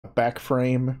back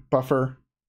frame buffer.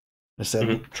 I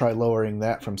said try lowering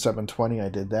that from 720. I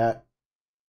did that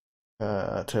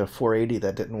to 480.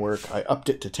 That didn't work. I upped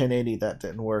it to 1080. That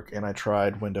didn't work. And I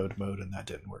tried windowed mode, and that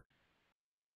didn't work.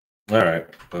 All right.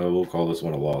 We'll call this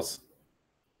one a loss.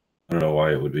 I don't know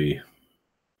why it would be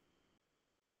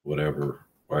whatever.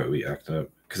 Why we act up.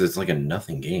 Because it's like a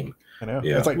nothing game. I know.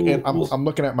 Yeah, it's like I'm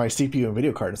looking at my CPU and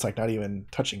video card. It's like not even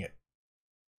touching it.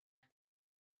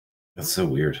 That's so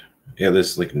weird. Yeah,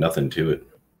 there's like nothing to it.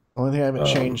 The only thing I haven't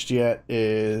changed yet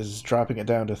is dropping it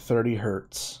down to 30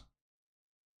 hertz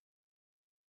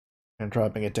and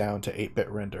dropping it down to 8-bit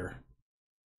render.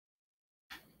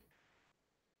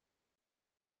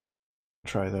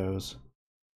 Try those.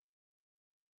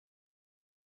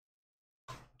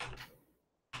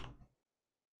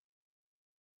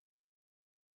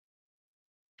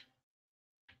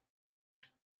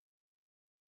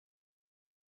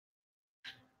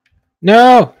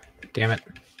 No! Damn it.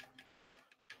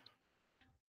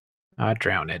 I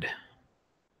drowned.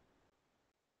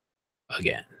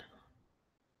 Again.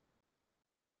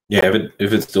 Yeah,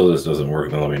 if it still doesn't work,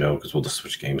 then let me know, because we'll just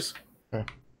switch games. Okay.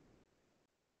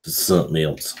 To something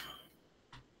else.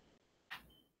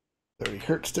 30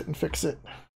 hertz didn't fix it.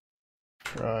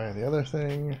 Try the other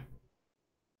thing.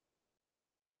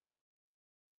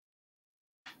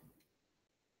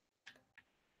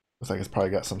 Looks like it's probably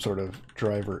got some sort of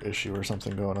driver issue or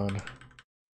something going on.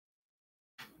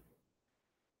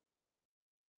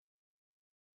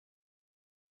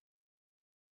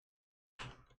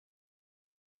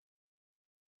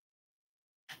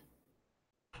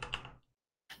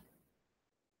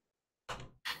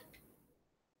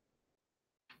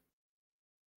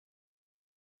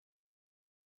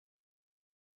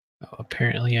 Oh,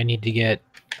 apparently I need to get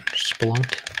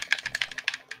splunked.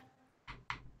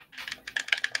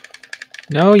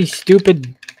 No, you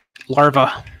stupid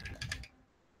larva.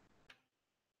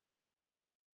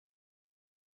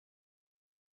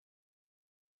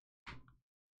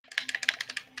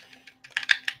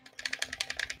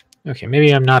 Okay,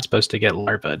 maybe I'm not supposed to get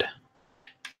larvaed.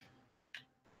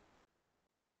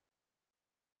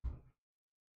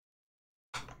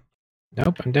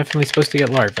 Nope, I'm definitely supposed to get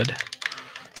larvaed.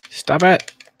 Stop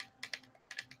it!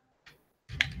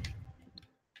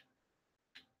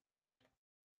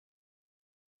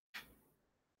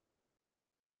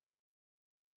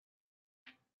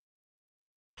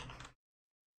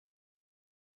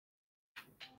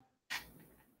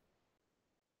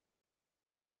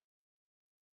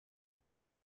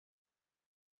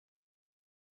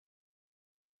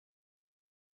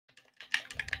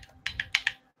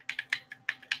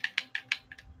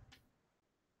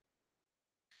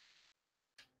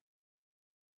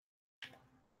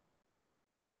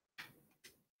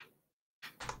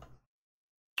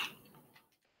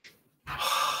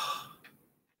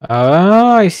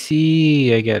 Oh, I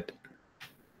see. I get.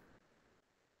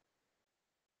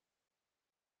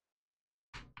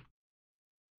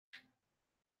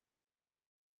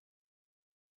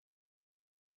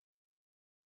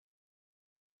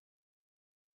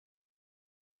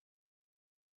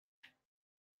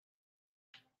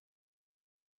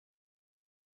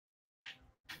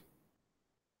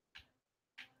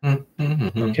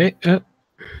 Okay.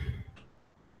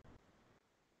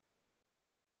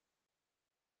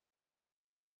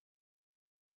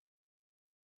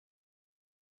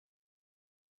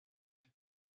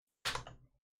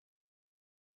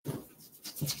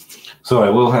 So I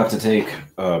will have to take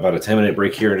about a 10-minute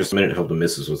break here in just a minute. Hope the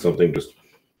misses with something. Just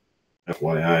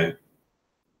FYI.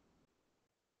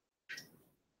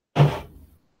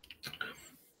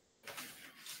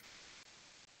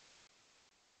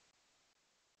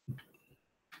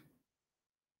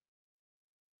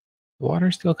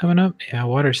 Water's still coming up? Yeah,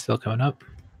 water's still coming up.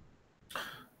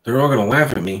 They're all gonna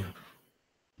laugh at me.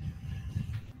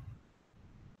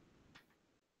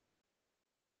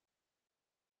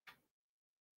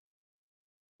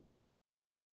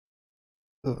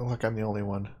 Doesn't look like I'm the only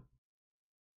one.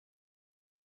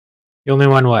 The only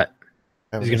one what?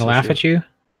 Having Is he this gonna laugh issue. at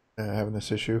you? Having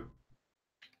this issue.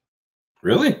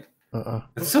 Really?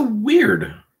 That's so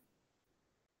weird.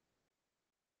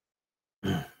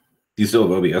 Do you still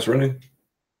have OBS running?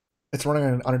 It's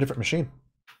running on a different machine.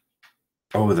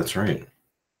 Oh, that's right.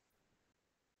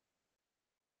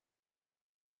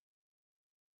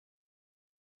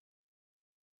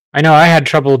 I know I had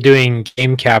trouble doing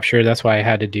game capture. That's why I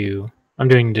had to do. I'm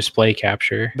doing display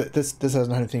capture. But this has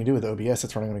nothing to do with OBS.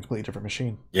 It's running on a completely different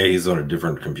machine. Yeah, he's on a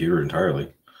different computer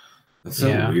entirely. That's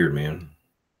so weird, man.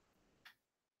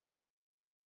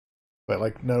 But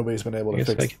like nobody's been able to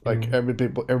fix like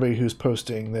everybody who's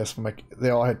posting this from like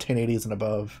they all had 1080s and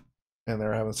above, and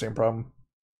they're having the same problem.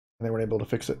 they weren't able to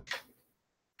fix it.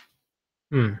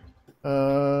 Hmm.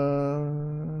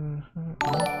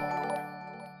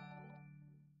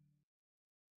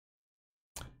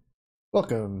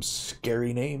 Welcome,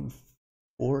 scary name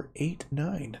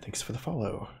 489. Thanks for the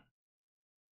follow.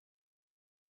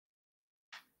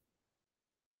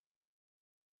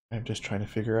 I'm just trying to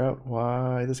figure out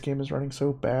why this game is running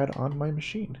so bad on my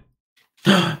machine.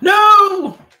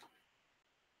 No!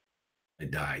 I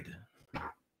died.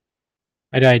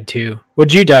 I died too.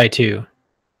 Would you die too?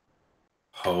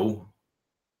 Ho.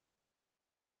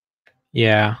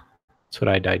 Yeah, that's what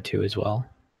I died to as well.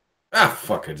 Ah,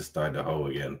 fuck, I just died to Ho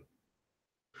again.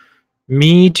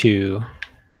 Me too.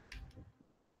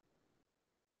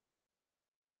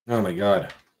 Oh my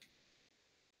god.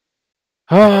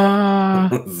 Ah.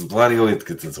 Bloody always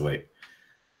gets his way.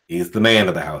 He's the man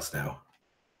of the house now.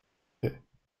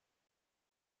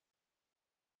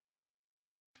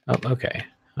 Oh, okay.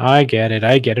 I get it.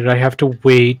 I get it. I have to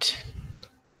wait.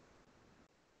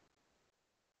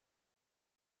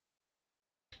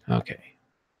 Okay.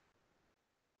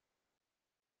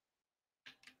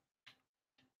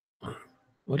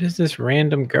 What is this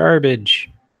random garbage?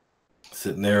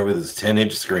 Sitting there with his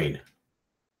 10-inch screen.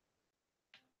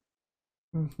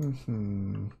 I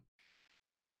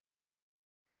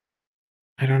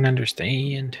don't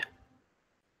understand.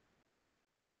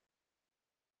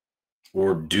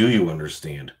 Or do you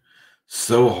understand?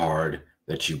 So hard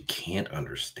that you can't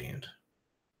understand.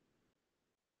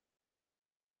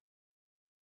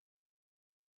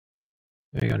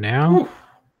 There you go now. Whew.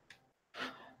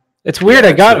 It's weird. Yeah,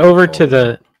 I got that's over what to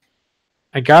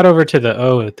the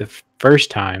O the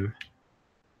first time.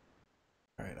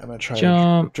 All right, I'm gonna try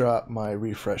Jump. to drop my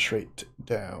refresh rate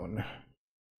down.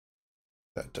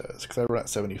 That does, because I run at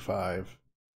 75.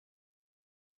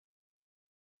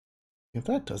 If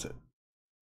that does it.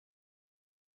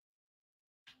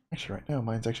 Actually, right now,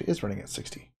 mine's actually is running at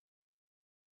 60.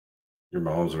 Your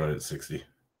mom's running at 60.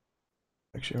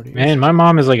 Actually, already Man, is. my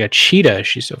mom is like a cheetah.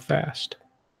 She's so fast.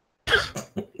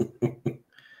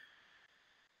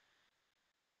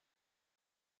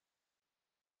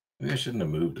 Maybe I shouldn't have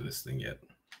moved to this thing yet.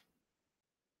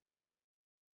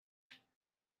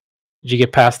 Did you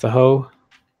get past the hoe?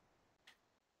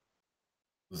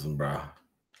 Listen, bro.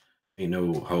 Ain't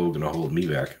no hoe gonna hold me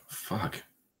back. Fuck.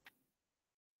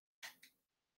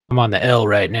 I'm on the L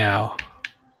right now.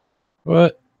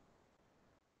 What?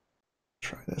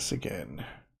 Try this again.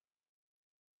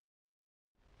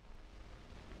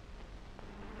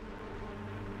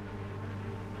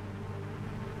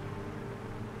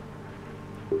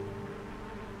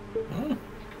 Hmm.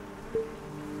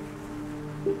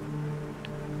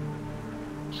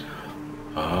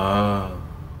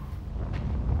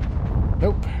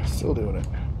 Nope, still doing it.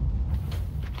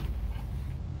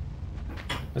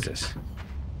 What's this?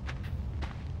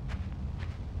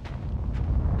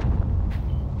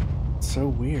 It's so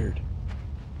weird.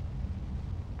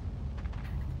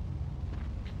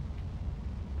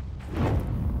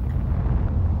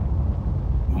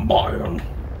 Bottom.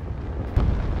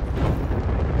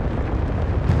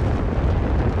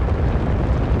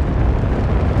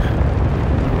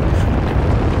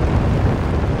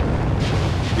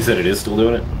 You said it is still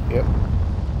doing it? Yep.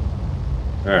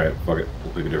 Alright, fuck it.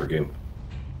 We'll pick a different game.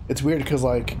 It's weird because,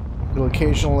 like, it'll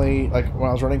occasionally, like, when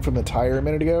I was running from the tire a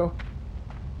minute ago,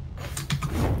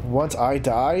 once I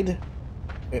died,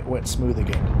 it went smooth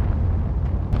again.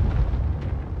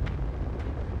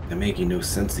 That making no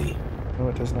sensey. No,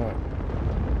 it does not.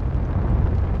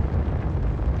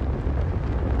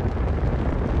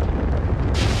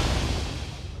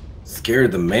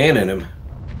 Scared the man in him.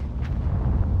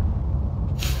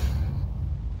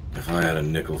 If I had a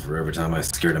nickel for every time I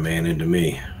scared a man into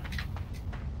me.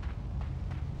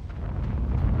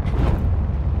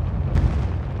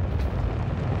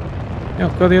 No,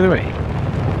 go the other way.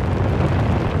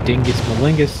 Dingus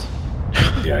Malingus.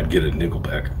 Yeah, I'd get a nickel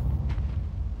back.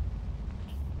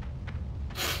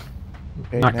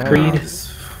 Okay, Not now, Creed.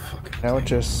 This fucking Now it thing.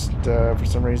 just, for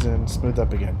some reason, smoothed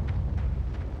up again.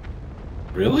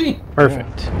 Really?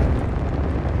 Perfect.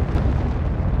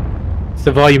 It's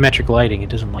the volumetric lighting. It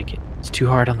doesn't like it. It's too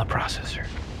hard on the processor.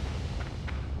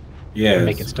 Yeah, I'm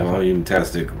making it's stuff up.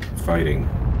 volume-tastic fighting.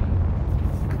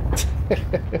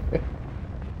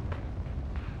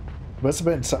 Must have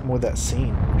been something with that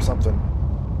scene or something.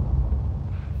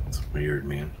 It's weird,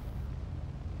 man.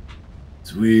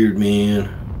 It's weird, man.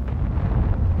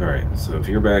 Alright, so if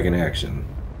you're back in action,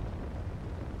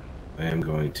 I am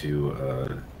going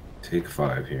to take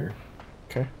 5 here.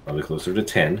 Okay. Probably closer to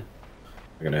 10.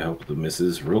 I'm gonna help the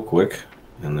misses real quick,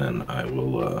 and then I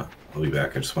will I'll be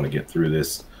back. I just want to get through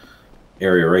this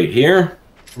area right here.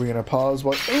 We're gonna pause.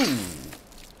 What? Ooh.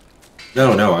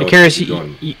 No. Icarus,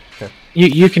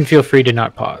 you can feel free to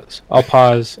not pause. I'll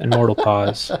pause, and Mortal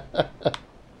pause. What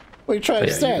are you trying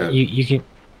to say? You can.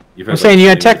 I'm saying you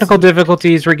had technical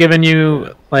difficulties. We're giving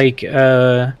you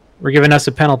we're giving us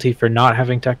a penalty for not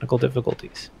having technical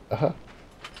difficulties.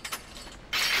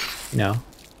 No.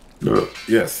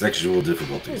 Yes, sexual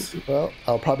difficulties. Well,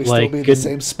 I'll probably still be in the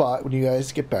same spot when you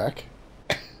guys get back.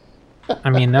 I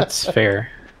mean, that's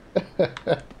fair.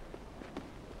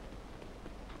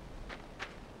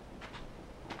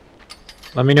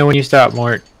 Let me know when you stop,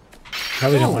 Mort.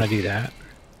 Probably don't want to do that.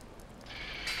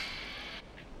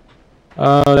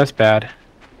 Oh, that's bad.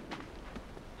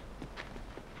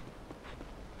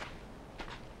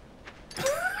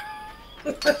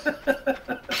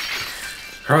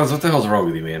 Carlos, what the hell's wrong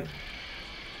with you, man?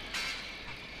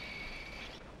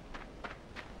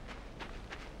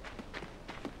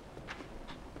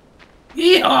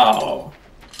 Yeehaw!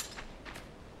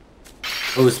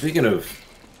 Oh, speaking of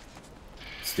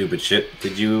stupid shit,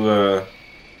 did you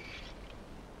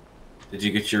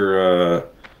get your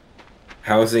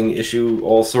housing issue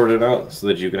all sorted out so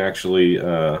that you can actually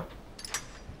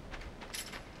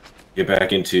get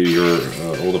back into your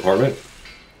old apartment?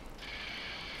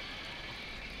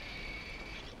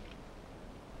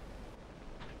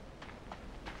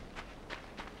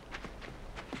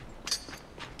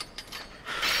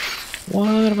 What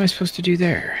am I supposed to do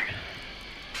there?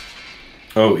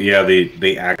 Oh, yeah,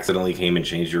 they accidentally came and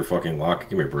changed your fucking lock.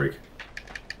 Give me a break.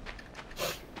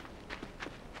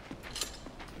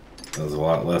 That was a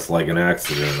lot less like an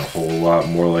accident and a whole lot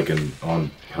more like an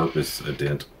on-purpose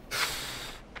dent.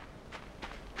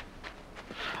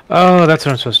 Oh, that's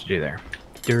what I'm supposed to do there.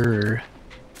 Durr.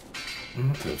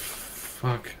 What the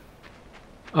fuck?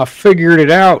 I figured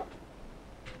it out.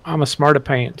 I'm a smarta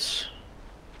pants.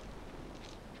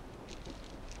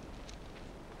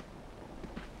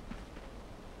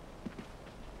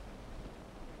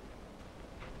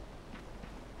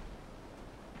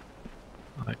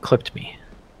 Oh, it clipped me.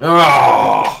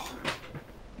 Oh!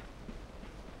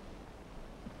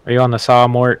 Are you on the saw,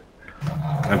 Mort?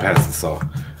 I'm past the saw.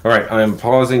 Alright, I'm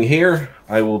pausing here.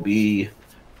 I will be,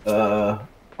 I'll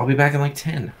be back in like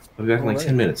 10. I'll be back in like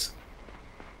 10 minutes.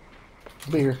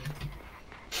 I'll be here.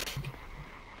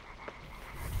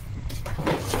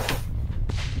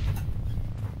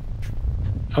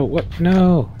 Oh, what?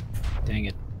 No. Dang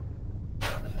it.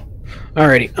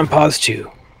 Alrighty, I'm paused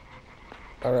too.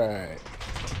 Alright.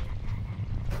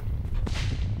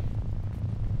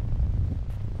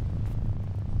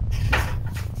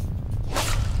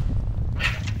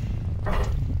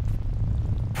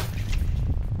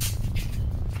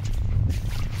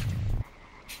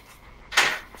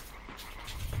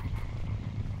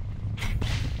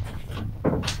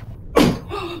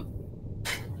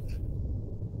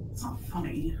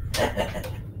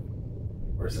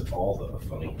 Or is it all the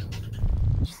funny?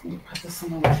 Just need to put this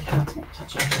somewhere where the cats won't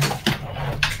touch it.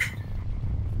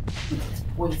 It's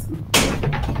poison.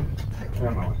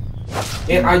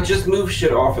 And I just moved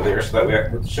shit off of there so that way I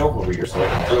can put the shelf over here so I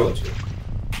can throw it to.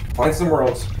 Find somewhere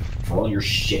else for all your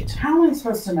shit. How am I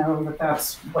supposed to know that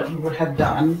that's what you would have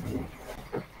done?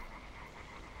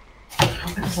 I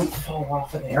hope it doesn't fall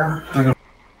off of there.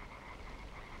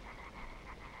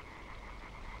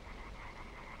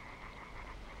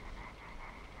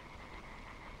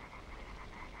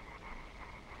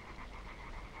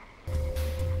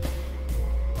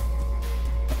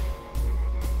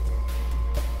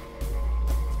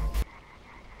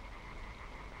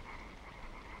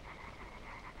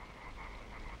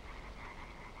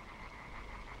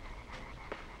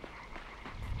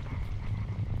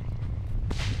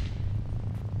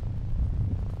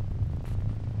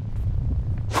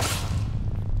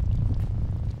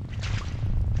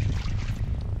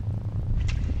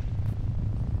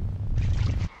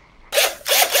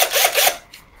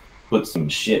 Put some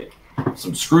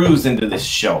screws into this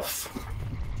shelf.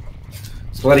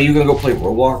 Splatty, you gonna go play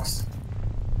Roblox?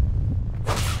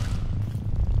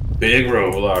 Big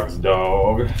Roblox,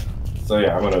 dog. So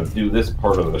yeah, I'm gonna do this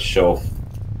part of the shelf.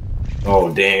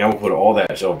 Oh dang, I'm gonna put all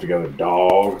that shelf together,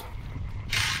 dog.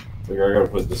 So I gotta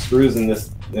put the screws in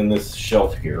this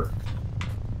shelf here.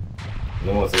 And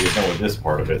then once I get done with this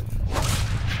part of it,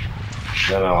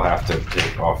 then I'll have to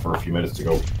take off for a few minutes to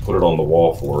go put it on the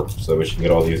wall so we can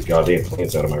get all these goddamn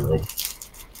plants out of my room.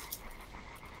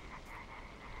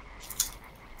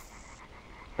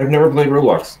 I've never played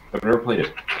Roblox. I've never played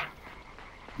it.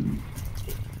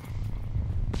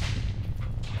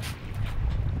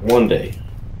 One day.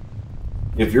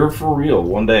 If you're for real,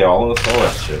 one day I'll install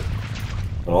that shit.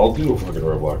 And I'll do a fucking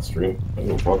Roblox stream. I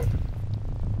don't give a fuck.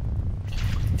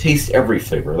 taste every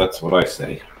flavor. That's what I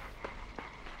say.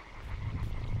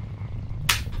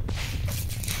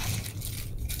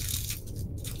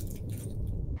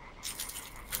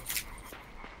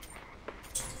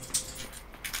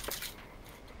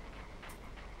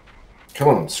 Come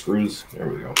on, screws. There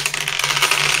we go.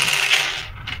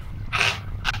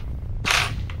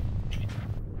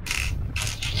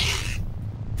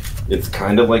 It's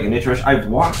kind of like an interest. I've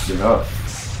watched enough.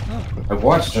 I've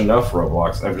watched enough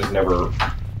Roblox. I've never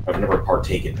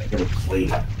partaken. I've never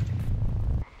played it.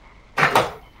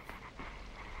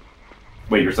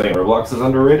 Wait, you're saying Roblox is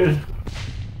underrated?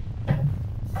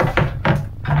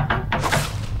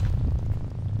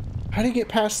 How do you get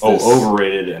past this? Oh,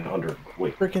 overrated and under.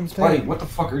 Wait, freaking Spuddy, thing. what the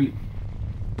fuck are you?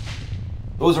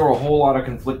 Those are a whole lot of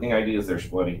conflicting ideas there,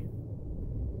 Spuddy.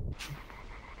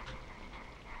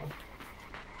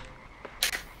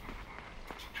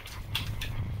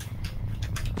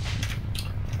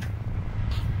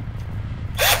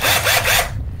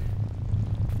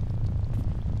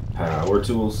 Power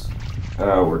tools.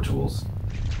 Power tools.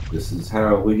 This is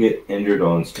how we get injured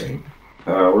on stream.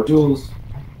 Power tools.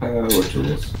 Power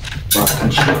tools. Fucking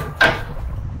shit.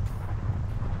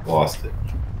 Lost it.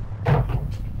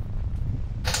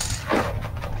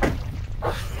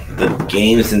 The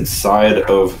games inside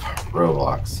of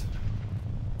Roblox.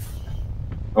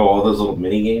 Oh, all those little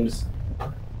mini games.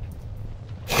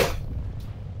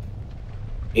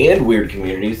 And weird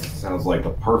communities. Sounds like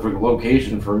the perfect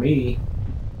location for me.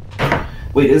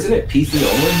 Wait, isn't it PC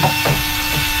only?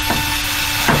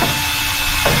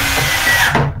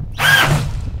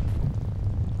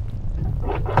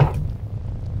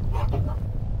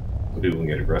 People can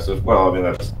get aggressive. Well, I mean,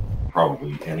 that's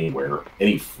probably anywhere,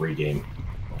 any free game.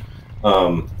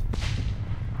 Isn't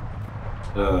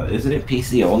it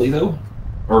PC only though?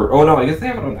 Or oh no, I guess they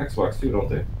have it on Xbox too, don't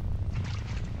they?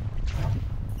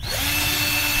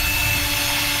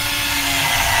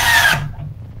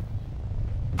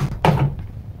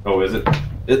 Oh, is it?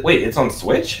 Wait, it's on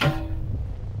Switch?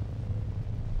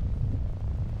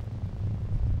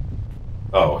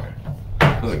 Oh, okay.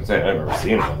 I was gonna say I've never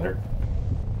seen it on there.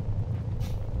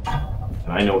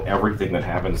 And I know everything that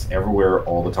happens everywhere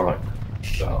all the time.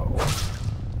 So,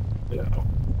 you know.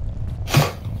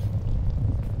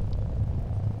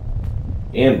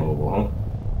 And mobile, huh?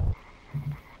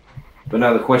 But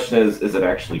now the question is it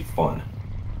actually fun?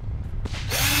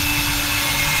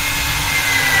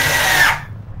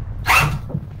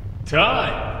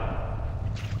 Time!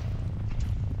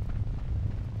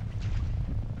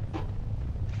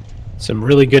 Some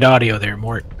really good audio there,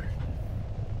 Mort.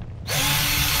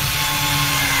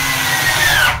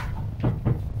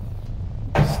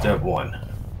 Step 1.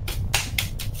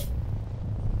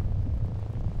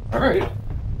 Alright.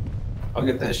 I'll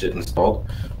get that shit installed.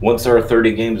 Once our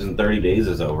 30 games in 30 days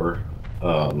is over,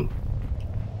 I'll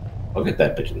get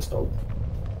that bitch installed.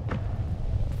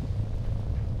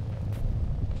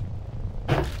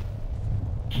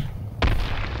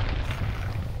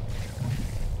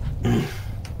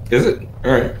 Is it?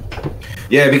 Alright.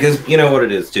 Yeah, because you know what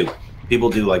it is, too. People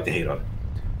do like to hate on it.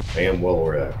 I am well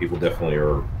aware of that. People definitely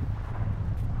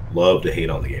love to hate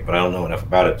on the game, but I don't know enough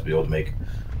about it to be able to make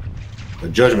a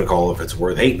judgment call if it's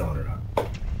worth hating on or not.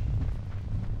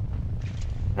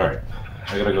 Alright.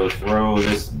 I gotta go throw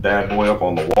this bad boy up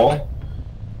on the wall,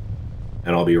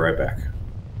 and I'll be right back.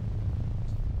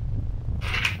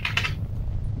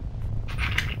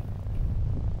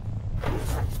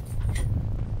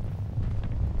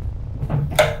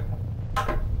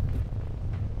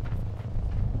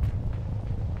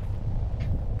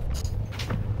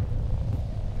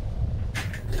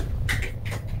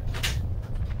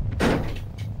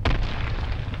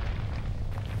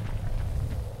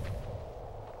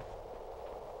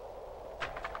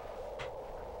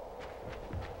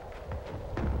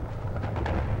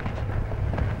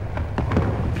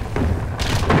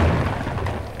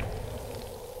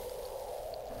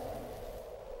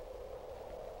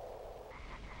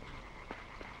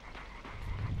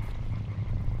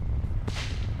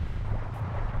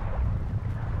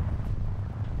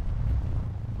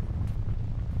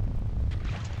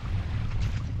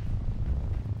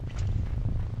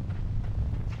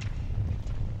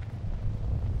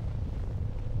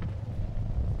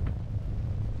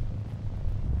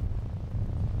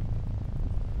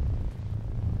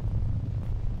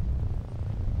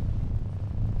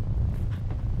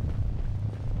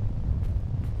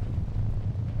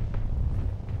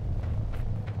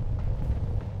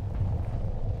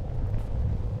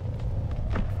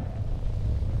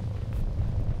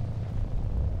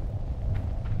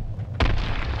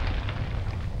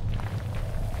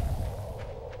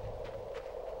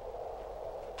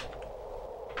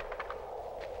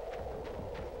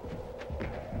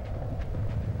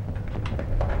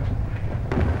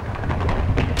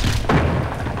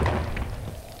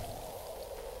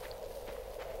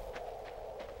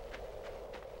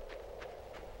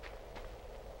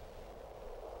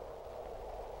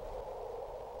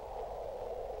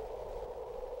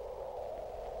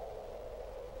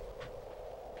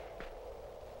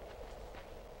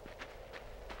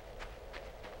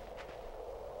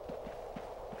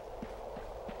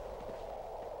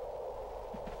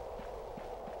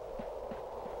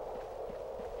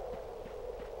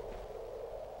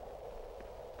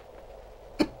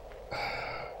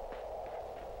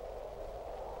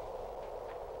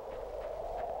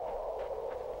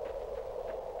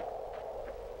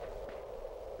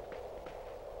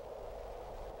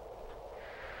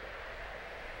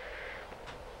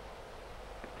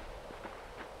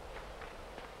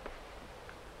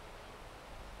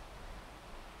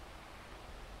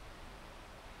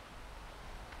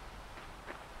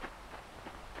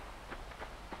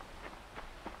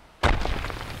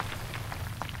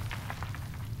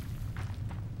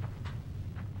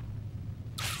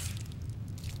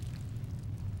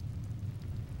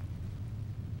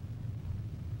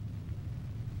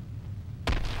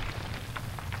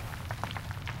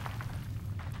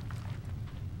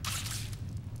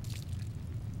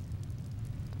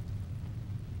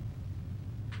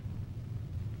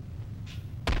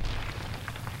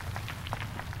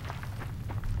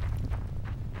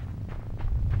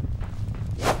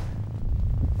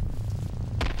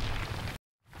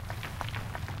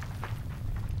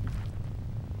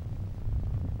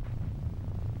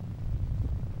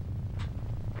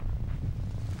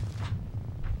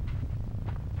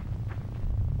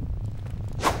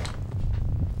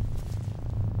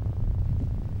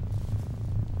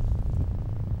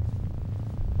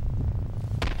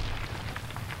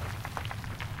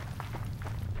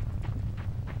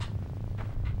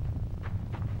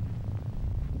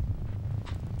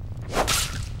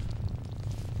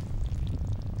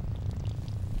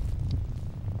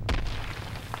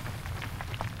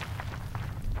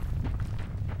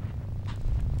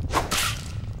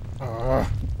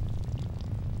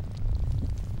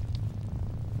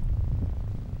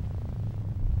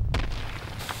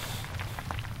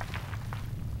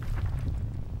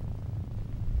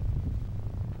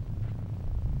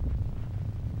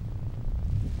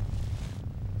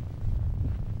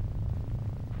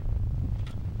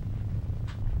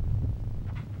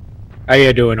 How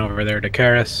you doing over there,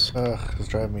 Dakaris? Ugh, it's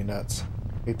driving me nuts.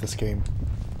 Hate this game.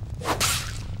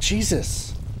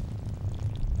 Jesus!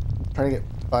 I'm trying to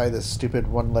get by this stupid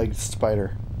one-legged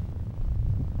spider.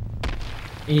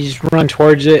 You just run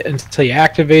towards it until you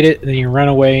activate it, and then you run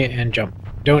away and jump.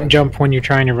 Don't jump when you're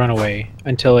trying to run away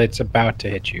until it's about to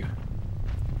hit you.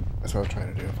 That's what I was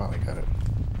trying to do. I finally got it.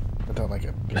 I've done like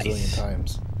a bazillion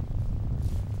times.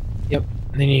 Yep.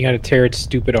 And then you gotta tear its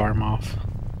stupid arm off.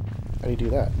 How do you do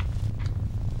that?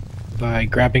 By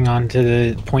grabbing onto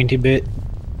the pointy bit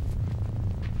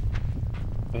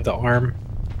of the arm.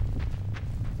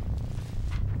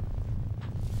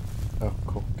 Oh,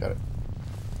 cool. Got it.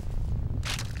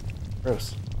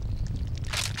 Gross.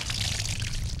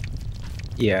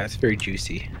 Yeah, it's very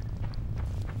juicy.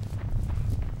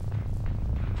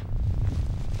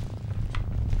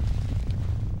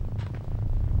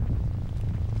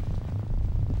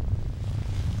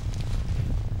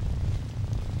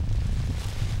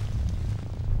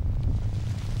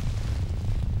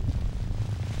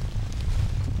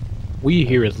 We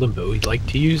here at Limbo would like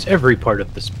to use every part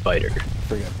of the spider.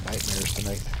 Freaking nightmares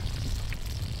tonight.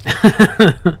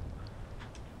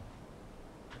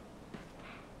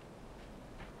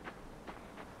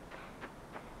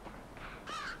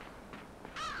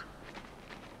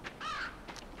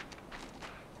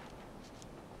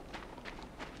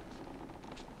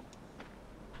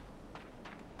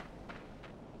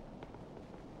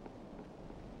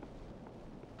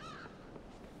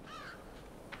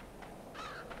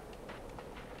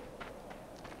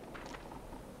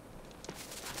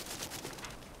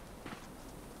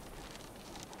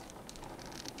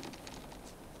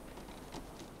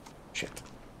 Shit.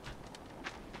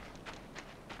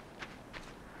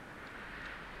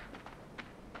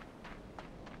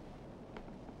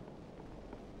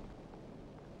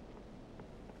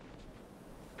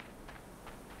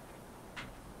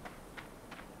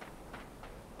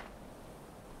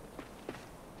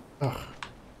 Ugh.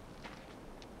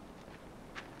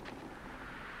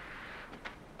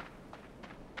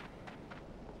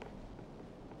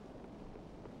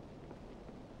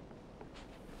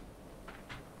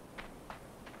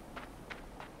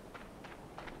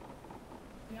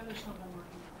 Yeah, there's something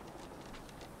working.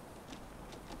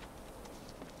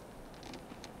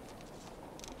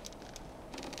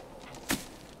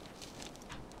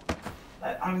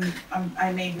 But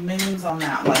I made moons on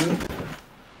that one,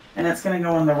 and it's gonna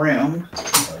go in the room.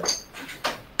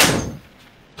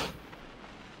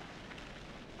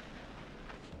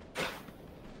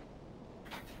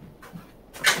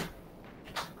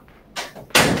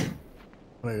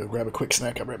 I'm gonna go grab a quick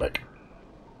snack. I'll be right back.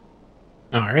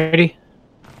 Alrighty.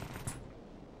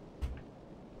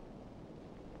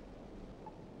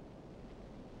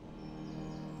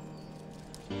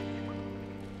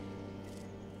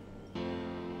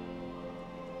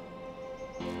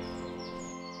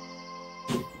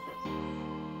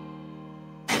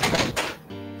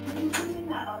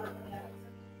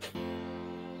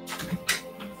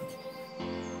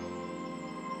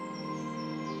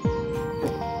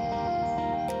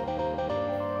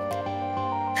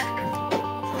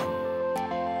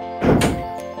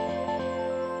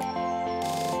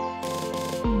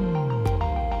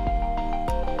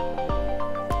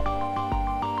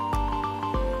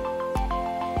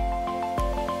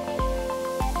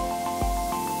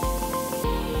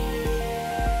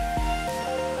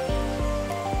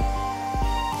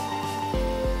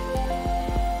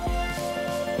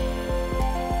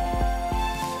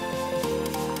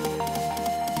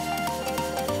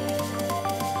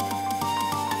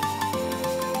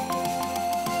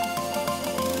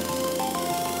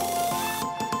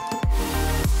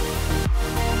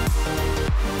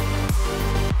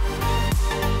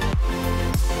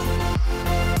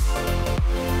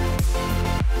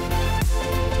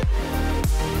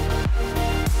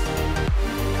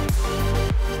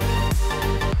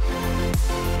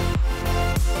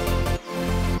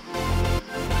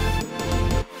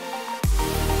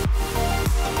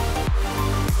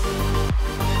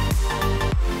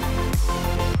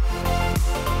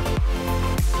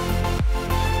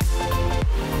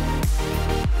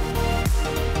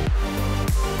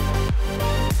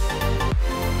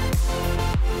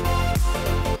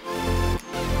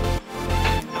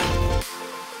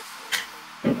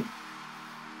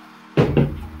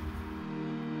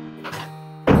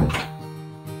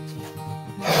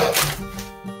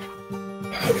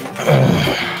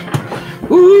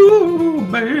 Ooh,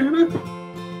 baby.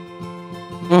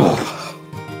 Oh.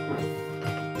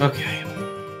 Okay.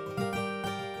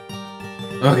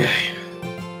 Okay.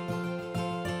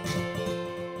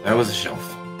 That was a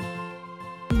shelf.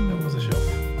 That was a shelf.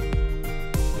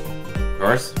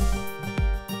 Cars?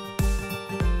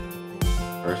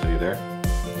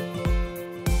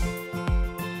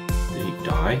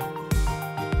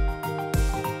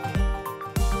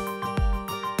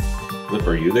 Flip,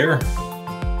 are you there?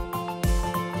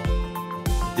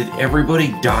 Did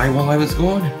everybody die while I was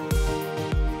gone?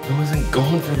 I wasn't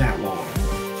gone for that long.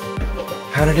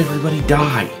 How did everybody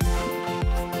die?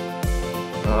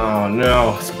 Oh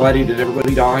no, Splatty, did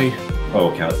everybody die?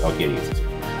 Oh, okay, I'll get you.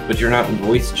 But you're not in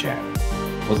voice chat.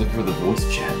 I was looking for the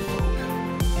voice chat folk.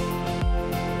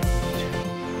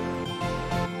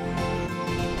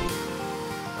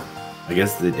 I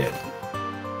guess they did.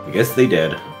 I guess they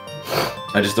did.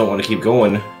 I just don't want to keep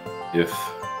going if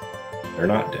they're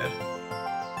not dead.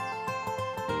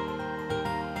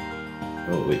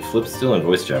 Oh wait, Flip's still in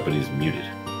voice chat, but he's muted.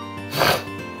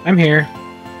 I'm here.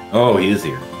 Oh, he is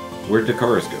here. Where'd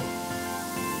Dakaris go?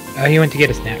 He went to get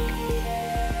a snack.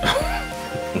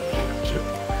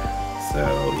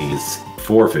 So he's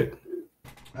forfeit.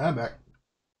 I'm back.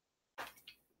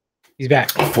 He's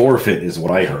back Forfeit is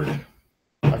what I heard.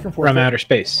 from outer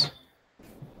space.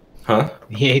 Huh?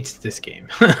 He hates this game.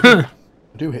 I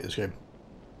do hate this game.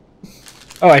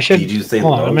 Oh, I should. Did you say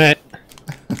hold on a minute.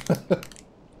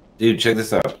 Dude, check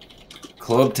this out.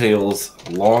 Club Tails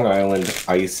Long Island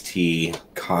iced tea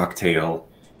cocktail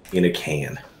in a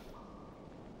can.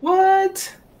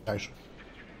 What? Nice.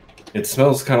 It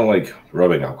smells kind of like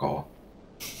rubbing alcohol.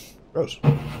 Gross.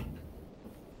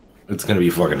 It's gonna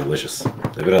be fucking delicious.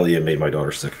 Evidently, it made my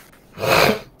daughter sick,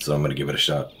 so I'm gonna give it a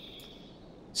shot.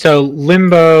 So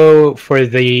limbo for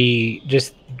the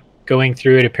just going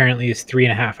through it apparently is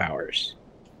 3.5 hours.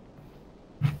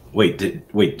 Wait,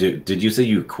 did you say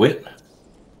you quit?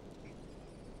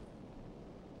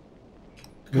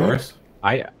 Doris?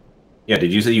 Yeah,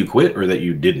 did you say you quit or that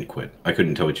you didn't quit? I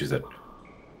couldn't tell what you said.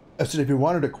 I said if you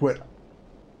wanted to quit,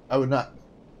 I would not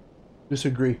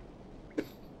disagree.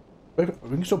 But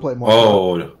we can still play more.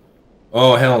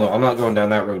 Oh, hell no. I'm not going down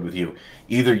that road with you.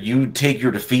 Either you take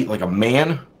your defeat like a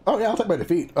man. Oh, yeah, I'll take my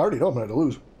defeat. I already know I'm going to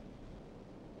lose.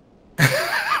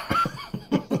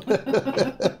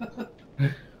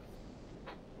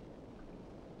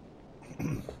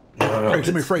 No, Let me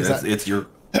rephrase that. It's your...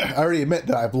 I already admit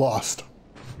that I've lost.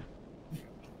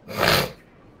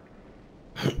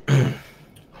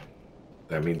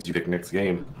 That means you pick next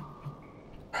game.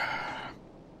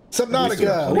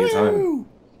 Subnautica! Woo!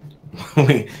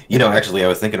 You know, actually, I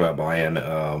was thinking about buying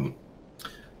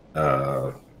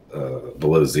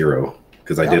Below Zero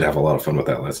because I did have a lot of fun with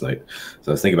that last night.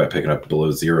 So I was thinking about picking up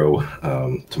Below Zero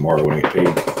tomorrow when I get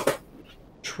paid.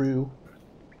 True.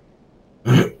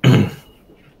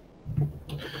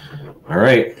 All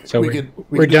right. So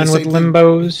we're done with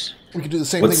limbos. We could do the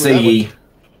same Let's thing. say ye.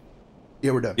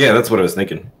 Yeah, we're done. Yeah, that's what I was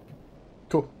thinking.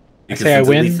 Cool. Because say I since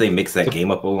win. at least they mix that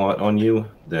game up a lot on you,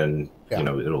 then Yeah. you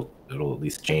know it'll at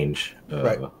least change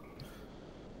Right.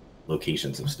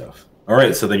 locations of stuff. All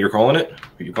right, so then you're calling it?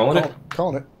 Are you calling it?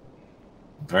 Calling it.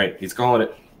 All right, he's calling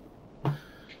it.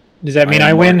 Does that mean I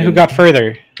I am win? Who marking- got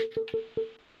further?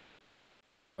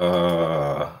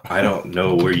 I don't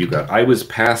know where you got. I was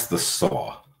past the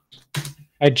saw.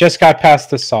 I just got past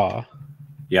the saw.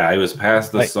 Yeah, I was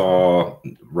past the Like- saw,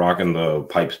 rocking the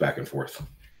pipes back and forth.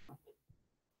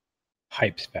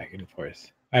 Pipes back and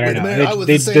forth. I don't Wait a know. minute, I was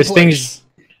They- the same this place.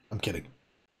 I'm kidding.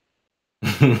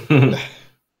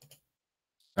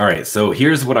 All right, so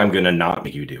here's what I'm gonna not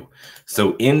make you do.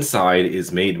 So Inside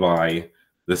is made by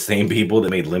the same people that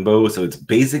made Limbo, so it's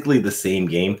basically the same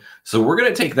game. So we're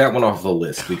gonna take that one off the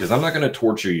list because I'm not gonna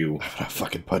torture you. I'm gonna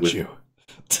fucking punch With- you.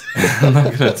 I'm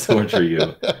not gonna torture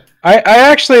you. I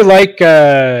actually like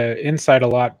Inside a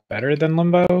lot better than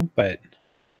Limbo, but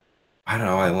I don't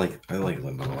know. I like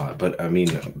Limbo a lot, but I mean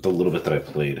the little bit that I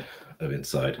played of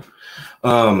Inside.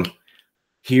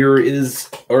 Here is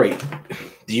all right.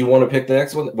 Do you want to pick the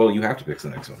next one? Well, you have to pick the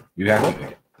next one. You have to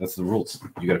pick it. That's the rules.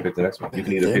 You got to pick the next one. You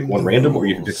can either pick one random or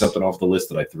you can pick something off the list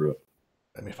that I threw up.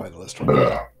 Let me find the list.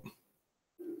 Right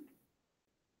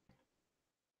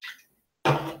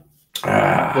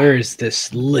where is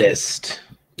this list?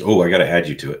 Oh, I got to add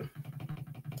you to it.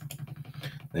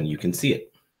 Then you can see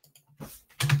it.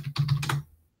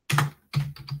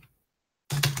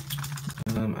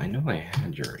 I know I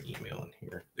had your email in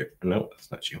here. No,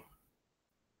 that's not you.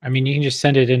 I mean, you can just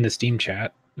send it in the Steam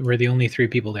chat. We're the only 3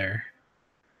 people there.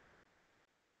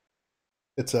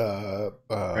 It's a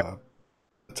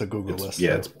Google list.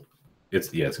 Yeah,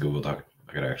 it's Google Doc.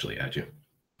 I gotta actually add you.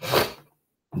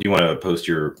 Do you want to post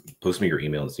me your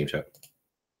email in the Steam chat?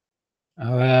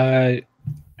 I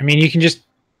mean, you can just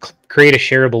create a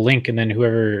shareable link, and then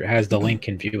whoever has the link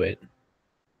can view it.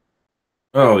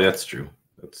 Oh, that's true.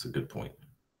 That's a good point.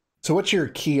 So what's your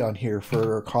key on here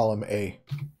for column A?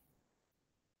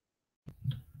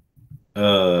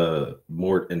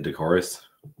 Mort and Dakaris.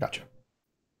 Gotcha.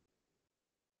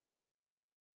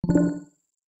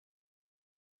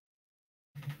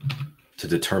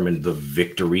 determine the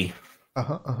victory.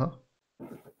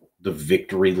 The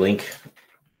victory link.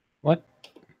 What?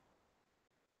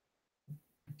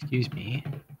 Excuse me.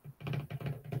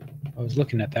 I was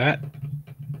looking at that.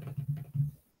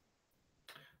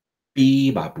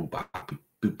 Beep, bop, boop, bop,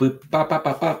 boop, boop, bop, bop,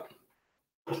 bop, bop.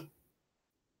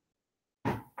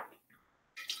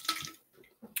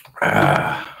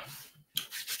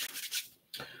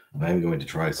 I'm going to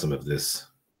try some of this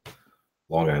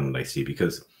Long Island iced tea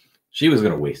because she was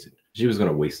going to waste it. She was going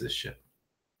to waste this shit.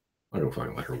 I don't know if I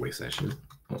can let her waste that shit.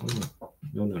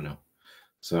 No.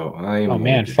 So I'm. Oh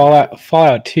man,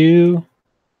 Fallout 2.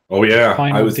 Oh yeah,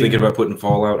 I was Doom. thinking about putting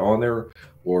Fallout on there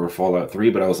or Fallout 3,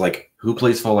 but I was like, who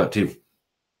plays Fallout 2?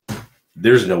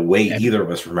 There's no way either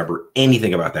of us remember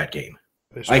anything about that game.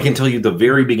 I can tell you the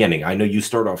very beginning. I know you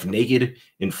start off naked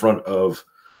in front of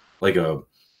like a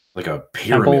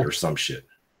pyramid Temple. Or some shit.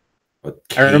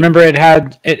 I remember it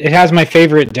has my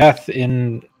favorite death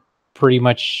in pretty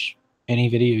much any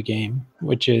video game,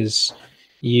 which is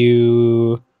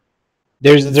there's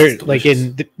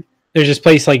this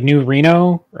place like New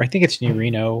Reno, or I think it's New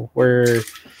Reno, where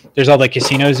there's all the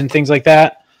casinos and things like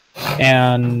that.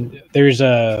 And there's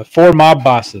 4 mob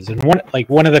bosses, and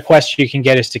one of the quests you can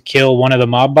get is to kill one of the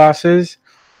mob bosses,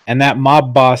 and that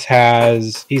mob boss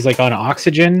he's like on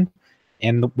oxygen,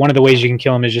 and one of the ways you can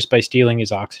kill him is just by stealing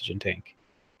his oxygen tank.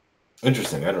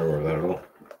 Interesting. I don't remember that at all.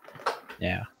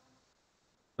 Yeah.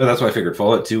 But that's why I figured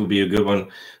Fallout 2 would be a good one.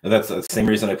 And that's the same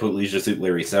reason I put Leisure Suit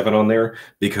Larry 7 on there,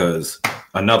 because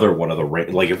another one of the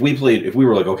like if we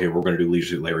were like, okay, we're going to do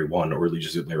Leisure Suit Larry 1 or Leisure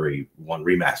Suit Larry 1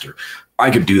 remaster, I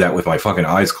could do that with my fucking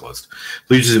eyes closed.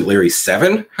 Leisure Suit Larry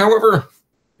 7, however,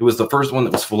 it was the first one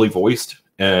that was fully voiced,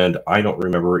 and I don't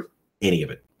remember any of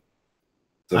it.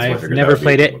 So I've never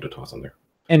played it. To toss on there.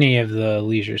 Any of the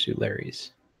Leisure Suit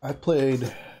Larrys. I can't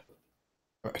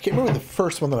remember the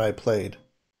first one that I played.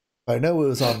 I know it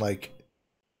was on like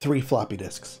 3 floppy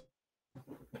disks.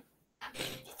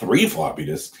 3 floppy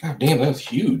disks? God damn, that was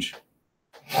huge.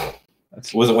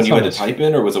 Was it when you had to type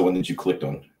in, or was it one that you clicked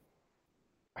on?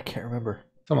 I can't remember.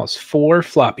 It's almost 4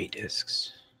 floppy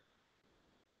disks.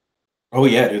 Oh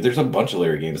yeah, dude. There's a bunch of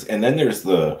Larry games, and then there's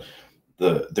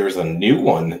there's a new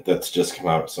one that's just come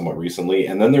out somewhat recently,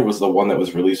 and then there was the one that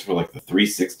was released for like the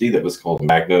 360 that was called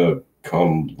Magna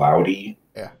Cum Laude.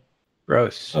 Yeah.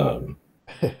 Gross.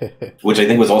 Which I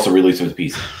think was also released with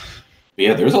PC. But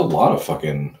yeah, there's a lot of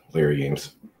fucking Larry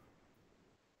games.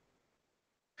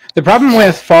 The problem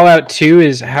with Fallout 2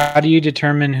 is, how do you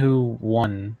determine who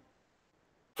won?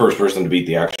 First person to beat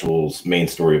the actual main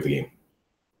story of the game.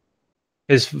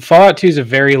 Because Fallout 2 is a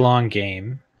very long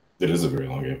game. It is a very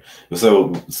long game.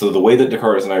 So the way that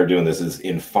Dakaris and I are doing this is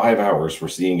in 5 hours, we're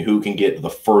seeing who can get the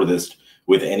furthest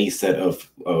with any set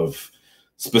of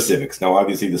specifics. Now,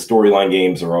 obviously, the storyline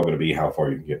games are all going to be how far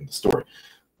you can get in the story.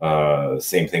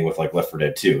 Same thing with like Left 4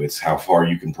 Dead 2. It's how far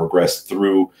you can progress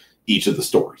through each of the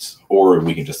stories. Or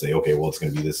we can just say, okay, well, it's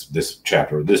going to be this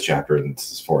chapter or this chapter, and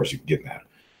it's as far as you can get in that.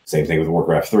 Same thing with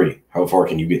Warcraft 3. How far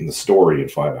can you get in the story in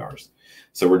 5 hours?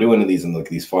 So we're doing these in like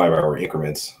these 5-hour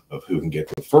increments of who can get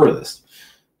the furthest.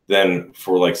 Then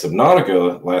for like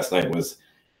Subnautica last night was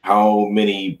how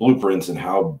many blueprints and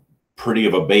how pretty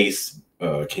of a base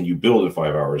can you build in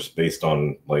 5 hours based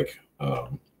on like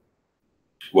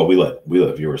well, we let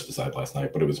viewers decide last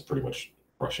night, but it was pretty much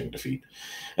rushing defeat.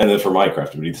 And then for Minecraft,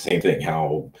 it would be the same thing.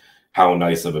 How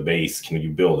nice of a base can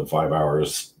you build in 5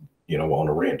 hours, on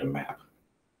a random map?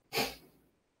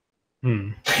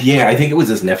 Yeah, I think it was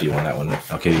his nephew on that one.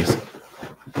 Okay.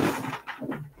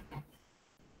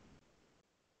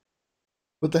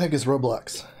 What the heck is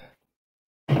Roblox?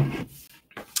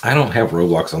 I don't have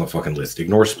Roblox on the fucking list.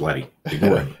 Ignore Splatty.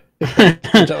 Ignore him.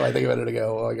 I think about it to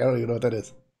go. Like, I don't even know what that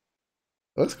is.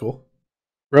 Oh, that's cool.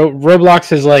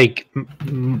 Roblox is like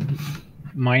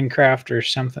Minecraft or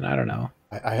something. I don't know.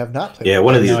 I have not played. Yeah,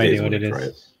 one of these days. No idea what it is.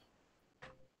 It.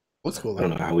 What's cool? I don't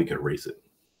know how we could erase it.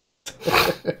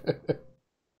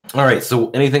 All right. So,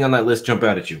 anything on that list jump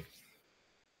out at you?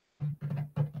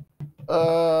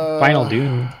 Final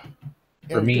Doom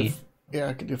for me.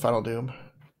 I could do Final Doom.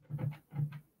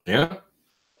 Yeah.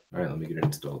 All right. Let me get it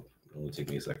installed. It'll only take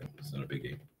me a second. It's not a big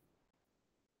game.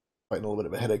 Fighting a little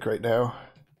bit of a headache right now.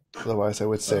 Otherwise, I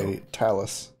would say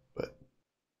Talus, but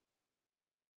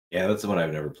yeah, that's the one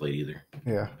I've never played either.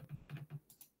 Yeah.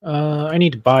 I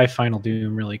need to buy Final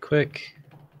Doom really quick.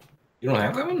 You don't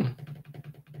have that one?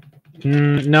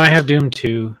 No, I have Doom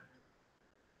 2.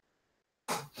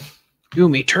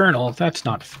 Doom Eternal. That's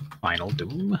not Final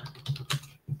Doom.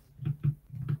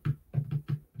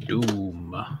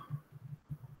 Doom.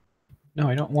 No,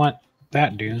 I don't want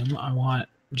that Doom. I want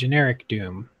generic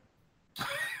Doom.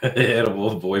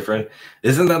 Edible boyfriend.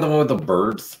 Isn't that the one with the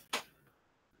birds?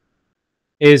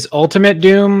 Is Ultimate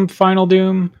Doom Final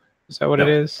Doom? Is that what No. it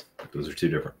is? Those are two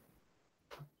different.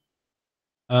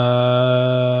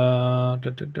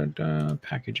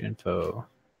 Package info.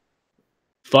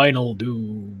 Final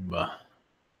Doom.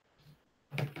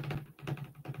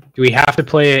 Do we have to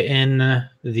play it in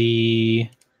the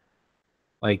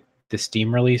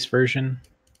Steam release version?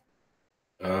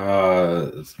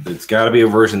 It's got to be a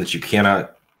version that you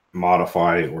cannot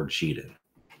modify or cheat in.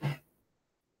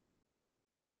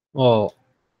 Well,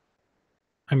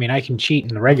 I mean, I can cheat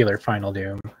in the regular Final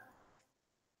Doom.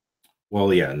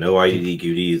 Well, yeah, no IDD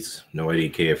QDs, no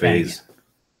ID KFAs.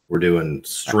 We're doing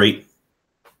straight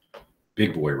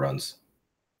big boy runs.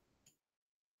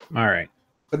 All right.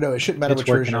 But no, it shouldn't matter It's which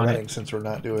version working you're on running since we're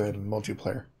not doing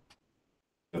multiplayer.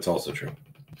 That's also true.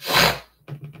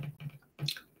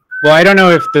 Well, I don't know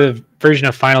if the version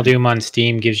of Final Doom on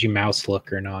Steam gives you mouse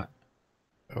look or not.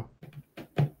 Oh.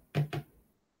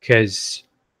 Because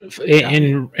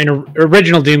in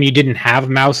original Doom, you didn't have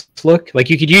mouse look. Like,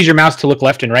 you could use your mouse to look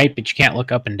left and right, but you can't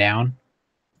look up and down.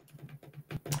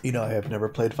 You know, I have never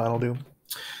played Final Doom.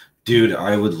 Dude,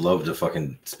 I would love to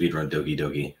fucking speedrun Doki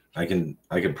Doki.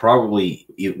 I could probably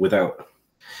without.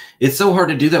 It's so hard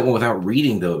to do that one without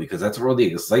reading though, because that's where all the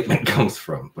excitement comes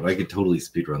from. But I could totally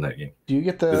speedrun that game. Do you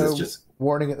get the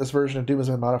warning that this version of Doom has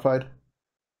been modified?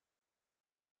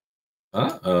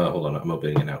 Hold on, I'm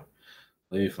opening it now.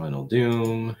 Play Final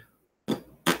Doom.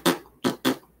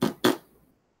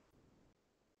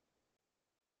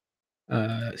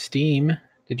 Steam.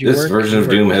 Did you This version of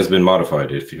Doom has been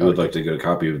modified. If you would like to get a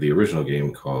copy of the original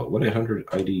game, call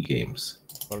 1-800-ID Games.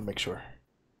 I want to make sure.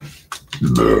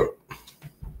 All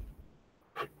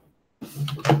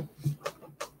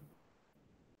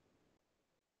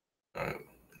right,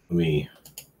 let me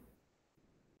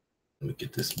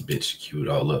get this bitch queued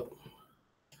all up.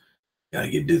 Gotta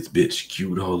get this bitch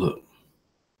queued all up.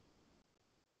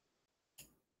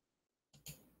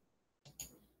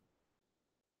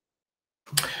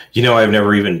 You know, I've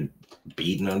never even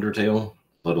beaten Undertale,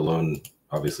 let alone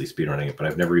obviously speedrunning it, but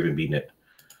I've never even beaten it.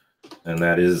 And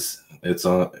that is, it's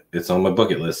on my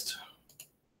bucket list.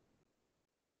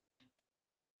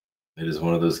 It is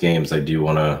one of those games I do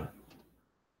want to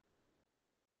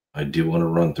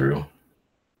run through.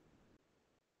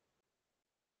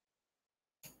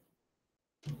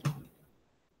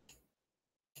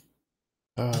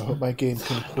 I hope my game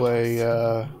can play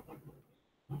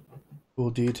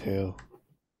full detail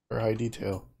or high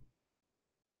detail.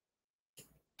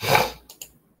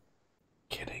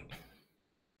 Kidding.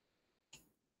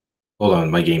 Hold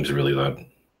on, my game's really loud.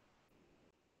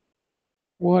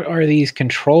 What are these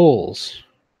controls?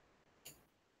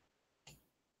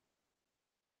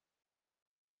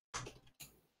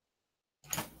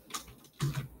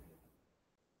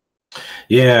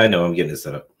 Yeah, I know. I'm getting it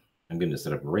set up. I'm getting it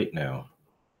set up right now.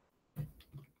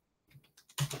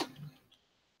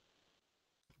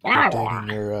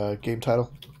 Updating your game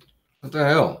title. What the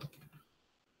hell?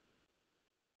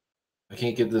 I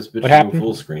can't get this bitch to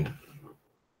full screen.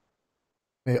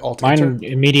 Mine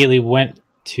immediately went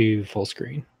to full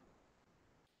screen.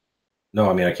 No,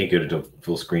 I mean I can't get it to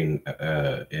full screen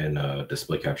in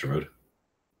display capture mode.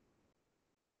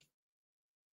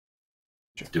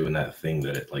 It's doing that thing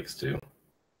that it likes to.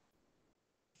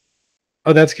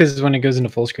 Oh, that's because when it goes into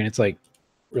full screen, it's like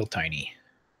real tiny.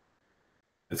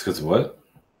 It's because of what?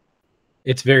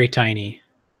 It's very tiny.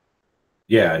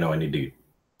 Yeah, I know. I need to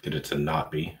get it to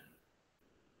not be.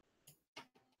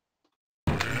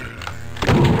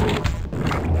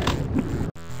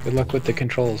 Good luck with the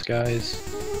controls, guys.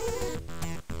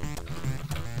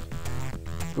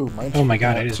 Ooh, oh my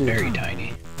god, it is very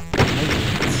tiny.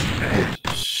 Oh,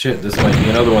 shit, this might be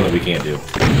another one that we can't do.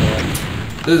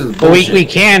 This is well, we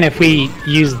can if we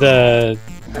use the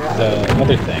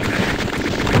other thing.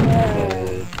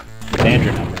 The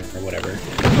Xandra number or whatever.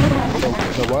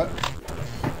 The what?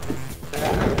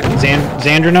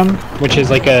 Xandranum, which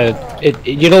is like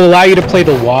it'll allow you to play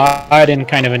the WAD in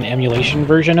kind of an emulation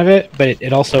version of it, but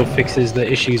it also fixes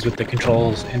the issues with the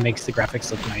controls and makes the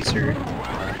graphics look nicer.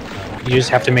 You just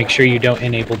have to make sure you don't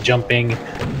enable jumping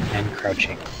and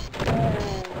crouching.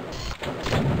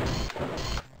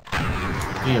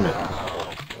 Damn it.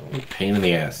 Pain in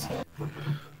the ass.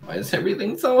 Why is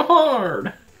everything so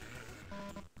hard?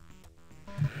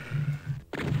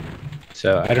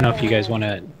 So I don't know if you guys want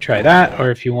to try that or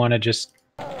if you want to just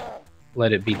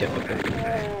let it be difficult.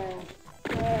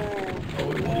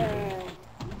 Oh, it won't even.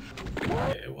 Yeah,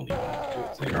 it won't even do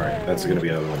its thing. Alright, that's going to be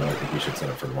another one that I think we should set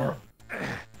up for tomorrow.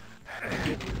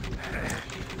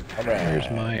 Where's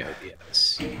my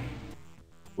OBS?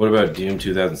 What about Doom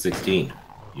 2016?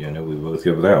 Yeah, I know we both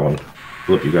go with that one.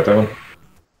 Flip, you got that one?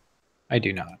 I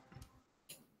do not.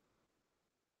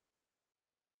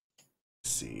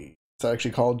 Let's see. It's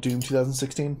actually called Doom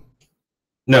 2016.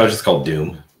 No, it's just called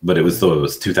Doom, but it was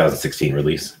 2016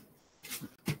 release.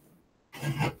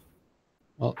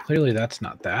 Well, clearly that's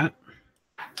not that.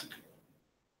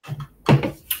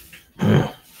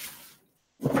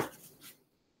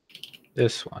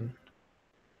 This one.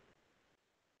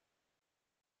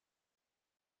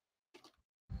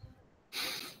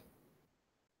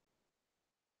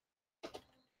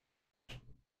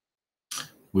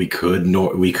 We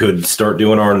could start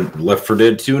doing our Left 4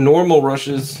 Dead 2 normal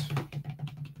rushes.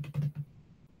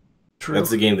 True.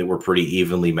 That's a game that we're pretty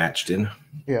evenly matched in.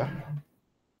 Yeah.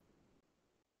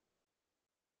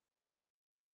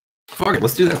 Fuck it,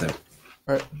 let's do that then.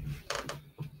 All right.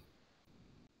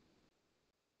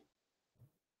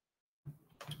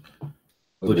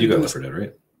 Look, you got Left 4 Dead,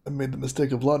 right? I made the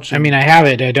mistake of launching. I mean, I have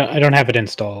it. I don't have it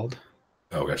installed.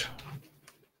 Oh, gotcha.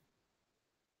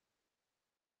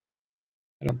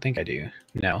 I don't think I do.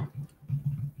 No.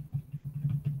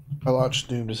 I launched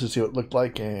Doom just to see what it looked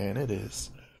like, and it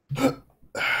is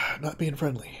not being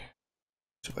friendly.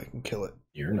 See if I can kill it.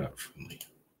 You're not friendly.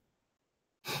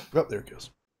 Oh, there it goes.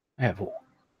 I have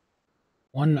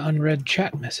one unread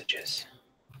chat messages.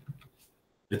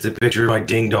 It's a picture of my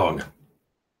ding dong.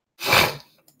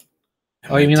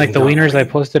 Oh, you mean like the wieners I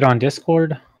posted on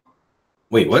Discord?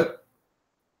 Wait, what?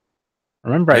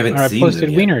 Remember, I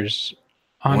posted wieners on Discord.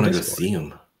 I want to go see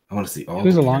them. I want to see all. It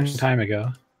was a long time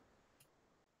ago.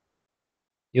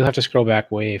 You'll have to scroll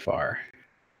back way far.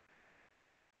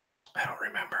 I don't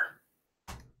remember.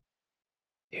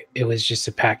 It was just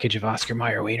a package of Oscar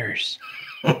Mayer wieners.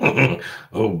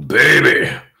 Oh,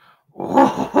 baby.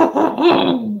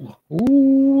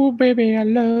 Ooh, baby, I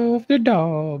love the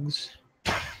dogs.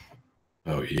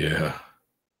 Oh, yeah.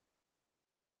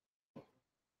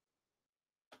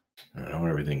 I want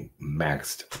everything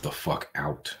maxed the fuck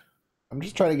out. I'm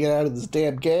just trying to get out of this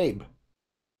damn game.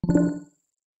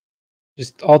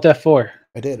 Just Alt F4.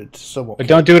 I did. It still won't. But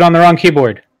don't do it on the wrong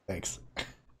keyboard. Thanks.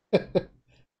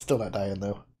 Still not dying,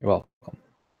 though. You're welcome.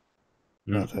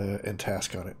 Not in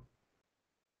task on it.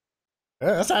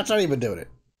 That's not even doing it.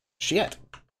 Shit.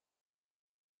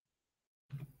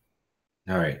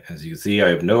 Alright, as you can see, I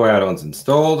have no add-ons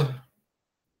installed.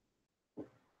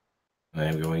 I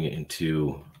am going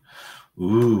into...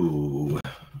 Ooh.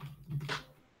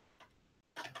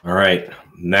 Alright,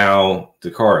 now,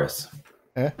 Dakaris.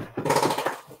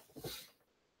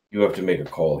 You have to make a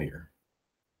call here.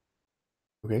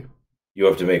 Okay. You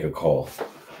have to make a call.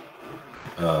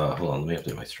 Hold on, let me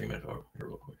update my stream info here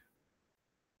real quick.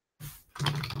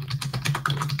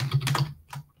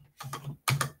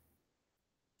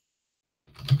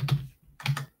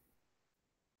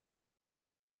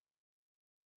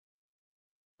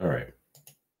 All right.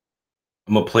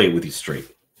 I'm going to play it with you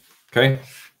straight. Okay?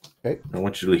 Okay. I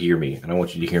want you to hear me, and I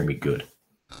want you to hear me good.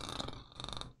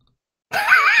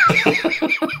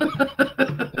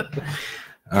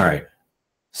 All right.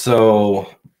 So,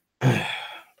 I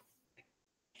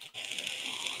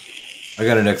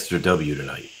got an extra W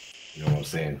tonight. You know what I'm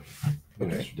saying?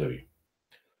 An extra W.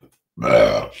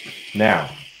 Now,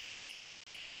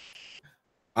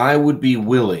 I would be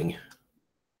willing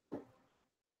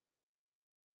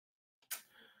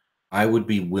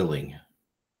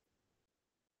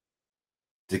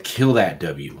to kill that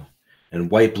W and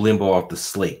wipe Limbo off the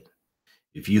slate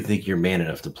if you think you're man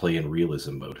enough to play in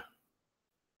realism mode.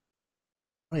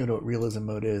 I don't even know what realism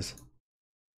mode is.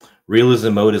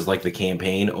 Realism mode is like the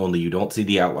campaign, only you don't see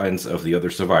the outlines of the other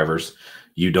survivors.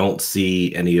 You don't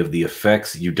see any of the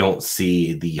effects. You don't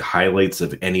see the highlights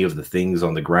of any of the things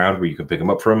on the ground where you can pick them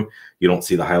up from. You don't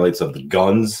see the highlights of the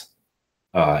guns,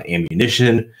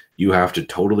 ammunition. You have to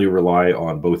totally rely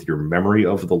on both your memory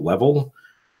of the level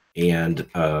and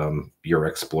your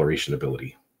exploration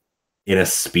ability in a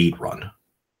speed run.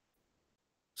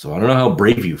 So I don't know how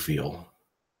brave you feel.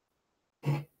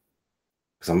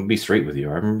 Because I'm going to be straight with you.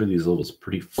 I remember these levels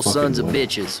pretty fucking sons of well.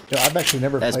 bitches. Yeah, I've actually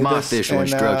never That's played my this official in,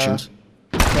 instructions.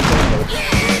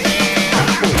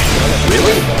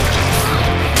 Really?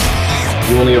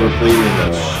 You only ever played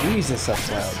in... Jesus, that's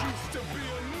loud.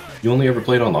 You only ever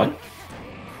played online?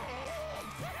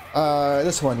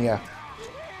 This one, yeah.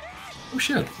 Oh,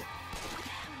 shit.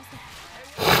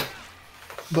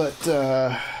 But,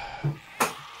 I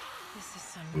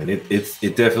mean,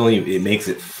 it definitely makes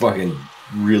it fucking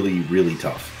really, really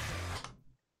tough.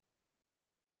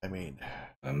 I mean,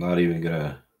 I'm not even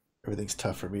gonna... everything's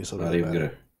tough for me, so Not even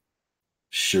gonna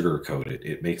sugarcoat it.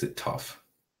 It makes it tough.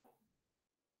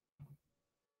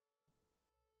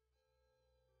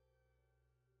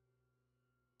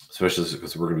 Especially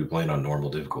because we're going to be playing on normal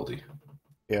difficulty.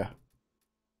 Yeah.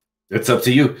 It's up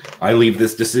to you. I leave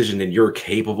this decision in your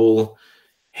capable,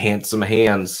 handsome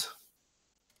hands.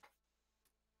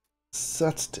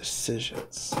 Such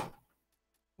decisions.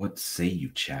 What say you,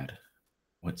 Chad?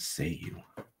 What say you?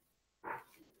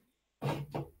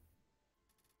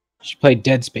 Should play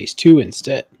Dead Space 2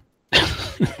 instead.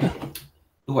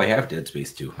 Oh, I have Dead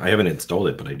Space 2. I haven't installed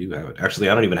it, but I do have it. Actually,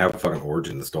 I don't even have a fucking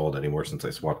Origin installed anymore since I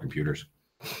swapped computers.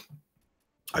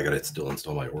 I gotta still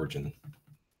install my Origin.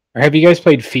 Or have you guys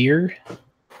played Fear?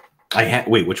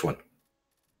 Wait, which one?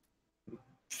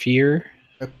 Fear?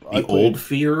 The old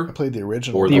Fear? I played the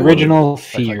original. Or The the original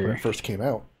like when Fear. it first came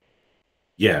out.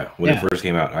 Yeah, when it first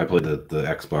came out, I played the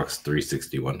Xbox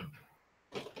 360 one.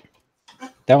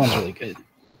 That one's really good.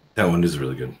 That one is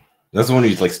really good. That's the one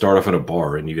where you like start off in a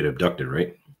bar and you get abducted,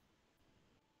 right?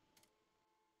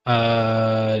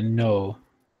 No.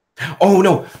 Oh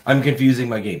no, I'm confusing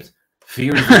my games.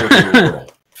 Fear is the one with the little girl.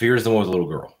 Fear is the one with the little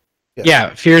girl.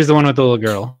 Yeah, Fear is the one with the little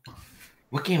girl.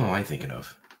 What game am I thinking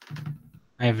of?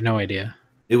 I have no idea.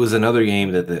 It was another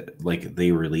game that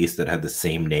they released that had the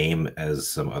same name as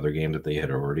some other game that they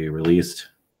had already released,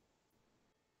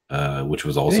 which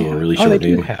was also a really short they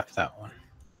game. do have that one.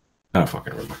 I don't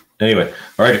fucking remember. Anyway,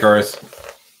 all right, Akaris.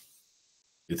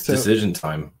 It's decision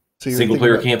time. So Single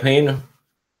player campaign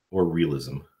or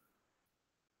realism?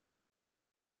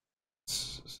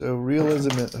 So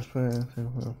realism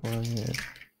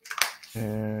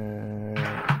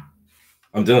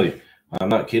I'm telling you, I'm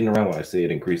not kidding around when I say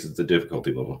it increases the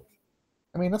difficulty level.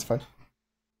 I mean, that's fine.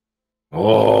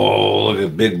 Oh, look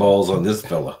at big balls on this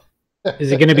fella.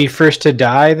 Is it going to be first to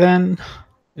die then?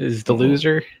 Is the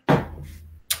loser?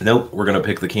 Nope, we're going to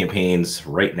pick the campaigns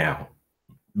right now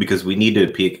because we need to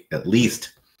pick at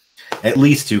least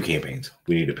 2 campaigns.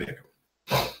 We need to pick.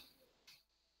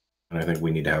 And I think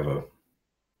we need to have a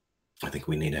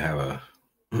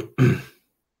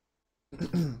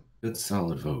good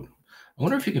solid vote. I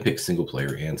wonder if you can pick single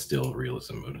player and still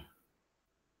realism mode.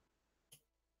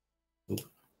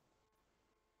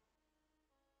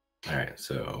 All right,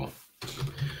 so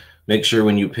make sure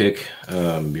when you pick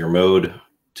your mode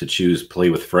to choose play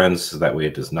with friends, so that way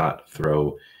it does not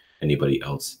throw anybody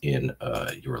else in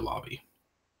your lobby.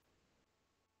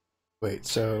 Wait,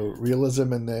 so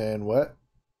realism and then what?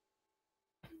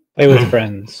 Play with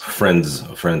friends. Friends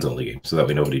only game, so that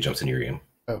way nobody jumps in your game.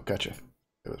 Oh, gotcha.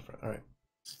 Play with friends. All right.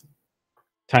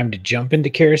 Time to jump into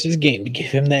Karis's game to give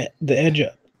him the edge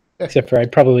up. Except for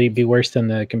I'd probably be worse than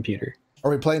the computer.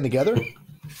 Are we playing together?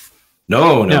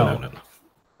 No.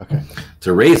 Okay. It's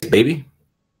a race, baby.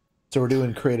 So we're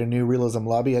doing create a new realism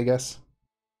lobby, I guess?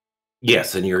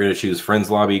 Yes, and you're going to choose friends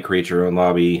lobby, create your own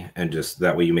lobby, and just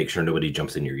that way you make sure nobody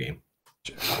jumps in your game.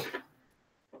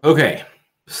 Okay,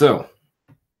 so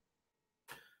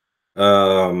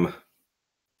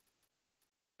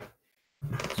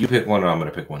you pick one, and I'm going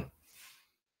to pick one.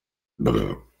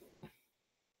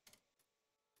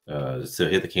 So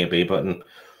hit the campaign button,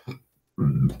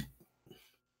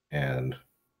 and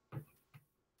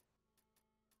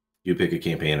you pick a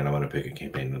campaign, and I'm going to pick a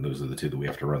campaign, and those are the 2 that we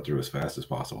have to run through as fast as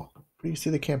possible. Where do you see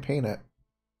the campaign at?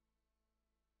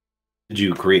 Did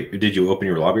you open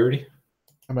your lobby already?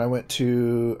 I'm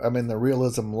in the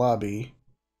realism lobby.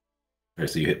 All right,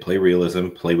 so you hit play realism,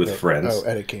 play with friends. Oh,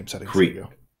 edit game settings. There you go.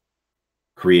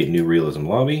 Create new realism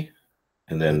lobby,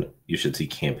 and then you should see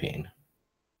campaign.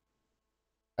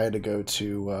 I had to go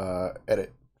to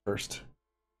edit first.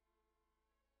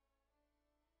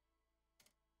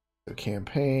 So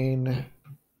campaign. Are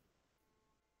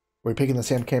we picking the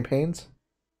same campaigns?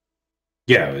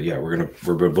 Yeah.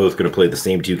 We're both gonna play the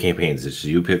same 2 campaigns. It's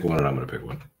you pick one, and I'm gonna pick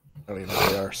one. I don't even know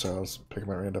what they are, so I was picking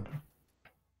my random.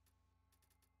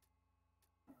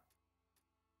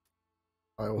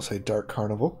 I will say Dark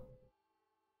Carnival.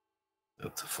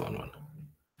 That's a fun one.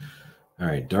 All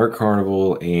right, Dark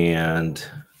Carnival and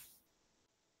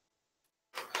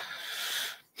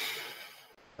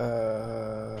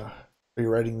Are you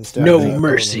writing these down? No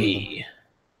Mercy.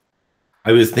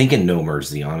 I was thinking No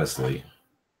Mercy, honestly.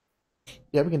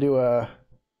 Yeah, we can do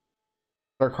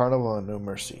Dark Carnival and No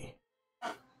Mercy.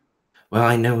 Well,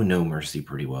 I know No Mercy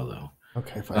pretty well though.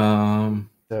 Okay, fine.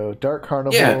 So Dark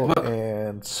Carnival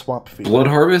and Swamp Field. Blood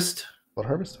Harvest? Blood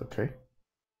Harvest, okay.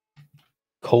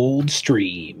 Cold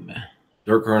Stream.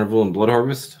 Dark Carnival and Blood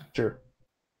Harvest? Sure.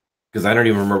 Because I don't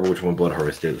even remember which one Blood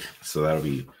Harvest is, so that'll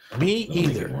be me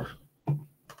either.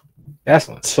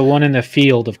 That's the one in the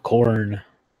field of corn.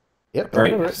 Yep. All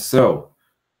right. So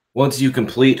once you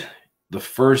complete the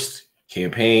first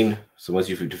campaign, so once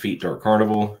you defeat Dark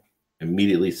Carnival,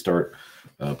 immediately start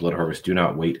Blood Harvest. Do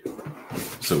not wait.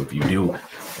 So if you do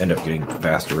end up getting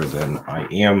faster than I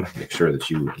am, make sure that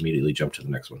you immediately jump to the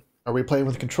next one. Are we playing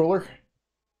with controller?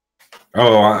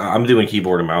 Oh, I'm doing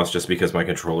keyboard and mouse just because my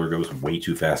controller goes way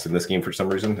too fast in this game for some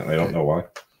reason, and I don't know why.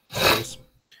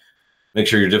 Make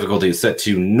sure your difficulty is set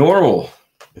to normal.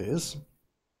 It is.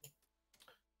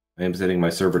 I am setting my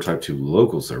server type to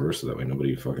local server so that way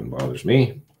nobody fucking bothers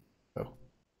me. Oh.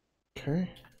 Okay.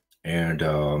 And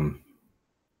I'm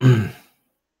going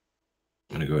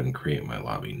to go ahead and create my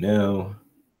lobby now.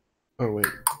 Oh, wait.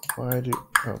 Why do...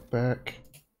 Oh, back.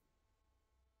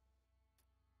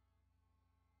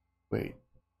 Wait.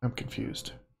 I'm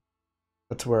confused.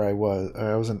 That's where I was.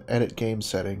 I was in edit game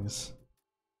settings.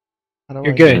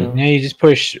 You're good. Now you just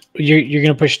push. You're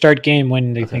gonna push start game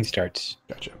when the thing starts.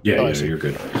 Gotcha. Yeah, you're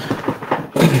good.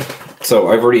 So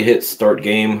I've already hit start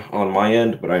game on my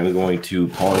end, but I'm going to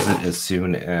pause it as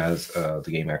soon as the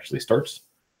game actually starts,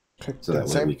 so that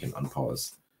way we can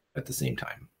unpause at the same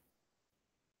time.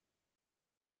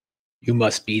 You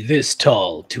must be this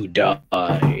tall to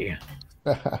die.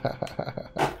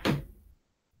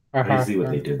 I see what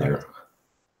they did there.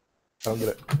 I don't get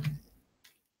it.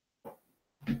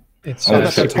 It's I'm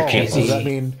not that tall. crazy. Does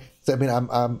that mean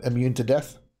I'm immune to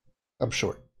death? I'm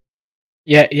short.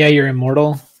 Yeah, you're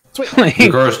immortal.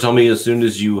 Cars, tell me as soon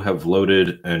as you have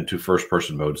loaded into first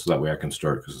person mode so that way I can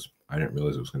start, because I didn't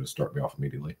realize it was going to start me off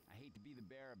immediately.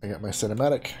 I got my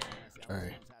cinematic.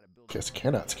 I guess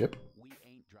cannot skip.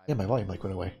 Yeah, my volume went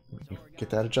away. You get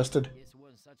that adjusted?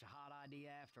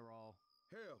 Hell,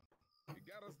 you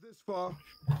got us this far.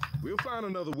 We'll find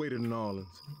another way to New Orleans.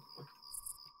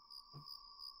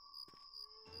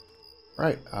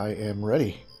 Right, I am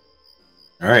ready.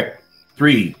 All right,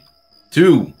 3,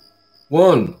 2,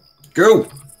 1, go!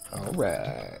 All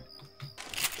right.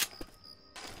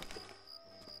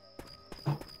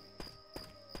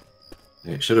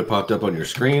 It should have popped up on your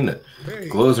screen that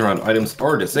glows around items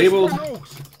are disabled.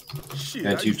 Shit,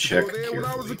 And I you used to check go there when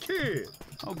I was a carefully. kid.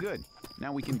 Oh, good.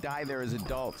 Now we can die there as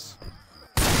adults.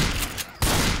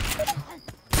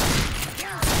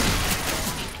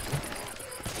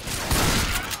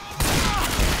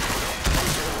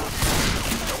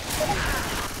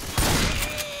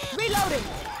 Reloading.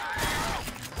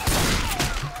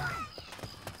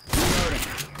 Oh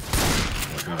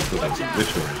my god, I feel like some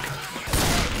witch already.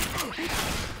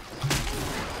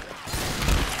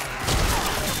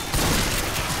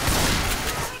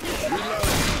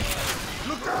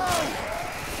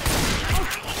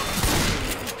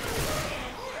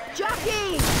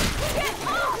 Jockey! Get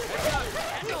off!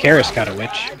 Karis got a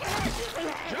witch.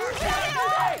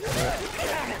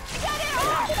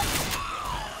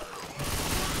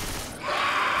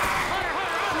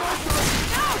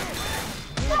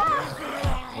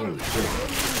 Holy shit.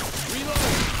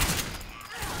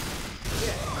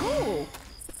 Cool.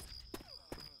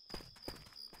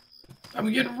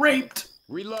 I'm getting raped!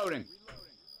 Reloading.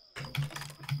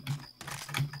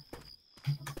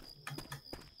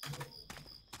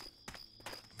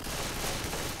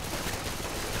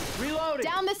 Reloading.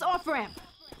 Down this off ramp.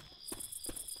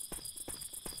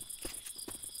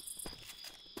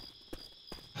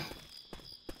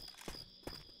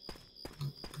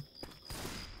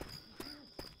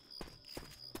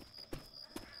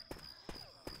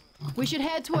 We should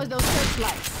head towards those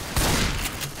searchlights.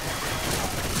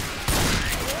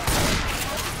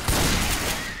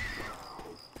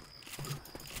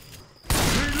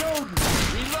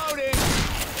 Reloading.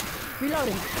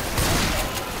 Reloading.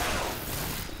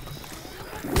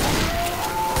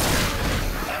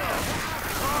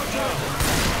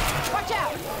 Watch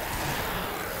out!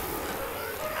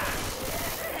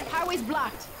 Highway's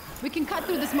blocked. We can cut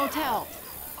through this motel.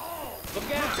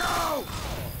 Look out. Go.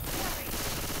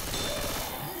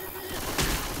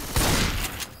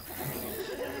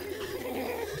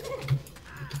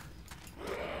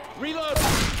 Reload.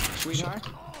 Sweetheart.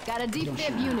 Got a deep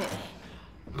fib unit.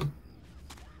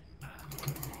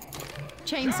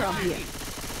 Chainsaw here.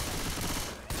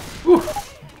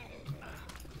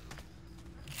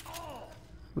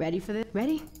 Ready for this?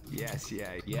 Ready? Yes.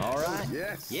 All right.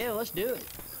 Yes. Yeah, let's do it.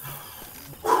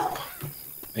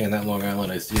 Man, that Long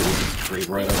Island iced tea will just creep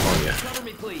right up on you. Cover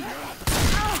me, please.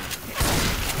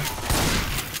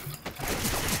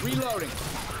 Reloading.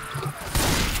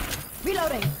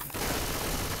 Reloading.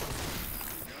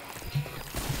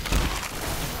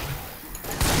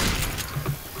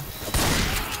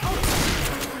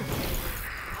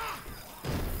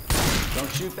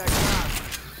 Don't shoot that cop.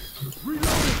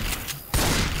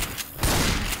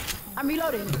 I'm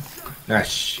reloading. Ah,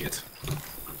 shit.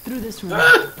 Through this room.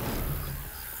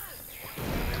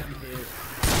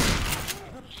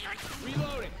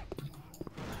 Reloading.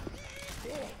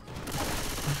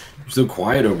 so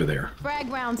quiet over there. Frag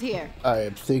rounds here. I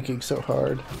am thinking so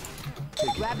hard.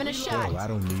 Grabbing a shot. Hell, I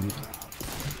don't need it.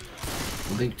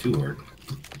 Don't think too hard.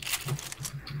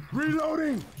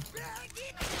 Reloading!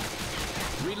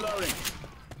 Reloading.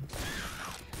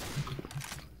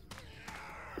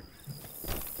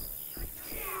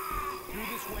 Through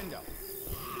this window.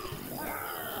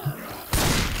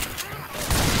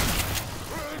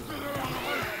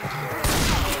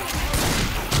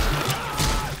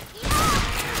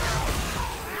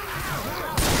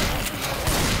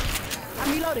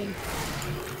 I'm reloading.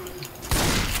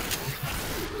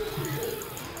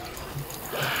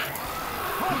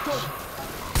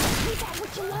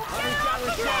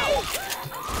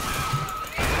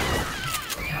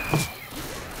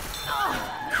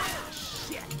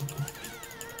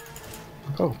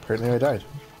 Oh, apparently I died.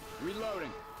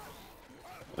 Reloading.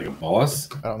 Like a boss?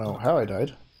 I don't know how I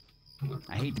died.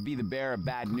 I hate to be the bearer of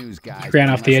bad news, guys. Ran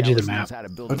off the Unless edge of the Ellis map. knows how to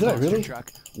build Oh, a did I monster really?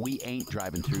 Truck, we ain't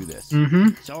driving through this. Mm-hmm.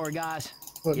 Sorry, guys.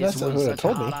 Well, Guess that's it not wasn't what such a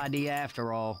told me. hot idea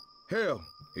after all. Hell,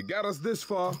 it got us this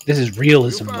far. This is We'll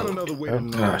realism find mode. another way to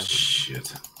know. Ah,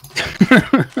 shit.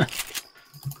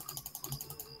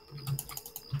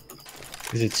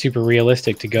 Is it super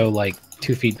realistic to go like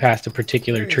 2 feet past a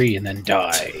particular tree and then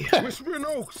die? Whispering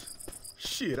Oaks.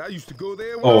 Shit, I used to go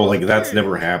there. when I Oh, was like a that's kid.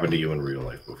 never happened to you in real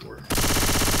life before.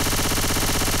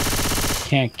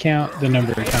 Can't count the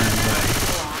number of times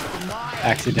I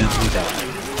accidentally died.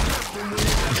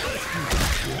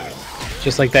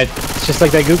 Just like that. It's just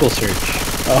like that Google search.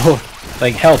 Oh,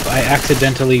 like help! I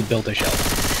accidentally built a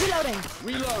shelf. Reloading.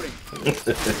 Reloading.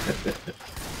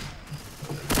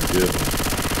 Good.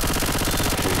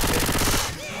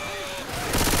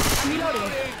 I'm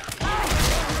reloading.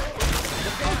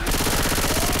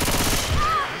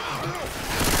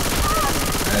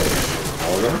 Hey,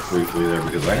 I'll go briefly there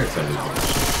because I got something to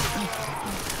finish.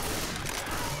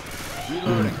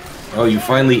 Oh, you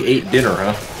finally ate dinner,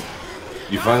 huh?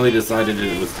 You finally decided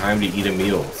it was time to eat a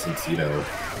meal since, you know,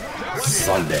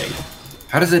 Sunday.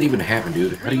 How does that even happen,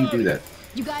 dude? How do you do that?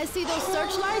 You guys see those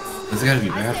searchlights? This has got to be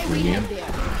I bad say for we you, head man.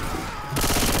 there.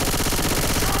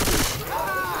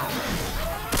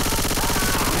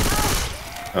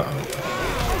 Uh-oh.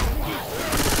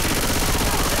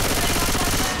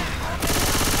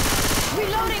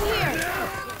 Reloading here.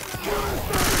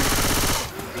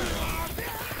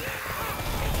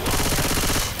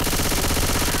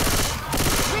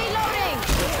 Reloading.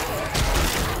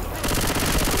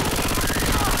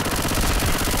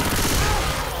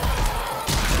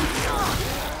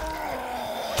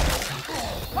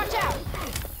 Watch out.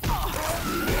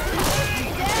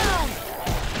 Down.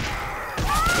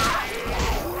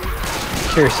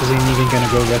 Curious, is he even gonna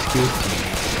go rescue?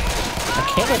 I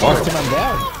can't Fuck against him. him. I'm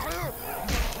down.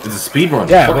 It's a speed run.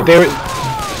 Yeah, Fuck but him. they were.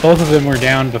 Both of them were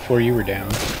down before you were down.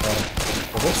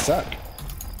 Well, they suck.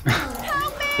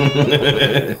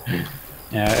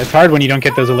 Yeah, it's hard when you don't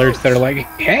get those alerts that are like,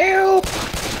 help!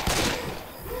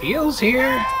 Heel's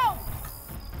here!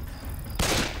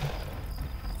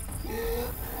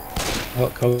 Well,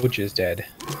 Coach is dead.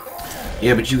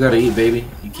 Yeah, but you gotta eat, baby.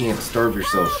 You can't starve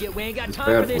yourself. Shit, we ain't got It's time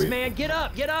bad for this, you. man. Get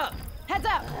up, get up. Heads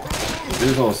up.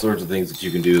 There's all sorts of things that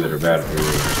you can do that are bad for you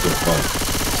that are still fun.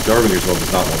 Starving yourself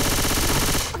is not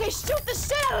one. Okay, shoot the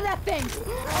shit out of that thing.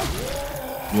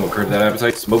 You want to curb that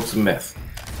appetite? Smoke some meth.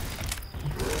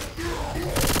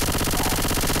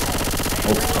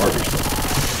 Oh, starve yourself.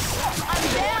 I'm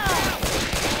down.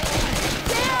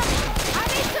 Down. I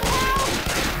need some help.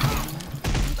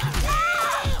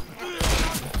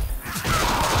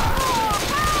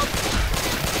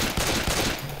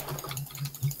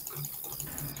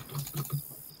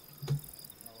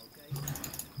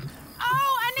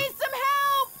 Oh, I need some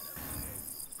help.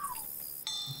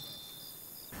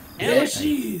 There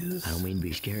she is. I don't mean to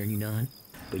be scaring you none,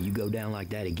 but you go down like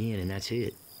that again and that's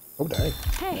it. Oh, dang.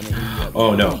 Hey,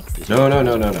 Oh, no. No, no,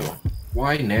 no, no, no.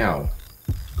 Why now?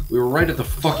 We were right at the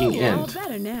fucking all end.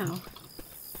 better now.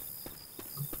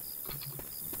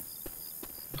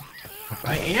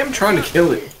 I am trying to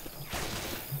kill it.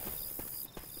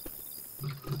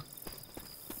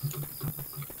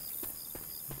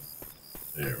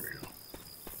 There we go.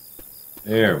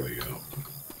 There we go.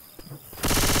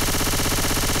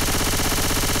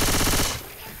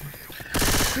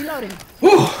 Reloading.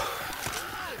 Whew.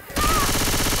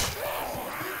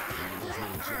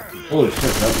 Holy shit,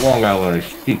 that Long Island is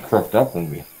he crooked up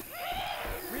on me.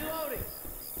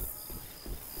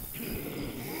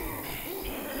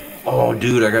 Oh,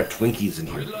 dude, I got Twinkies in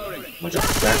here. Like a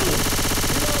fat one.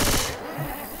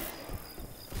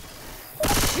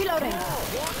 Reloading.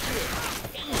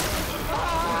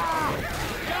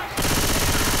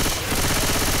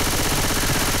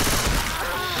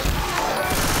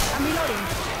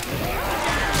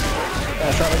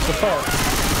 fault.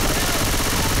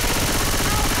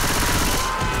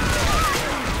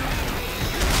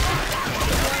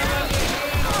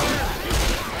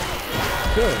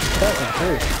 Good. That went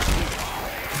great.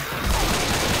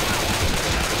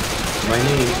 My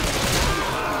name.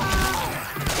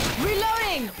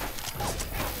 Reloading!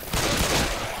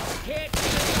 Can't do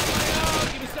this on my own.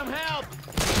 Give me some help.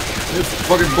 There's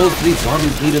fucking both these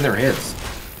zombies bleed in their heads.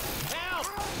 Help!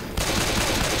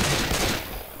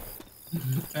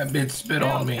 That bitch spit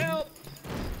on me. Help!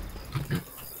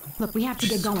 Look, we have to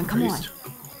get going. Come on.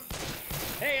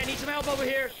 Hey, I need some help over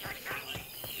here.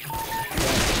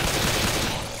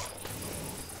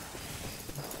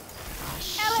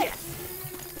 Ellis!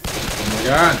 Oh my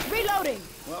god. Reloading!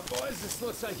 Well, boys, this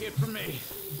looks like it for me.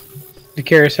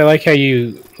 Karis, I like how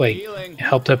you Healing.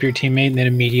 helped up your teammate and then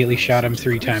immediately shot him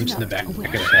 3 times in the back of the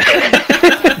head.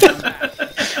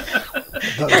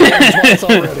 Twice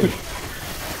already.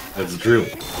 That's true.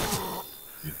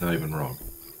 You're not even wrong.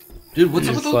 Dude, what's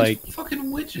up with It's all like- these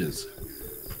fucking witches?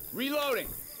 Reloading.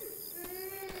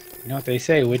 You know what they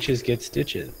say, witches get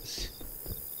stitches.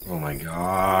 Oh my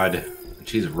god.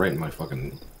 She's right in my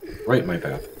fucking... right in my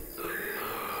path.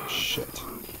 Shit.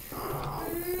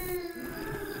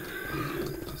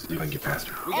 Let's see if I can get past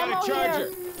her. We got Ammo a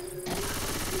charger.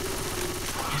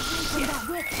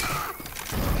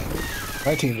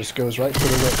 My team just goes right for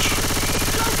the witch.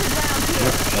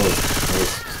 Ellis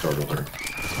startled her.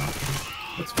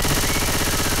 That's fine.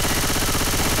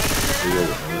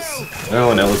 Ellis.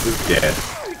 Oh, and Ellis is dead.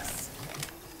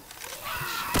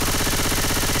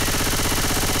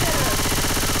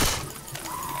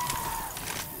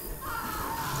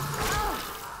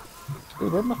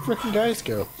 Dude, where'd my freaking guys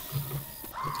go?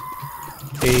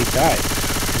 They died.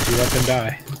 You let them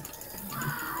die.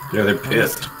 Yeah, they're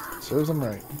pissed. Serves them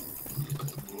right.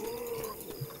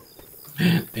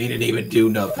 They didn't even do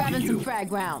nothing to Grabbing some you.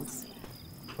 frag rounds.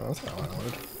 Well, that's not what I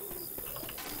wanted.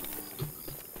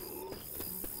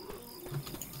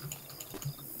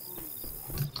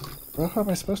 Well, how am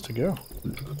I supposed to go?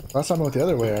 Last time I went the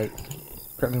other way, I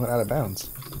apparently went out of bounds.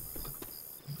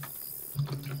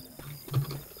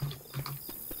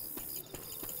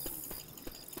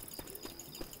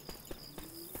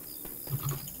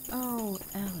 Oh,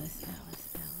 Ellis,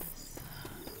 Ellis, Ellis.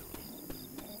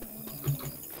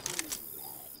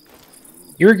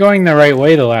 You were going the right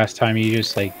way the last time, you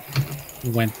just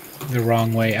went the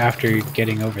wrong way after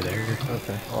getting over there.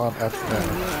 Okay, well, I'm after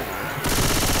that.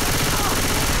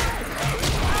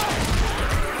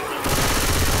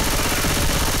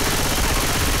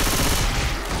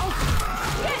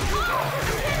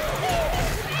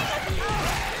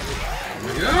 Oh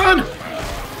my god!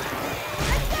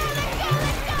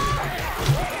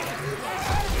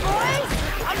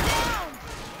 I'm down!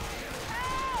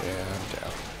 Yeah, I'm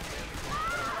down.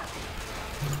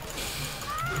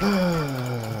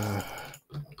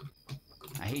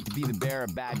 I hate to be the bearer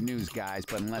of bad news, guys,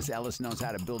 but unless Ellis knows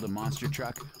how to build a monster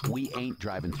truck, we ain't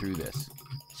driving through this.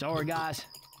 Sorry, guys.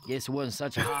 Guess it wasn't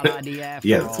such a hot idea after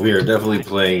Yes, all. we are definitely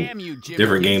playing Damn you, Jimmy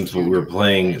different Gibbs games, but we're Jr.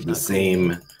 playing the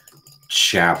same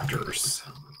chapters.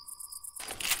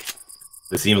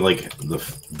 It seemed like the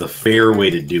fair way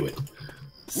to do it.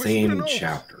 Same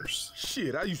chapters.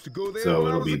 Shit, I used to go there. So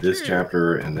when I it'll was be a this kid.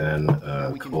 chapter and then We can die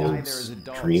there Cold's as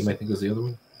adults. Dream, I think was the other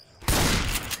one.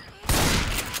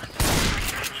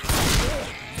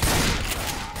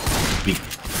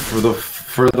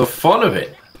 For the fun of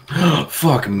it.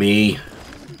 Fuck me.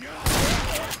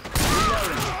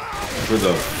 For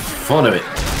the fun of it.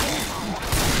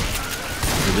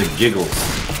 For the giggles.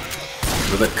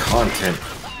 For the content.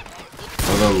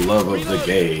 For the love of the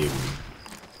game.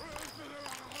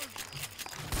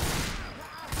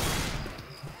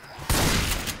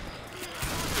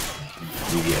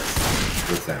 Yes.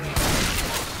 What's that mean?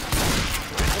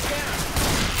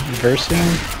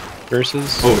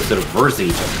 Versus? Oh, instead of versing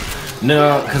each other.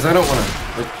 No, because I don't want to.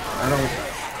 Like, I don't know.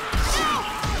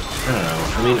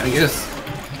 I mean, I guess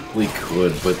we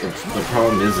could, but the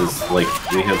problem is like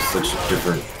we have such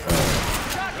different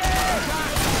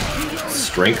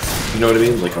strengths. You know what I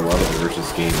mean? Like a lot of the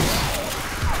versus games,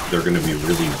 they're going to be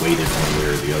really weighted one way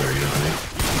or the other. You know what I mean?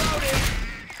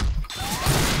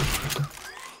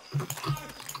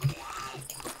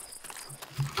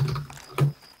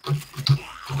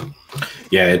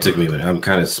 Yeah, it took me a minute. I'm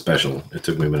kind of special. It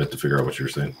took me a minute to figure out what you were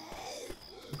saying.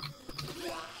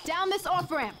 Down this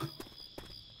off ramp.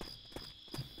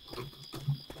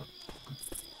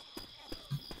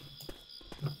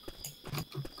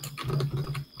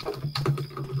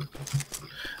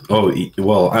 Oh,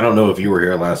 well, I don't know if you were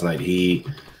here last night. He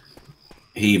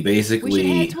We should basically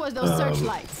head towards those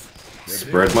searchlights.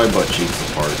 spread my butt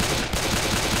cheeks apart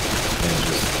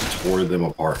tore them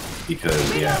apart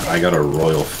because, yeah, I got a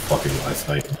royal fucking last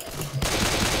night.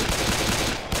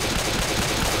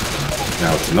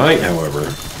 Now tonight,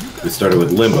 however, we started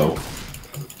with Limbo,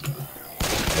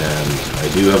 and I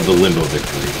do have the Limbo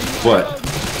victory, but,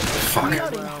 fuck,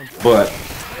 but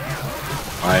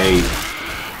I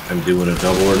am doing a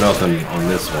double or nothing on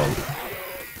this one.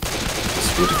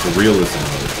 Just switch it to realism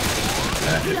mode.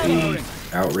 That if he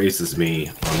outraces me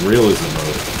on realism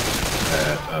mode,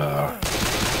 that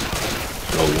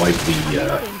he'll wipe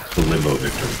the Limbo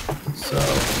victory. So,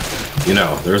 you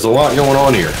know, there's a lot going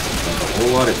on here. There's a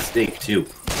whole lot at stake too.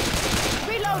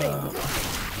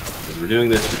 Because we're doing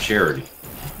this for charity.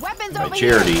 By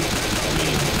charity, I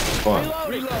mean fun.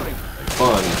 Like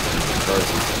fun, and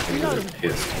Carson is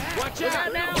pissed. Watch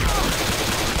out now!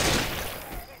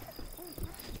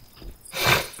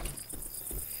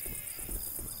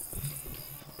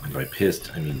 And by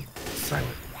pissed, I mean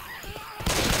silent.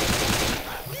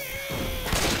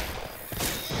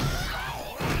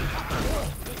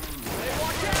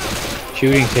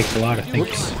 Shooting takes a lot of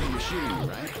thinking.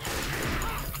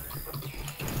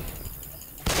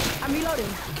 I'm reloading.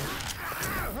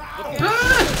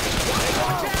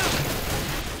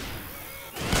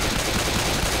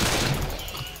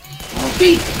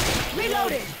 Okay.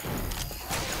 Reloading.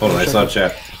 Hold on, I saw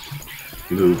chat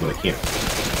move, but I can't.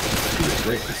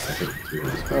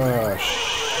 Oh,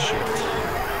 shit.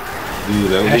 Dude,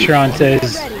 that would be Asheron fun. says,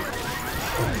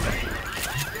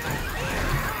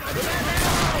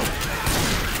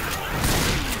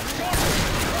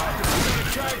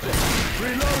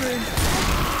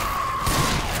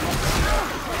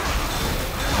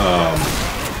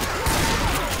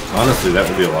 honestly, that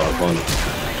would be a lot of fun,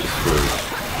 just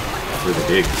for the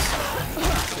gigs,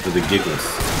 for the giggles.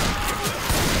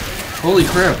 Holy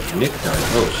crap, Nick died.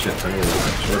 Oh shit, I didn't realize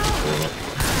that short before.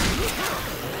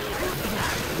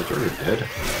 Is it already dead? I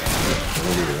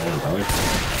don't even want to die.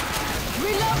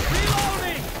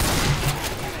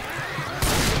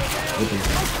 Open,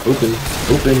 open,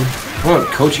 open. Come on,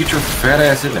 coach, get your fat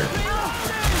ass in there.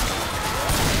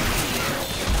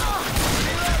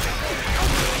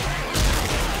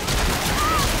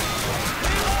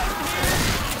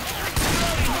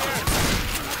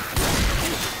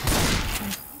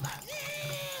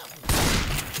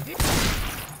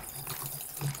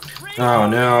 Oh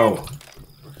no!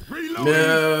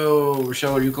 No!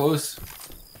 Rochelle, are you close?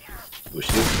 Oh,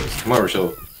 she is close. Come on,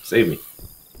 Rochelle. Save me.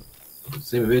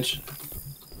 Save me, bitch.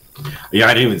 Yeah,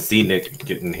 I didn't even see Nick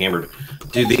getting hammered.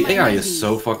 Dude, the AI is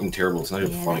so fucking terrible. It's not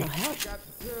even funny.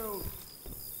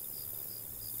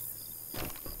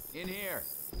 In here.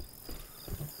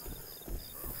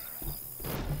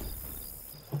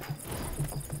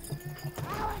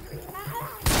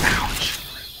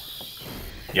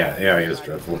 Yeah, AI is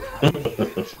dreadful.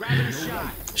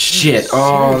 Shit!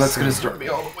 Oh, that's gonna start me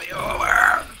all the way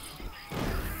over.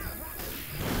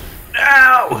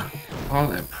 Ow! All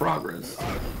that progress.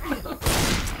 Where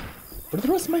did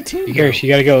the rest of my team go? you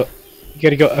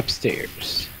gotta go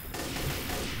upstairs.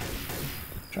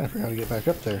 Trying to figure out how to get back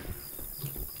up there.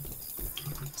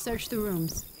 Search the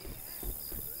rooms.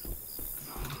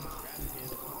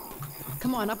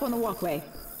 Come on, up on the walkway.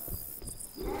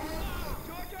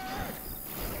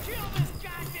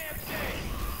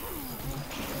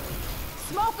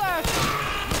 Smoker!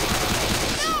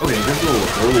 Okay, this is a little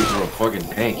early for a fucking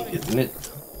tank, isn't it?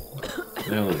 Where the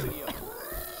hell is he?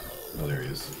 Oh, there he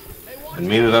is. And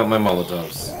me without my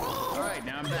Molotovs. Alright,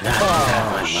 now I'm back. Not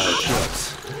without my Molotovs.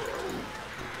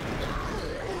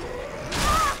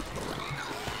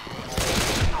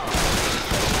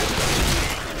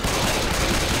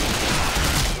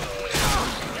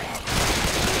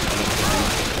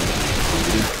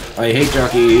 I hate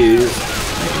jockeys. I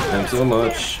hate them so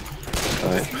much.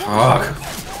 Fuck.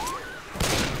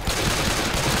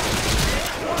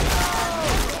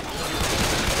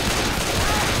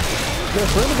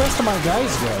 Yes, where did the rest of my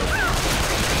guys go?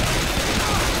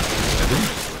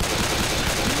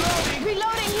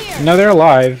 Reloading here! No, they're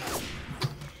alive.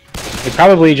 They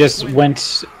probably just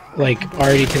went, like,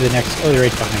 already to the next... Oh, they're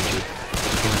right behind you.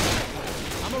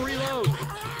 I'm a reload.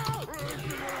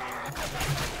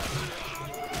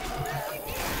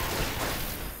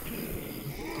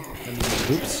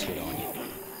 Oops.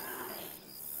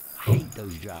 Hate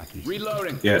those jockeys.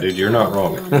 Reloading. Yeah, dude, you're not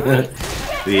wrong.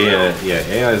 Yeah,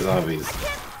 AI zombies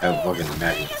have fucking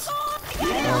magnets.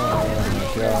 Oh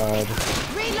my god.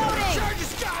 Reloading!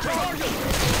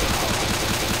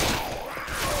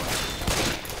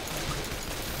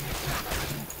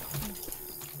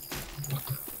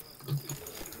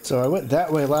 So I went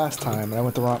that way last time, and I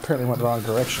went the wrong. Apparently, went the wrong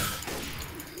direction.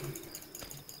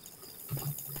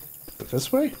 But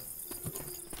this way?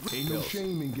 Ain't no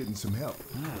shame in getting some help.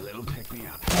 A little pick me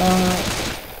up.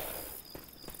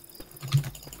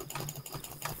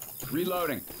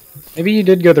 Reloading. Maybe you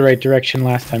did go the right direction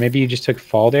last time. Maybe you just took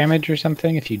fall damage or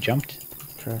something if you jumped.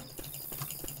 Okay.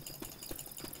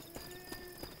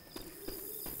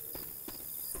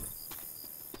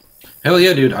 Hell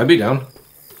yeah, dude. I'd be down.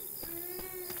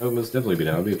 I would most definitely be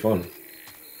down. It'd be fun.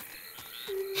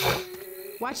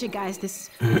 Watch it, guys. This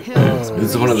hill is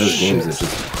This is one of those crazy. games that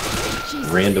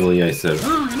just randomly I said,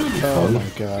 oh, it'll be Oh fun. my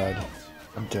god.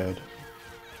 I'm dead.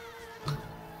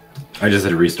 I just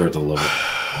had to restart the level.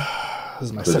 This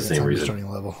is my For the second same time reason. restarting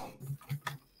a level.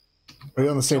 Are you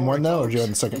on the same one now, or are you on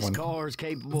the second one? Cars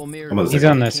capable of I'm on the He's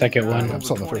on the second one. I'm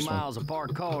still on the first one. miles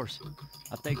apart cars.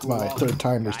 I think It's my third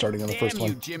time restarting on the first Damn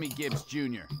you, one. Jimmy Gibbs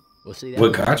Jr. Well, see, that What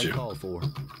was got what I you? called for.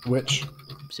 Which?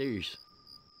 Serious.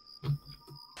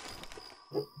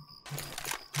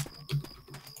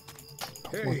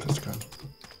 Don't want this gun.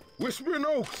 Whispering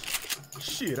Oaks.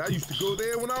 Shit, I used to go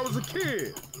there when I was a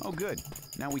kid. Oh, good.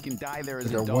 Now we can die there I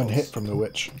as got adults. one hit from the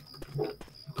witch.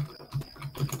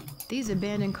 These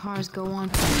abandoned cars go on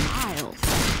for miles.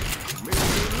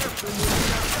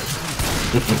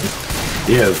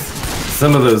 Yes,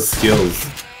 some of those skills,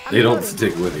 they don't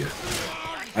stick with you.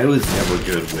 I was never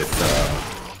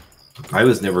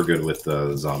good with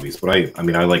zombies, but I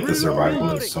mean I like the survival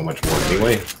mode so much more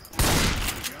anyway.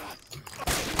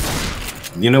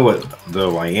 You know what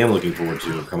though I am looking forward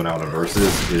to coming out on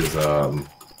Versus is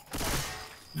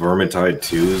Vermintide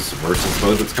 2's Versus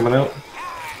mode that's coming out.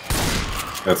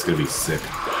 That's gonna be sick.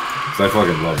 Cause I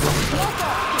fucking love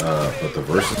Vermintide. But the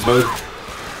Versus mode,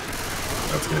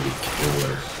 that's gonna be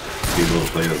killer. Be able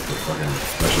to play as the fucking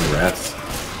special rats.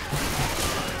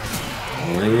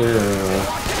 Oh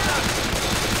yeah.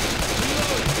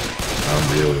 I'm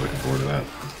really looking forward to that.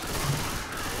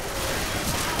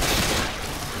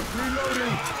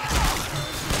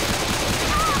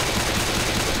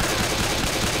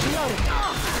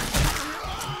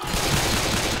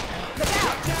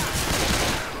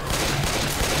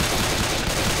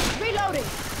 Reloading.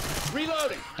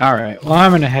 Reloading. All right. Well,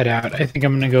 I'm gonna head out. I think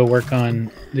I'm gonna go work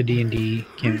on the D&D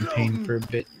campaign for a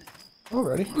bit.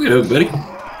 Alrighty. Look at it, buddy.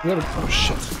 Oh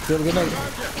shit. You have a good night.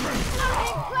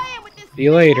 Playing with this See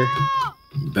you later.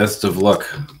 Best of luck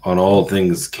on all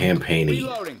things campaigny.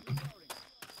 Reloading.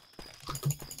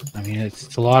 I mean,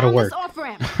 it's a lot of work. off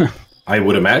ramp. I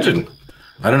would imagine.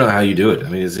 I don't know how you do it. I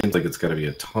mean, it seems like it's got to be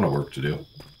a ton of work to do.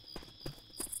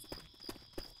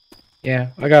 Yeah,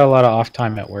 I got a lot of off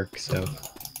time at work, so.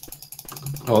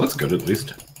 Oh, that's good at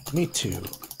least. Me too.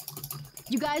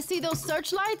 You guys see those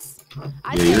searchlights?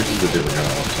 I Yeah, yours is a different kind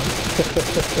of off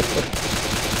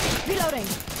Reloading.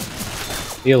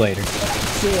 See you later.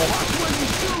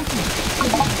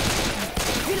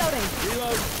 Reloading.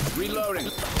 Reloading.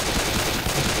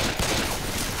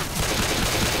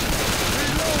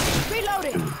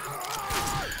 Reloading.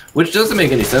 Which doesn't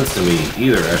make any sense to me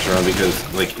either, Asheron, because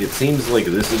like it seems like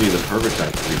this would be the perfect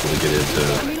time for people to get into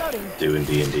doing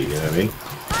D&D. You know what I mean?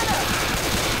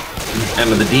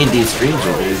 And the D&D streams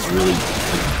are always really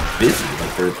like, busy.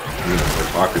 Like they're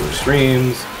popular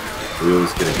streams. We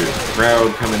always get a good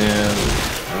crowd coming in.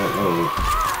 I don't know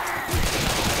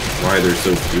why they're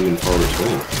so few and far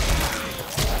between.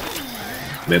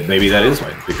 Maybe that is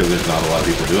why, because there's not a lot of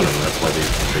people doing them. That's why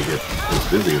they get as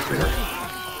busy as they are.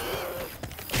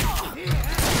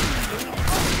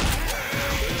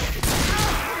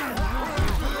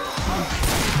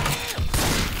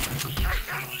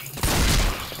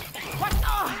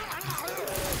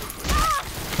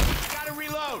 Gotta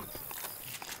reload.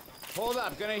 Hold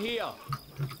up, gonna heal.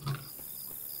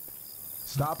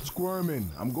 Stop squirming.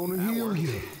 I'm gonna heal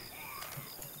you.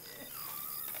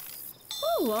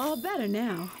 Oh, all better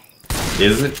now.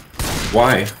 Is it?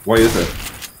 Why? Why is it?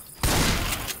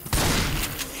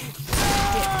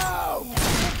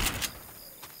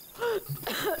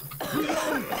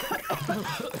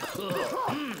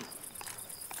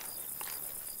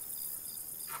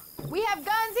 We have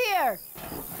guns here.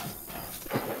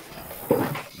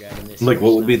 Like,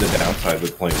 what would be the downside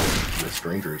with playing with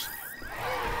strangers?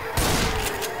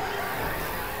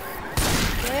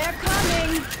 They're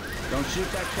coming. Don't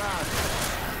shoot that car.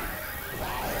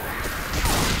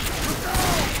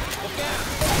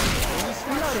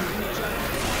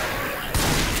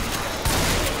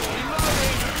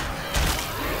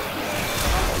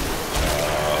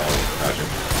 Gotcha.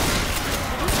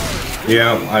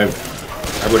 Yeah, I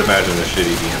would imagine a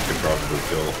shitty DM could probably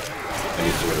kill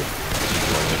any sort of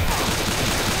enjoyment.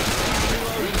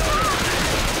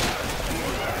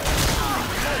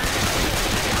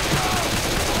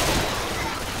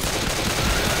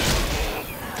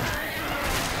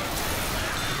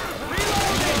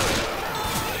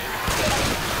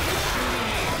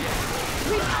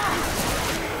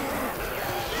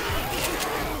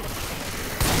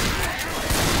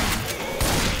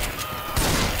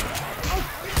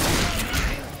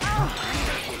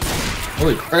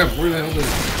 Holy crap, where the hell did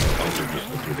just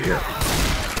go through the air?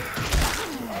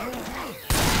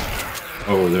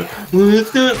 Oh, well,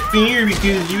 it's not fair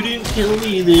because you didn't tell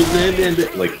me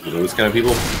that. Like, those kind of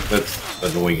people, that's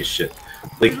annoying as shit.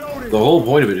 Like, the whole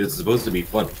point of it is supposed to be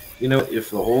fun. You know, if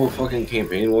the whole fucking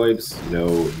campaign wipes, you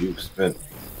know, you've spent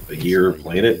a year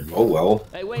playing it, oh well.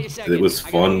 Hey, wait a second. It was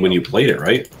fun when you played it,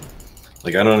 right?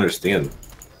 Like, I don't understand.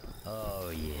 Oh,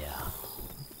 yeah.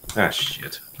 Ah,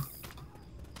 shit.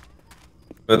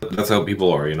 But that's how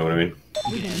people are, you know what I mean?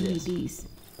 We're gonna need these.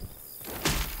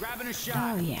 Grabbing a shot.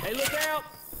 Oh, yeah. Hey, look out!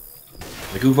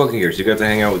 Like, who fucking cares? You got to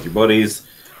hang out with your buddies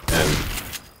and,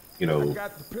 you know,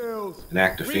 Got the pills.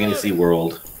 enact a fantasy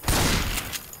world.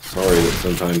 Sorry that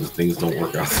sometimes things don't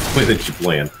work out the way that you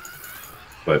plan.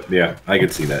 But, yeah, I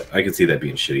could see that. I could see that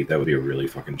being shitty. That would be a really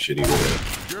fucking shitty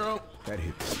way Girl, that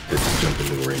hits. to just jump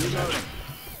into a random match.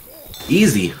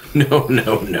 Easy? No,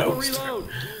 no, no.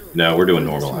 No, we're doing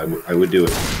normal. I would do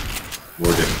it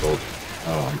more difficult,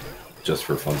 just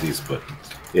for funsies, but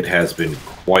it has been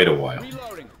quite a while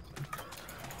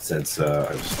since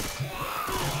I was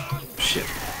shit.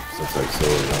 Since I saw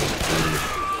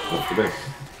went to bed.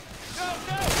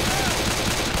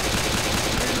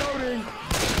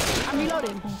 I'm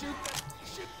reloading.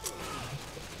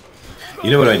 You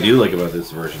know what I do like about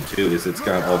this version too is it's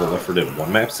got all the Left 4 Dead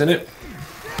 1 maps in it.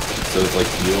 So it's like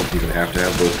you don't even have to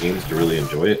have those games to really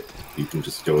enjoy it. You can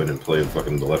just go in and play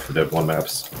fucking the Left 4 Dead 1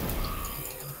 maps.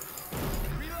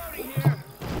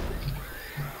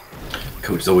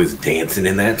 Coach's always dancing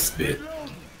in that spit.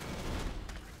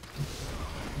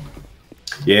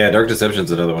 Yeah, Dark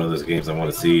Deception's another one of those games I want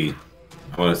to see.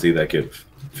 I want to see that get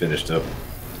finished up.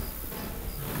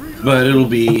 But it'll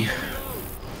be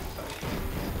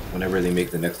whenever they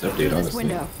make the next update, honestly.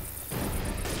 Window.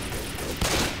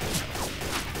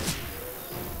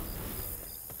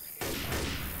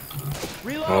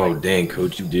 Oh, dang,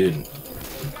 Coach, you did.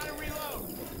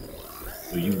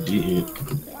 Oh, you did.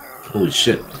 Holy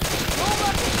shit.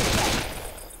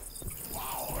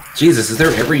 Jesus, is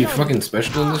there every fucking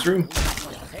special in this room?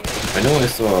 I know I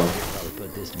saw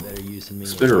Put this in better use than me.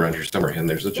 Spitter around here somewhere, and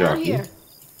there's a Down jockey. here.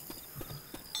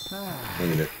 Wait a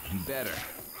minute. Better.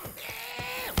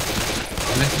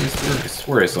 Did I see a spitter? I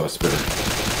swear I saw a spitter.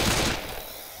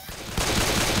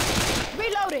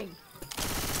 Reloading.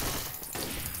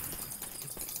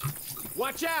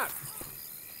 Watch out!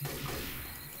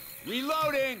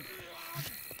 Reloading!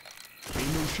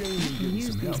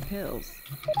 Use these pills.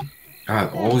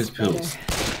 God, all these pills.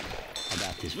 I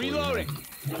got this for you. Reloading!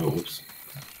 Oh, oops.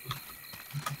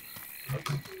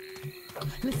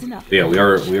 Listen up. Yeah, we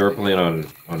are playing on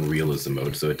realism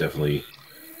mode, so it definitely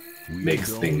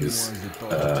makes things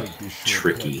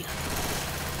tricky.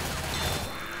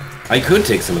 I could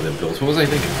take some of them pills. What was I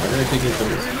thinking? Why did I take these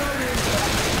pills?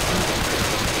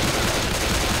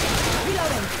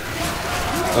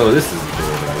 Oh, this is the door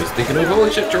that I was thinking of. Holy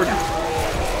shit, Jordan!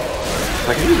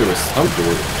 Like, I knew there was some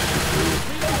door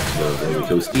that was the roller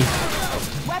coasty.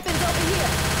 Weapons over here.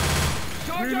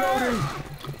 Reloading.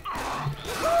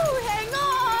 Woo, hang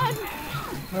on.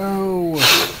 No.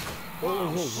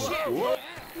 Whoa.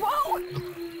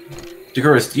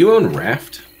 Dakaris, do you own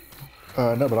Raft?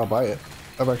 No, but I'll buy it.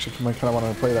 I've actually kind of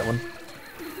wanted to play that one.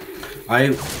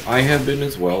 I have been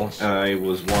as well. I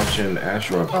was watching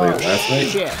Asheron play it last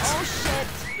night.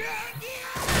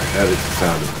 That is the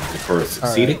sound of Dakaris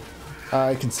succeeding.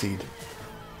 I concede.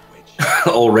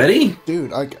 Already?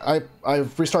 Dude,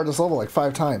 I've restarted this level like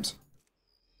 5 times.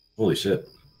 Holy shit.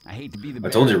 I hate to be the I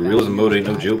told you, bearer of realism bad mode news, ain't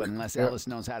no guys, joke. But unless Yep. Ellis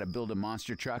knows how to build a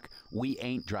monster truck, we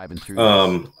ain't driving through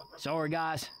this. Sorry,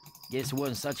 guys. Guess it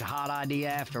wasn't such a hot idea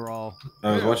after all.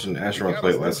 I was watching Asheron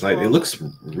play it last night. It looks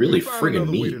really Find friggin'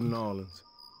 another way neat. to New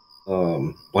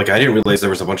Orleans. Like I didn't realize there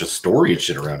was a bunch of story and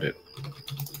shit around it.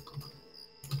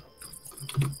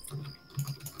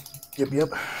 Yep.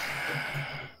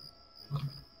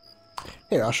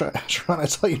 Hey, Asheron, I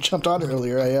saw you jumped on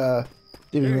earlier. I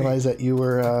didn't even realize that you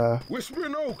were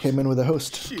Whispering Oaks. came in with a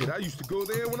host. Shit, I used to go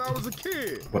there when I was a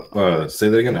kid. What, say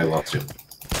that again? I lost you.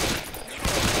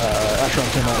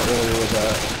 Asheron came on earlier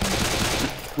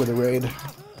with a raid.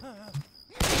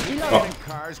 Reloading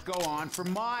cars go on for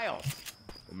miles.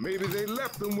 Or maybe they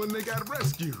left them when they got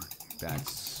rescued.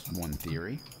 That's one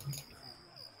theory.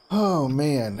 Oh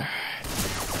man.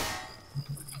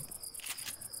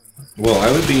 Well,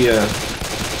 I would be.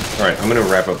 All right, I'm gonna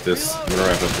wrap up this. I'm gonna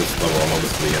wrap up this level. I'm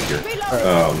almost to the end here.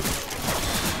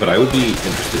 But I would be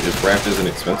interested if Raft isn't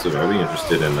expensive. I'd be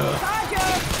interested in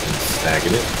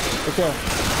snagging it. Okay.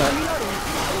 We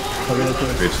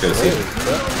just gotta see it.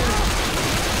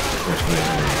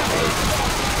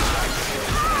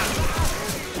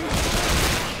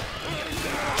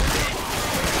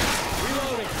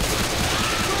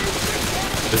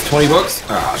 It's $20?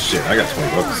 Ah, shit! I got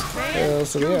 $20.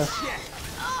 So yeah.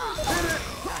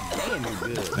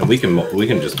 And we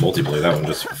can just multiplayer that one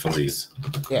just for funsies.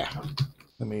 Yeah.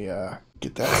 Let me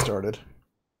get that started.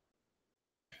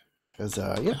 Because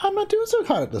yeah, I'm not doing so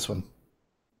hot at this one.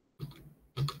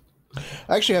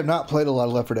 I actually have not played a lot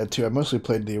of Left 4 Dead 2. I mostly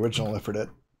played the original Left 4 Dead.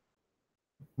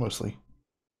 Mostly.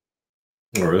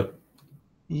 Oh, really?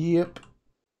 Yep.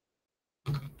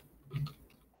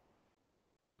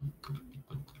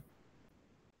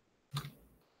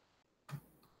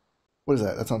 What is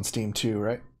that? That's on Steam too,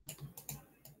 right?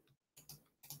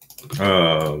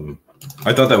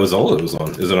 I thought that was all it was on.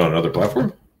 Is it on another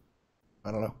platform?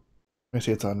 I don't know. I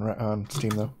see it's on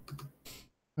Steam though.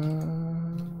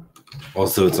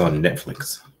 Also, it's on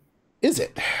Netflix. Is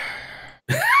it?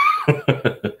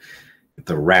 The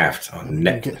Raft on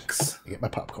Netflix. Get my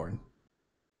popcorn.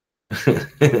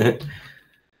 I'm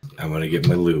gonna get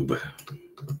my lube.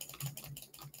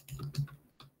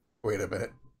 Wait a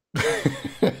minute.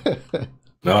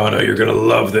 No, you're gonna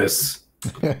love this.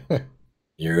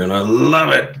 You're gonna love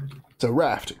it. It's a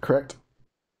Raft, correct?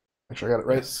 Make sure I got it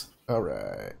right. Yes. All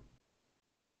right.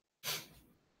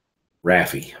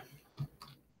 Raffy.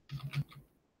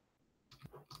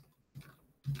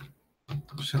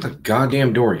 Shut the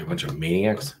goddamn door, you bunch of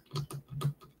maniacs.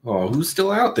 Oh, who's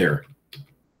still out there?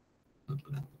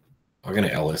 I'm gonna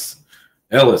Ellis.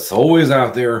 Ellis, always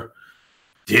out there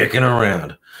dicking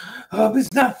around. Oh,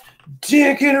 he's not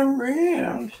dicking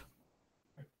around.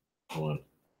 Hold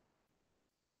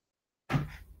on.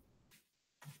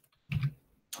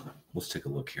 Let's take a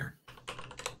look here.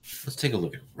 Let's take a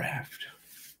look at Raft.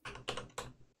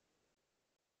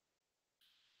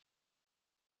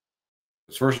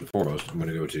 First and foremost, I'm going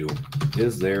to go to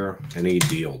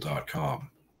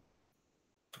isthereanydeal.com.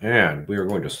 And we are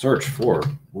going to search for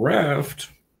Raft.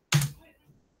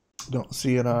 Don't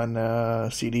see it on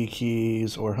CD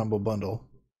Keys or Humble Bundle.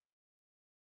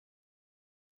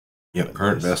 Yep,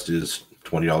 current best is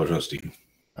 $20 on Steam.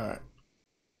 All right.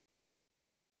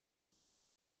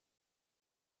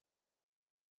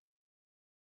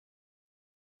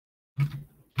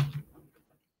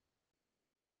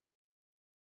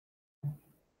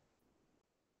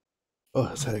 Oh,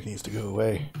 this headache needs to go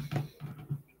away.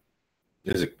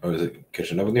 Is it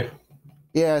catching up with you?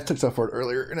 Yeah, I took stuff for it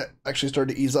earlier, and it actually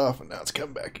started to ease off, and now it's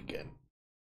come back again.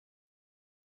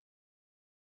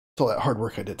 It's all that hard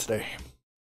work I did today.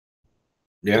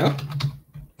 Yeah?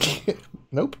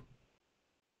 Nope.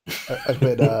 I've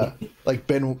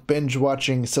been binge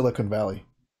watching Silicon Valley.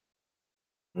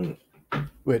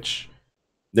 Which...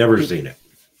 Never seen it.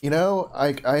 You know,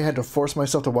 I had to force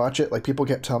myself to watch it. Like, people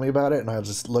kept telling me about it, and I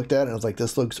just looked at it, and I was like,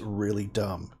 this looks really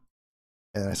dumb.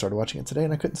 And I started watching it today,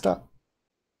 and I couldn't stop.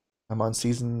 I'm on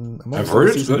season... I've heard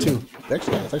it's good. 2.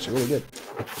 Actually, it's actually really good.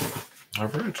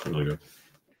 I've heard it's really good.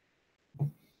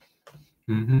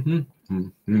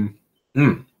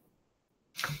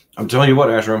 I'm telling you what,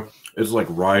 Ashram, it's like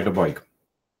riding a bike.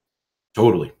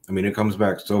 Totally. I mean, it comes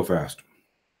back so fast.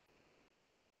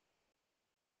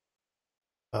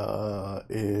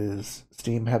 Is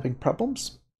Steam having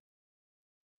problems?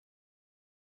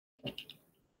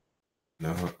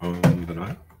 No, they're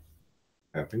not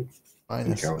happening.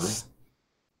 Mine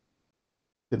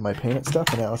did my payment stuff,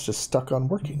 and now it's just stuck on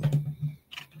working.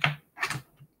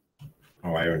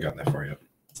 Oh, I haven't gotten that far yet.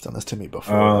 It's done this to me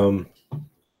before.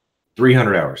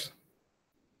 300 hours.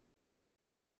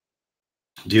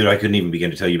 Dude, I couldn't even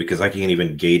begin to tell you because I can't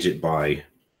even gauge it by...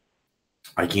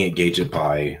 I can't gauge it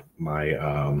by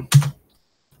my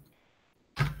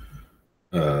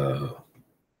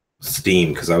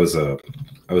Steam because I was a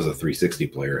 360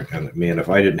 player, and man, if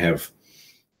I didn't have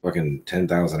fucking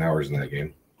 10,000 hours in that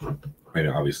game, I mean,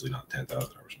 obviously not 10,000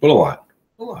 hours, but a lot.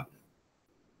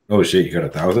 Oh shit, you got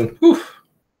 1,000? Whew.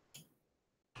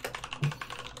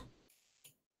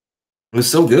 It was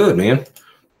so good, man.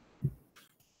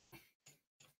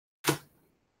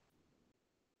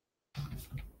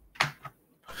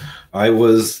 I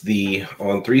was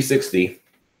on 360,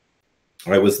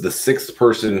 I was the 6th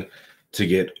person to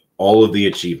get all of the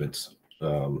achievements,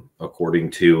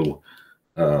 according to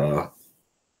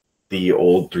the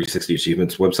old 360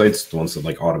 achievements websites, the ones that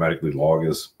like automatically log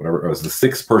as whatever. I was the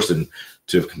 6th person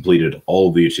to have completed all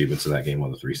of the achievements in that game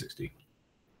on the 360.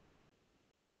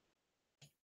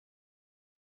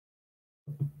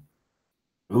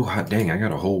 Oh, hot dang, I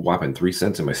got a whole whopping 3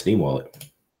 cents in my Steam wallet.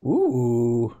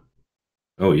 Ooh.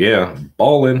 Oh, yeah.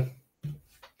 Ballin'.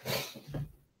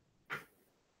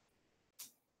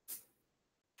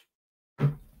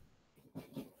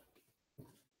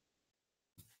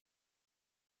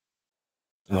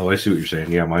 Oh, I see what you're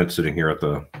saying. Yeah, mine's sitting here at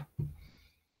the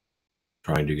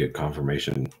trying to get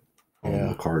confirmation on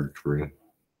the card screen.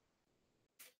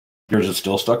 Yours is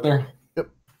still stuck there? Yep.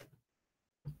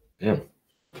 Yeah.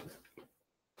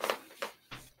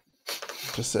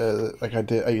 Just like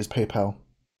I use PayPal,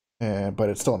 but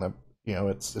it's still in the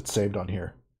it's saved on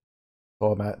here.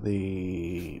 So I'm at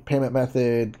the payment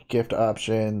method, gift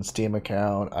option, Steam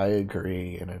account. I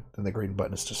agree, and the green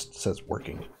button just says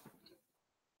working.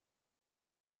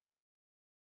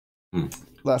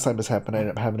 Last time this happened, I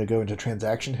ended up having to go into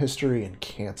transaction history and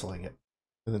canceling it,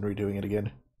 and then redoing it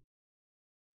again.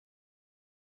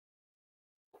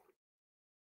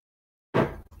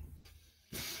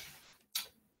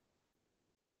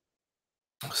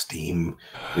 Steam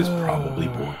is probably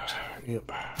borked. Yep.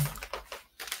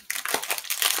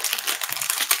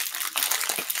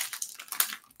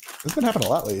 It's been happening a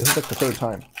lot lately. This is like the third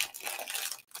time.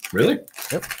 Really?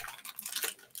 Yep.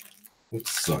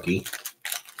 It's sucky.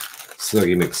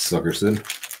 Sucky McSuckerson.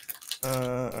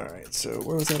 Alright, so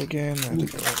where was that again? I had to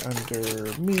go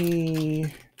under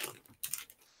me.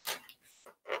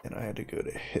 And I had to go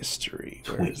to history.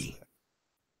 Where is that?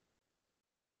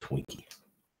 Twinkie.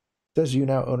 It says you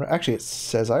now own... Actually, it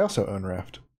says I also own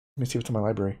Raft. Let me see what's in my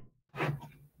library.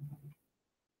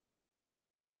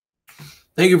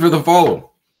 Thank you for the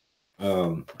follow.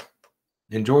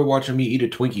 Enjoy watching me eat a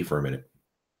Twinkie for a minute.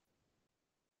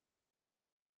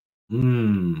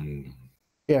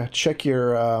 Yeah, check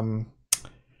your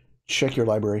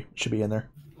library. It should be in there.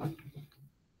 Don't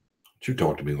you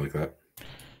talk to me like that.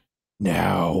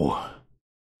 Now.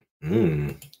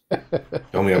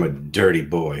 Tell me I'm a dirty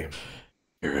boy.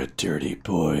 You're a dirty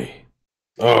boy.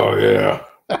 Oh, yeah.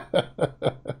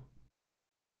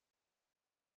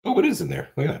 Oh, it is in there.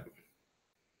 Look at that.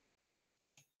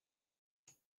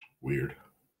 Weird.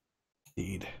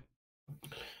 Indeed.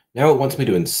 Now it wants me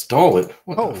to install it.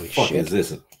 What the fuck is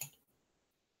this?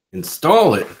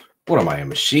 Install it? What am I, a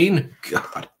machine?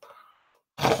 God.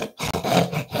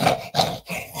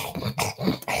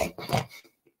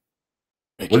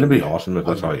 Wouldn't it be awesome if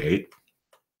that's how I ate?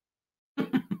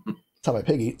 That's how my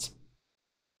pig eats.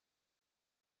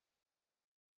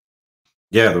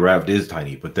 Yeah, the raft is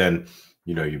tiny, but then,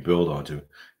 you build onto it,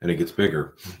 and it gets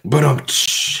bigger. But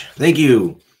thank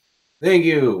you. Thank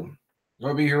you.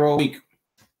 I'll be here all week.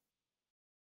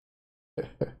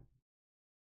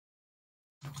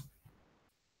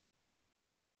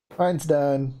 Mine's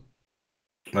done.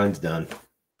 Mine's done.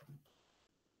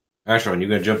 Ashron, you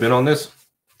gonna jump in on this?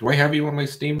 Do I have you on my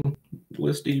Steam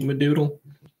listy madoodle?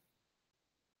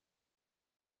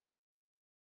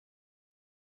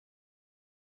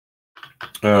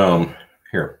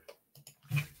 Here.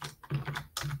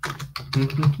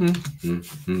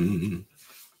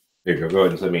 Here you go. Go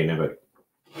ahead and send me an invite.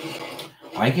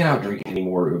 I cannot drink any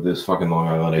more of this fucking Long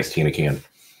Island iced tea in a can.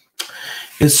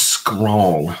 It's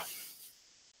strong.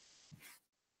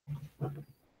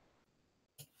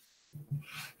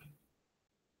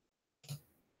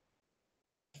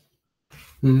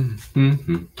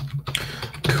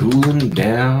 Cooling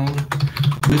down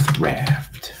with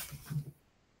Raft.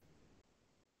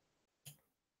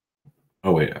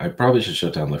 Oh wait, I probably should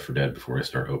shut down Left 4 Dead before I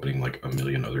start opening like a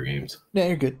million other games. Yeah,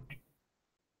 you're good.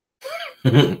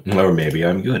 Or maybe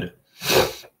I'm good.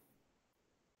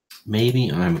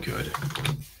 Maybe I'm good.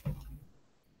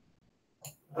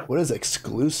 What is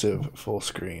exclusive full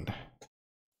screen?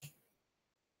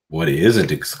 What isn't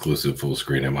exclusive full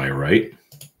screen, am I right?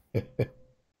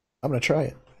 I'm gonna try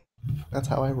it. That's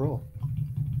how I roll.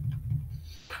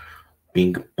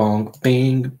 Bing bong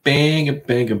bing bang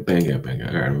bang bang bang.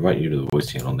 All right, I'm inviting you to the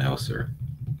voice channel now, sir.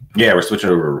 Yeah, we're switching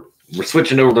over. We're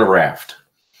switching over to Raft.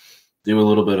 Do a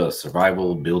little bit of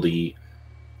survival, buildy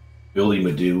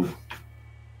Madoo.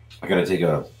 I gotta take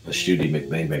a shooty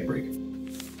McBang bang break.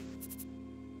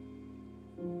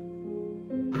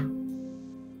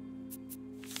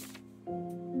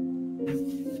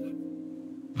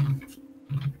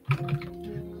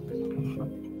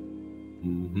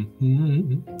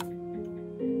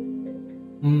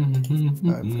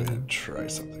 I'm gonna try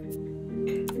something.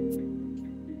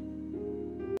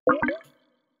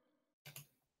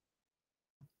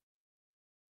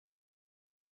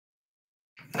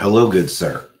 Hello, good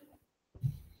sir.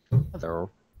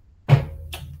 Hello.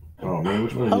 Oh man,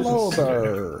 which one is Hello this?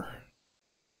 there.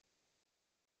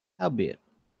 How be it?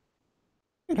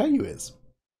 Good, how you is?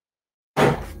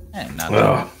 Not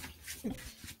Oh,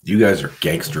 you guys are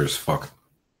gangster as fuck.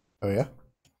 Oh yeah?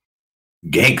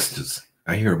 Gangsters.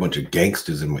 I hear a bunch of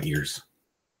gangsters in my ears.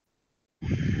 All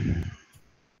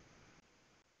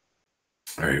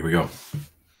right, here we go.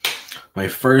 My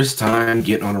first time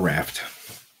getting on a raft.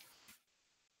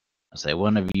 I say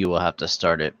one of you will have to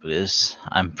start it because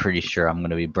I'm pretty sure I'm going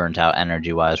to be burnt out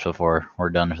energy-wise before we're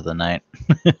done for the night.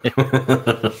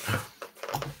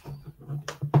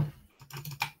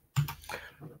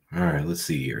 All right, let's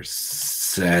see here.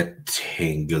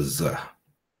 Settings.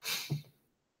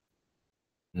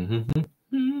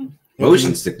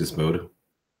 Motion sickness mode. If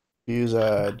you use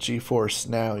a GeForce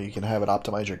Now, you can have it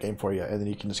optimize your game for you, and then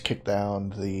you can just kick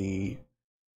down the.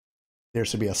 There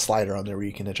should be a slider on there where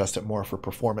you can adjust it more for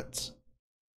performance,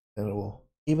 and it will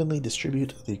evenly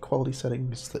distribute the quality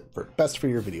settings that for best for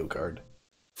your video card.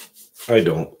 I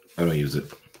don't use it.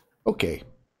 Okay.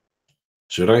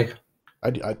 Should I? I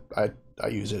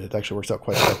use it. It actually works out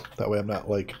quite well. That way I'm not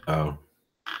like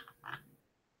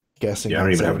guessing. Yeah, I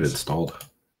don't even have it installed.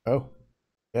 Oh.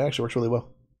 Yeah, it actually works really well.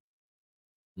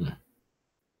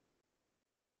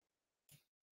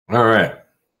 All right.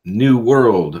 New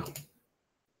world.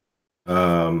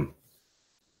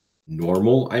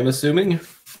 Normal, I'm assuming.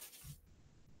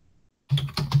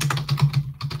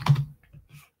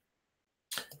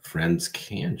 Friends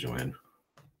can join.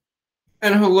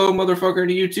 And hello, motherfucker,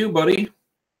 to you too, buddy.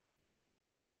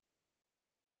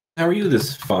 How are you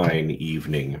this fine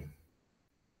evening?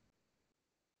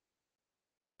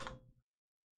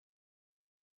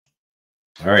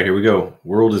 All right, here we go.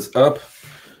 World is up.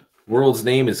 World's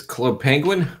name is Club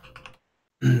Penguin.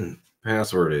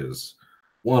 Password is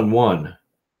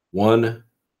 1111.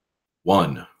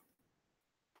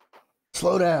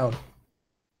 Slow down.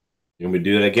 You want me to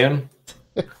do that again?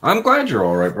 I'm glad you're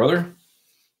all right, brother.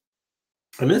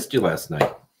 I missed you last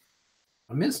night.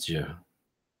 I missed you.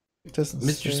 It doesn't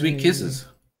Missed your say... sweet kisses.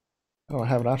 I don't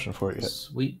have an option for it yet.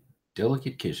 Sweet,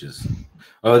 delicate kisses.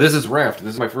 This is Raft.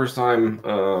 This is my first time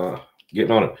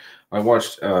getting on it. I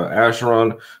watched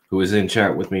Asheron, who is in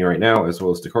chat with me right now, as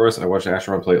well as Decorus. I watched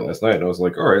Asheron play it last night, and I was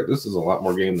like, all right, this is a lot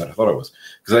more game than I thought it was.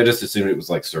 Because I just assumed it was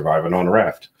like surviving on a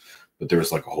raft. But there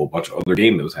was like a whole bunch of other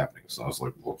game that was happening. So I was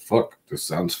like, well, fuck, this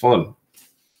sounds fun.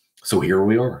 So here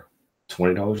we are,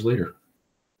 $20 later.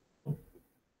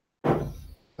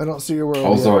 I don't see your world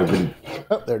Also, yet. I've been...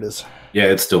 Oh, there it is. Yeah,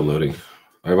 it's still loading.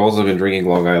 I've also been drinking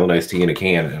Long Island iced tea in a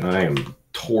can, and I am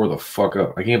tore the fuck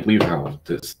up. I can't believe how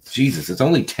this... Jesus, it's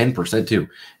only 10% too,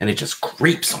 and it just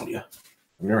creeps on you. I've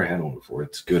never had one before.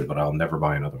 It's good, but I'll never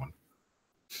buy another one.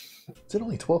 Is it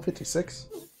only $12.56?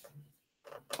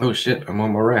 Oh shit, I'm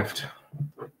on my raft.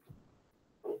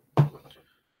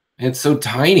 It's so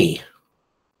tiny.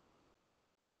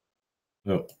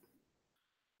 Oh.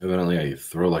 Evidently I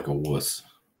throw like a wuss.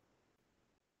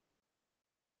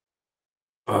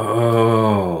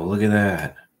 Oh, look at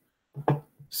that.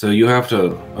 So you have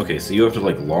to... Okay, so you have to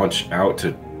like launch out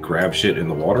to grab shit in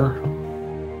the water?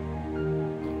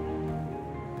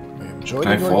 Can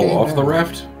I fall off the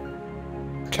raft?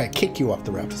 Can I kick you off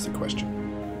the raft is the question.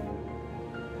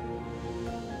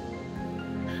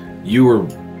 You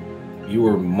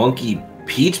were monkey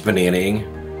peach bananaing.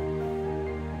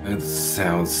 That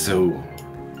sounds so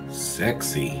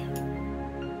sexy.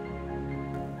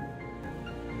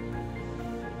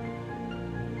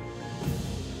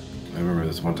 I remember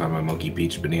this one time I monkey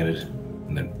peach bananaed,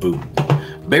 and then boom.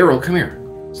 Barrel, come here.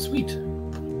 Sweet.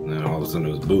 And then all of a sudden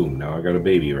it was boom. Now I got a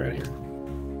baby right here.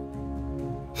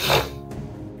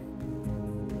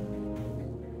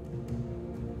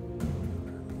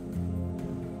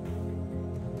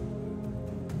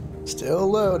 Still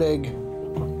loading.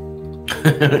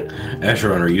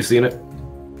 Asheron, are you seeing it?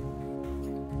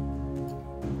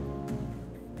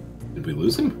 Did we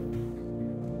lose him?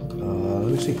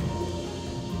 Let me see.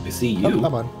 I see you. Oh,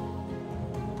 come on.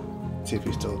 Let's see if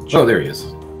he's still... Oh, there he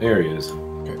is. There he is.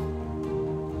 Okay.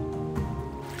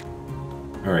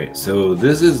 Alright, so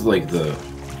this is like the...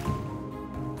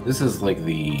 This is like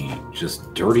the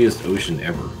just dirtiest ocean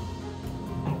ever.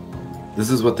 This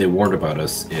is what they warned about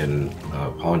us in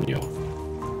Ponyo.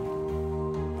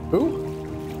 Who?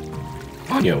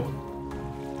 Ponyo.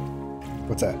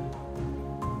 What's that?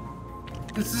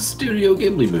 It's a Studio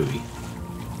Ghibli movie.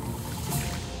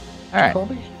 Alright.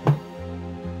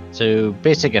 So,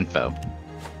 basic info.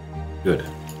 Good.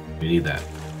 We need that.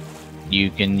 You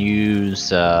can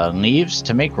use leaves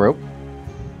to make rope,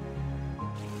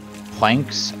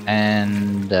 planks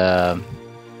and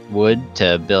wood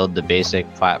to build the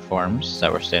basic platforms that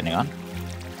we're standing on.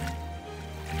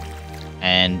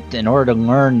 And in order to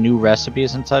learn new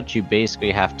recipes and such, you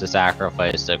basically have to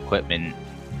sacrifice the equipment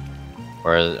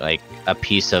or like a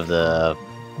piece of the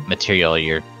material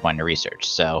you're going to research.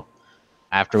 So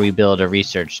after we build a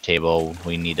research table,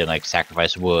 we need to like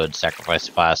sacrifice wood, sacrifice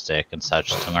plastic and such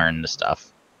to learn the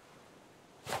stuff.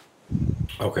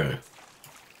 Okay.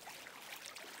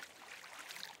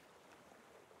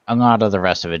 A lot of the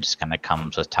rest of it just kind of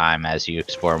comes with time as you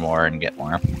explore more and get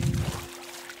more.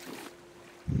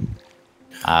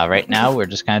 Right now, we're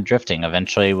just kind of drifting.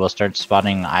 Eventually, we'll start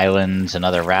spotting islands and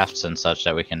other rafts and such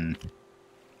that we can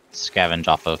scavenge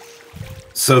off of.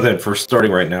 So then, for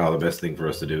starting right now, the best thing for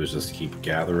us to do is just keep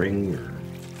gathering? Or...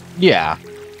 Yeah,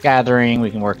 gathering.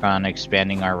 We can work on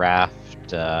expanding our raft.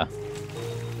 Yeah,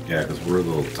 because we're a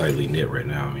little tightly knit right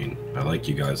now. I mean, I like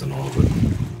you guys and all, but...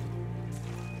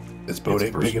 This boat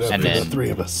ain't big enough for the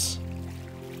three of us.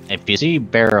 If you see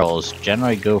barrels,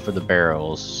 generally go for the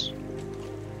barrels.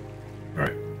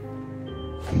 Alright.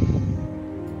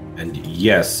 And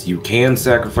yes, you can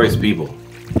sacrifice people.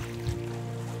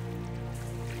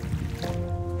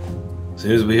 As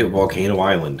soon as we hit Volcano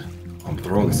Island, I'm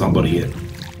throwing somebody in.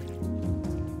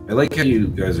 I like how you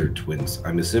guys are twins.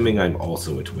 I'm assuming I'm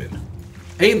also a twin.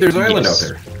 Hey, there's an island out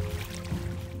there.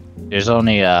 There's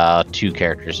only 2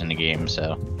 characters in the game,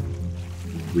 so...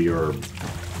 We are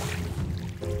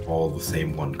all the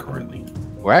same one currently.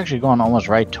 We're actually going almost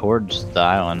right towards the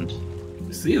island.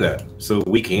 I see that. So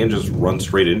we can just run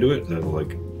straight into it and it'll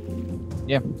like...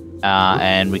 Yeah.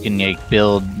 And we can like,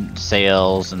 build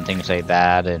sails and things like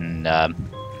that and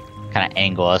kind of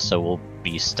angle us so we'll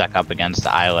be stuck up against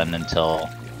the island until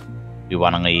we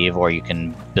want to leave, or you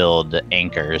can build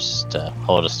anchors to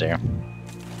hold us there.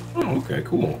 Oh, okay,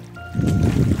 cool.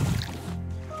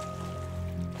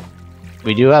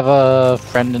 We do have a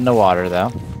friend in the water,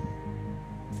 though.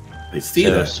 I see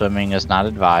that. Swimming is not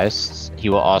advised. He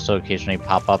will also occasionally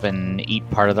pop up and eat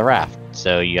part of the raft,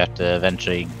 so you have to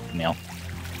eventually, you know,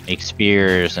 make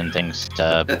spears and things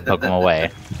to poke him away.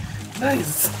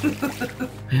 Nice.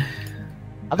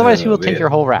 Otherwise, he will take your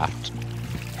whole raft.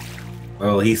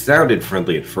 Well, he sounded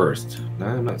friendly at first. Now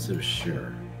I'm not so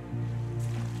sure.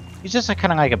 He's just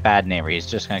kind of like a bad neighbor. He's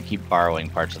just going to keep borrowing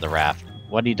parts of the raft.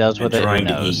 What he does with it, who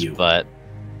knows, but...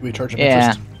 We charge him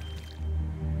interest.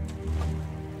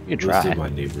 You try. Most of my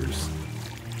neighbors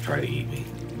try to eat me,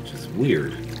 which is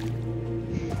weird.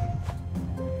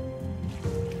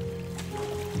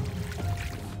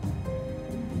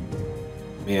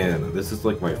 Man, this is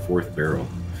like my 4th barrel.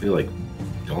 I feel like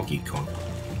Donkey Kong.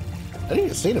 I didn't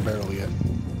even see a barrel yet.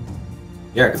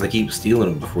 Yeah, because I keep stealing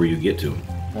them before you get to them.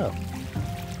 Oh.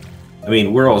 I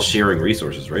mean, we're all sharing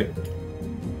resources, right?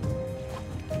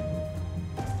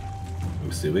 I'm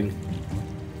assuming.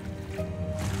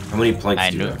 How many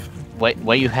planks do you have?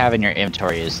 What you have in your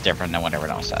inventory is different than what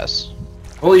everyone else has.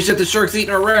 Holy shit, the shark's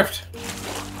eating our raft!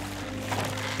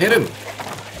 Hit him!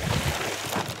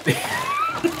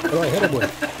 What do I hit him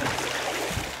with?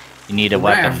 You need a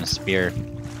weapon, a spear.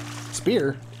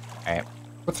 Spear? Alright.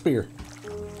 What spear?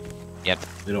 Yep.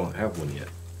 We don't have one yet.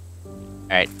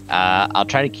 Alright, I'll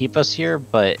try to keep us here,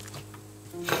 but...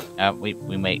 we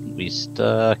might be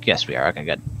stuck. Yes, we are. Okay,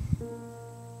 good.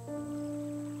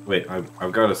 Wait,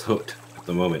 I've got us hooked at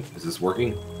the moment. Is this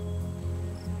working?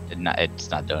 It's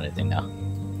not doing anything now.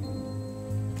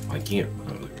 I can't.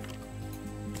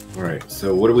 Alright,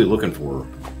 so what are we looking for?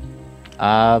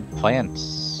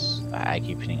 Plants. I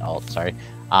keep hitting alt, sorry.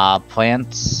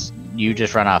 Plants, you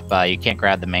just run off. You can't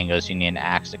grab the mangoes, you need an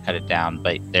axe to cut it down,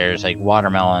 but there's like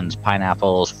watermelons,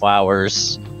 pineapples,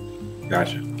 flowers.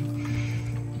 Gotcha.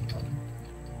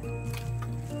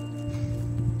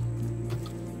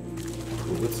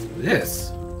 What's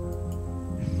this?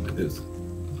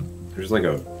 There's like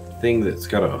a thing that's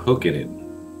got a hook in it.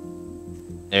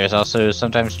 There's also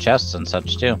sometimes chests and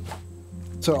such too.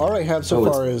 So all I have so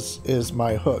far is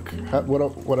my hook.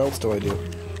 What else do I do?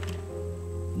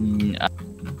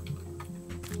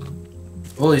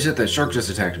 Holy shit, that shark just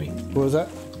attacked me. What was that?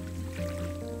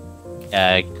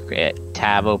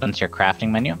 Tab opens your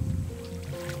crafting menu.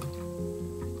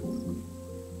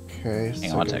 Okay.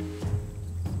 Hang on one sec.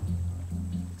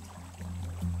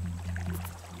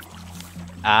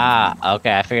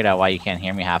 Okay, I figured out why you can't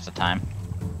hear me half the time.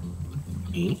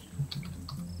 Me?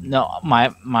 No,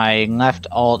 my left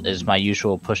alt is my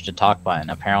usual push to talk button.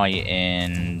 Apparently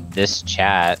in this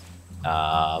chat,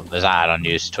 as I don't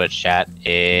use Twitch chat,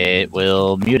 it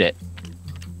will mute it.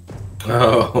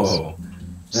 Oh,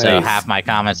 so nice. half my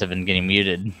comments have been getting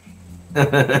muted.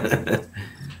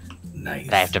 Nice.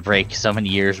 I have to break so many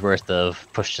years worth of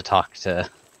push to talk to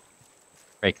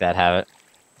break that habit.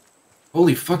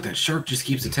 Holy fuck, that shark just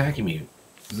keeps attacking me.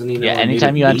 Doesn't he know Yeah, I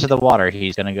anytime made you it enter meat? the water,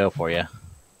 he's gonna go for you.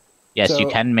 Yes, So- you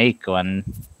can make one.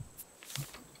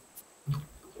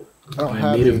 I don't I'm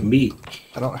have made of meat.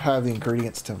 I don't have the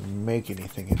ingredients to make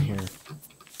anything in here.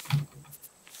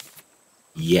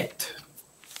 Yet.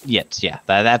 Yes, yeah.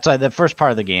 That's the first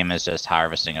part of the game is just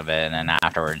harvesting of it, and then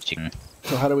afterwards you can.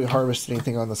 So how do we harvest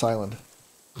anything on this island?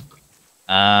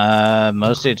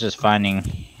 Mostly it's just finding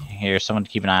Here, someone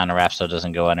keep an eye on the raft so it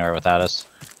doesn't go anywhere without us.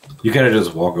 You kind of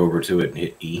just walk over to it and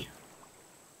hit E.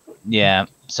 Yeah,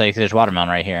 so there's watermelon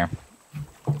right here.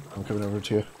 I'm coming over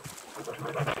to you.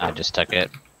 I just took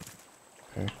it.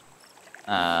 Okay.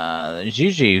 There's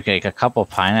usually like a couple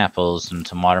pineapples and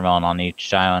some watermelon on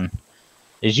each island.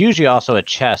 There's usually also a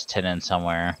chest hidden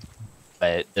somewhere,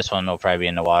 but this one will probably be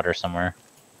in the water somewhere.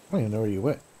 I don't even know where you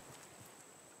went.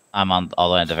 I'm on all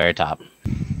the way at the very top.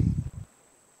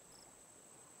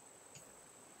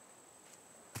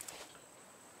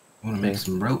 I want to make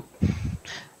some rope.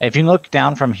 If you look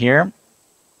down from here,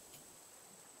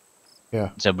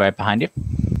 yeah, so right behind you,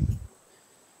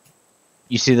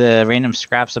 you see the random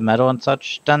scraps of metal and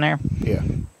such down there? Yeah.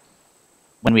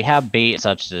 When we have bait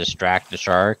such to distract the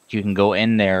shark, you can go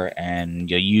in there and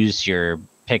you'll use your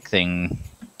pick thing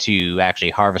to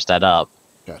actually harvest that up.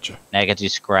 Gotcha. That gets you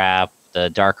scrap. The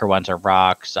darker ones are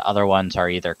rocks. The other ones are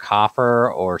either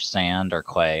copper or sand or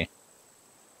clay.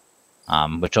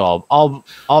 Which all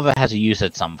of it has a use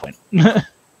at some point.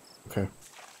 Okay.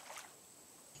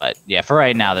 But yeah, for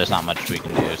right now, there's not much we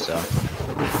can do. So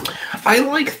I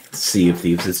like Sea of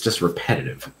Thieves. It's just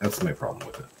repetitive. That's my problem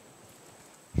with it.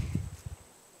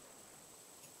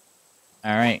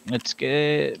 all right, let's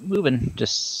get moving.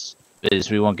 Just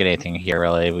because we won't get anything here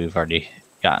really. We've already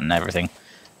gotten everything.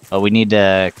 But we need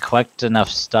to collect enough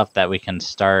stuff that we can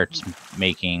start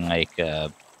making like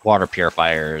water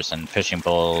purifiers and fishing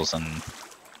bowls and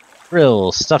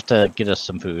real stuff to get us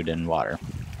some food and water.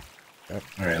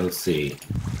 All right, let's see.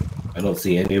 I don't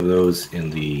see any of those in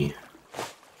the...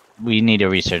 We need a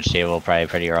research table probably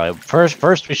pretty early.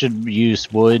 First we should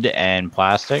use wood and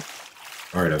plastic.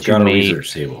 All right, I've got a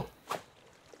research table.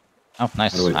 Oh,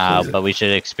 nice. How do I place it? But we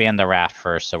should expand the raft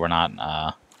first so we're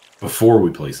not... Before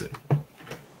we place it.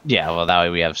 Yeah, well, that way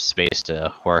we have space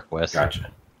to work with.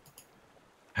 Gotcha.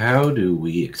 How do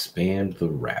we expand the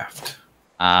raft?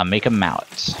 Make a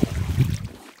mallet.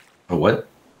 A what?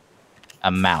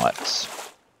 A mallet.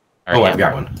 Oh, I've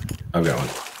got one. I've got one.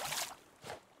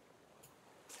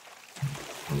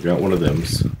 I've got one of them.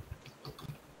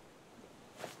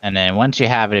 And then once you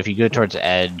have it, if you go towards the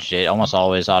edge, it almost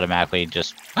always automatically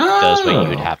just does what you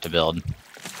would have to build.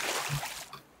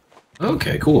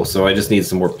 Okay, cool. So I just need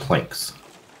some more planks.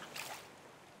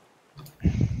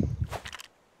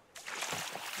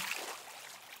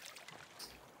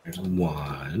 There's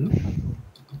one.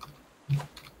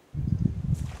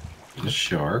 There's a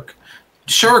shark.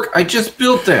 Shark, I just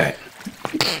built that.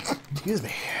 Excuse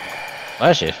me.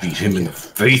 Bless you. Beat him in the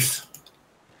face.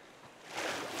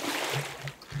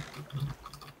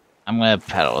 I'm gonna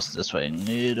paddle us this way a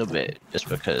little bit, just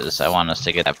because I want us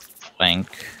to get that plank.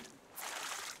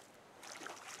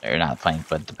 Or not plank,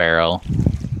 but the barrel.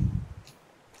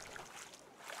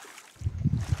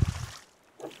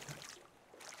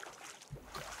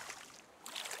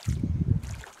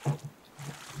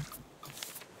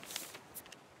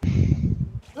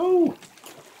 Oh.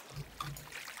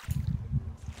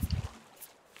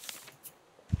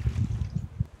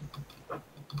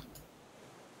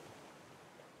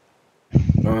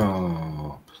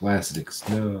 Oh, plastic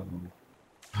snow.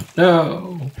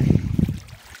 No.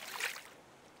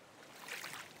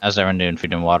 How's everyone doing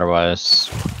food and water wise?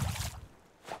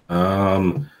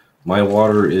 My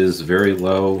water is very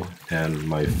low and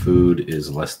my food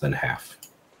is less than half.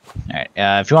 Alright,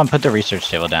 if you want to put the research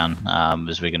table down,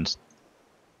 as we can...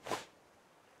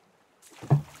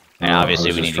 And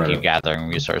obviously we need to keep gathering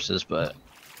resources, but...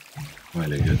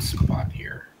 Find a good spot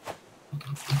here.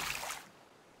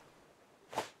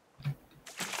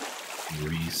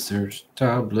 Research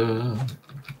tableau.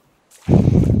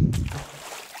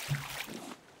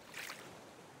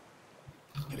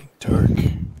 Getting dark.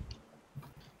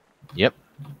 Yep.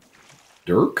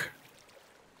 Dirk?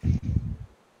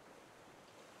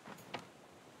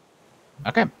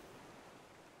 Okay.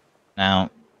 Now,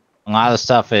 a lot of the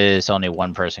stuff is only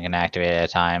one person can activate at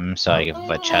a time, so like if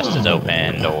a chest is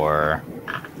opened or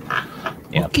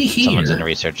someone's in the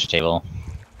research table,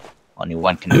 only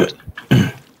one can do it.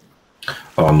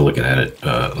 Oh, I'm looking at it.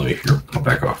 Let me I'll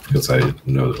back off because I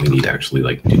know that we need to actually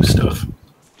like do stuff.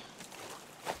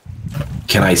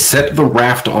 Can I set the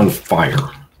raft on fire?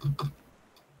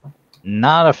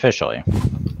 Not officially.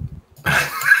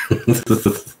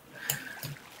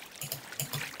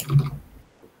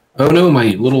 Oh no, my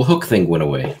little hook thing went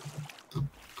away.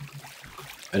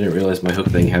 I didn't realize my hook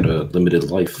thing had a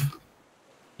limited life.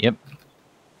 Yep.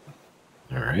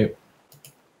 Alright.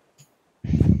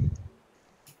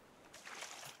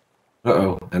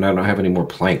 Uh-oh, and I don't have any more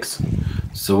planks.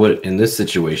 So what in this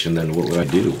situation then, what would I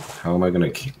do? How am I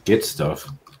going to get stuff?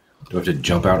 Do I have to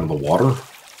jump out in the water?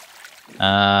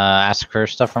 Ask for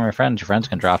stuff from your friends. Your friends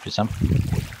can drop you some.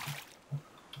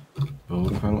 But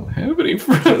what if I don't have any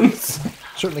friends?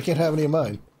 Certainly can't have any of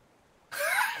mine.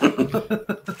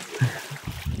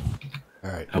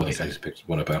 Alright. Oh, wait, I just picked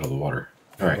one up out of the water.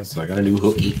 Alright, so I got a new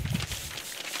hooky.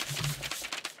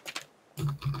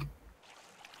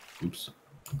 Oops.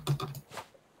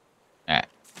 Alright.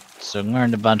 So we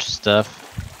learned a bunch of stuff.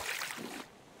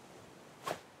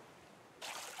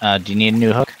 Do you need a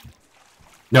new hook?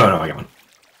 No, I got one.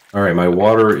 Alright, my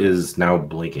water is now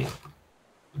blinking.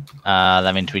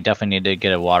 That means we definitely need to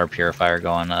get a water purifier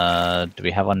going. Do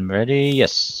we have one ready?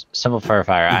 Yes. Simple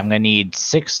purifier. I'm gonna need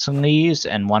 6 leaves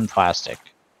and 1 plastic.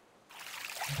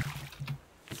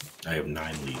 I have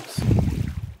 9 leaves.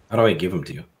 How do I give them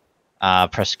to you?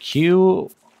 Press Q,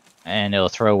 and it'll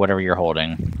throw whatever you're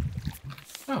holding.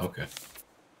 Oh, okay.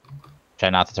 Try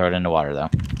not to throw it into water, though.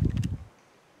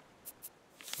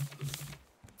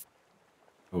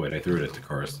 Oh, wait, I threw it at the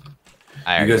cars.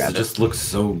 I You guys just look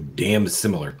so damn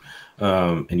similar.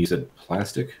 And you said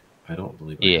plastic? I don't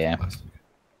believe I have plastic.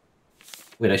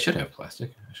 Wait, I should have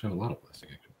plastic. I should have a lot of plastic,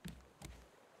 actually.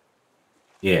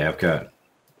 Yeah, I've got...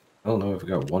 I don't know if I've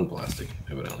got 1 plastic,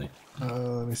 evidently.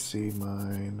 Let me see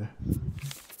mine.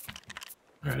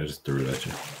 Alright, I just threw it at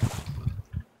you.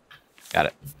 Got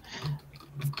it.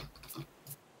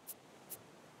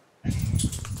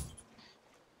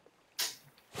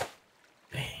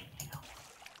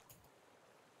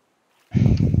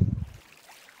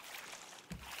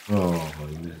 Oh, my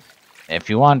goodness. If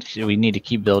you want, we need to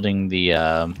keep building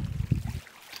the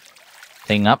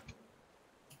thing up.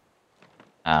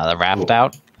 The raft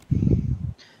out.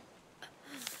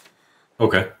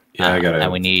 Okay. Yeah, I got it.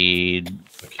 And we need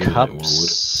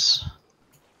cups.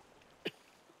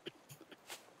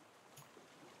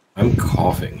 I'm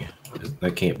coughing.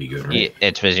 That can't be good, right?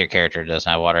 It's because your character doesn't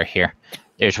have water. Here.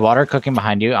 There's water cooking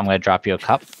behind you. I'm going to drop you a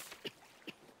cup.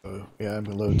 Oh, yeah, I'm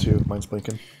below too. Mine's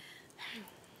blinking.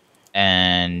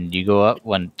 And you go up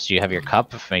once you have your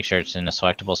cup. Make sure it's in a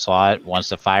selectable slot. Once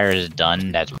the fire is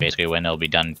done, that's basically when it'll be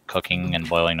done cooking and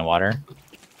boiling the water.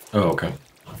 Oh, okay.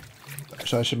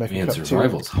 So I should make a cup too.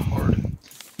 Survival's hard.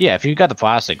 Yeah, if you got the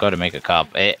plastic, go to make a cup.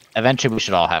 Eventually, we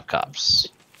should all have cups.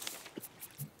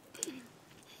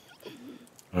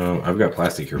 I've got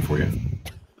plastic here for you.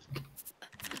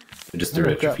 I just threw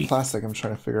it I've at your got feet. plastic. I'm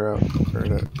trying to figure out where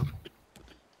to...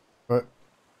 What?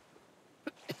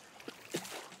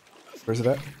 Where's it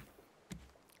at?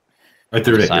 I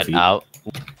threw it at your feet. Out.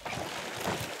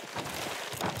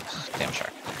 Damn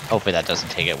shark. Hopefully that doesn't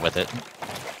take it with it.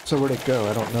 So where'd it go?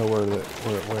 I don't know where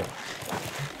it went.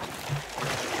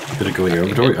 Did it go in your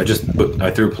inventory?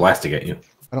 I threw plastic at you.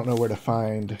 I don't know where to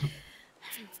find...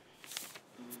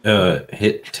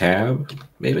 Hit tab,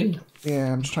 maybe?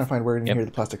 Yeah, I'm just trying to find where in here the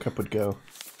plastic cup would go.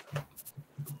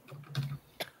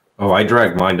 Oh, I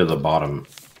dragged mine to the bottom.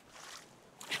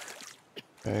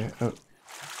 Okay. Oh.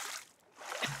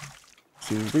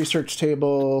 See, research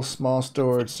table, small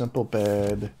storage, simple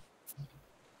bed,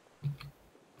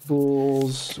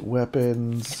 tools,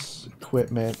 weapons,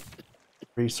 equipment,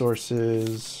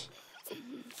 resources. I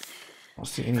don't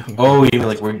see anything. Oh, you mean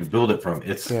like where you build it from?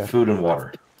 It's food and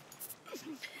water.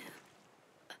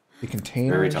 The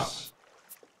containers. Very top.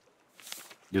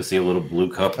 You'll see a little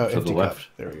blue cup to the left.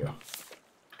 Cup. There we go.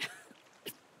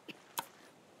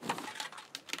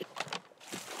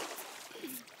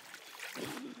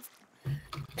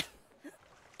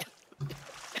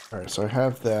 Alright, so I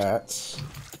have that.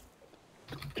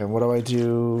 And what do I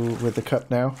do with the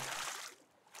cup now?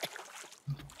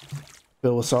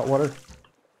 Fill with salt water?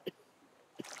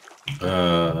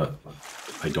 I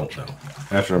don't know.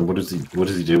 After what does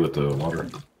he do with the water?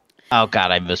 Oh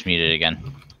god, I was muted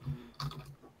again.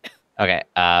 Okay,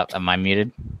 am I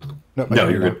muted? No,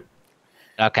 you're good.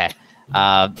 Okay.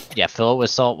 Yeah, fill it with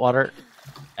salt water,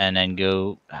 and then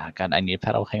go... Oh, god, I need a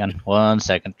pedal. Hang on 1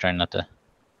 second. Trying not to...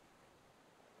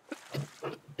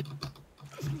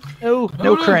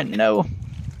 No current, no.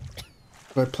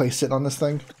 Do I place it on this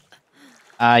thing?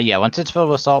 Yeah, once it's filled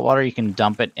with salt water, you can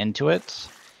dump it into it.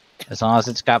 As long as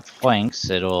it's got planks,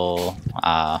 it'll,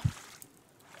 damn,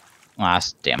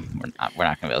 we're not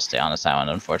gonna be able to stay on this island,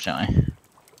 unfortunately.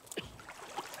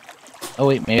 Oh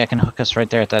wait, maybe I can hook us right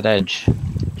there at that edge.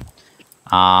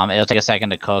 It'll take a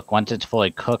second to cook. Once it's fully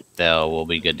cooked, though, we'll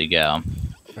be good to go.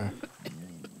 Okay.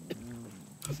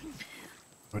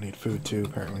 I need food too,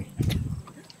 apparently.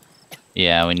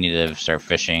 Yeah, we need to start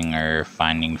fishing or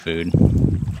finding food.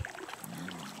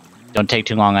 Don't take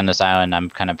too long on this island. I'm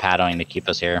kind of paddling to keep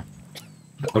us here.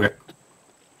 Okay.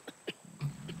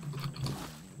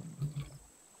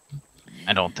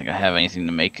 I don't think I have anything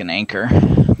to make an anchor.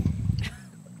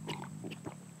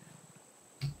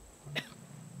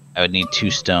 I would need 2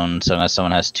 stones, so unless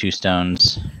someone has 2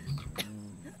 stones.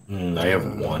 I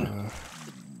have 1.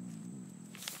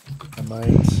 I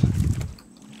might.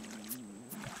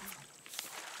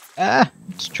 Ah,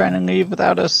 it's trying to leave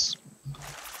without us.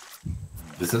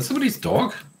 Is that somebody's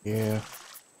dog? Yeah.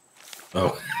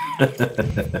 Oh. I'm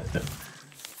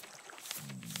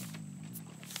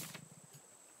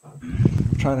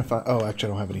trying to find. Oh, actually, I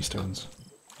don't have any stones.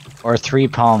 Or 3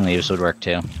 palm leaves would work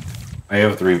too. I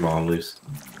have 3 palm leaves.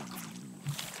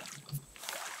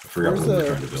 I forgot Where's what we were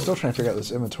trying to build. Still trying to figure out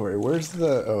this inventory. Where's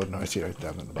the? Oh no, I see it right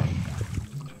down at the bottom.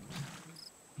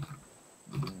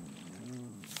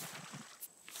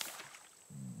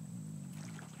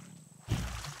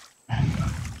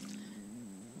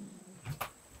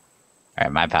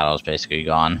 Alright, my paddle's basically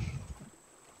gone.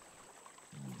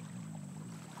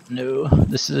 No,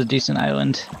 this is a decent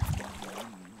island.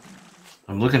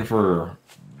 I'm looking for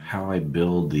how I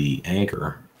build the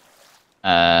anchor.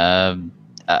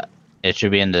 It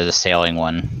should be into the sailing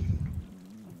one.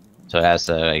 So it has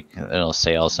the like little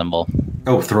sail symbol.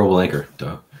 Oh, throwable anchor.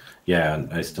 Duh. Yeah,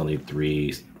 I still need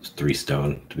 3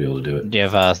 stone to be able to do it. Do you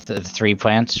have 3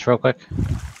 plants real quick?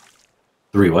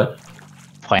 3 what?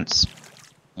 Plants.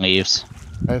 Leaves.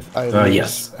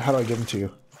 Yes. How do I give them to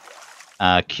you?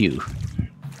 Q.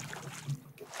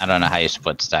 I don't know how you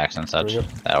split stacks and such.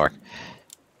 That'll work.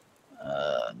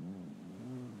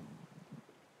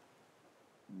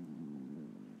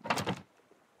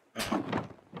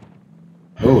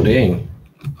 Oh, dang.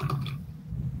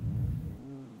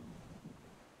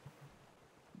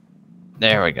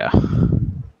 There we go.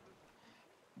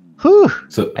 Whew!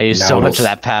 So I used so much of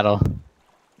that paddle.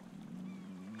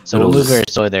 So we'll move her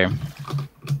slowly there.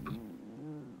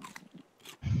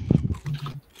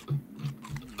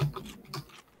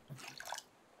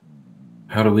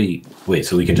 How do we... Wait,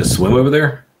 so we can just swim over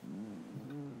there?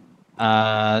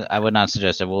 I would not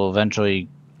suggest it. We'll eventually...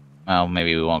 Well,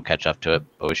 maybe we won't catch up to it,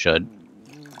 but we should.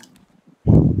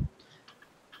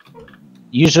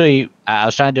 Usually, I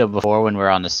was trying to do it before when we were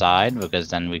on the side, because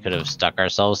then we could have stuck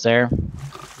ourselves there.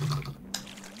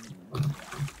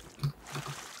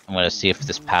 I'm going to see if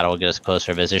this paddle will get us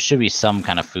closer, because there should be some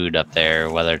kind of food up there,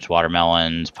 whether it's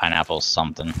watermelons, pineapples,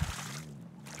 something.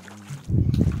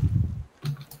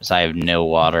 Because I have no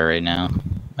water right now.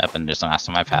 Up and just last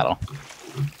on my paddle.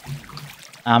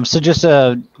 So just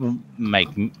make,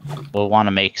 we'll want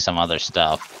to make some other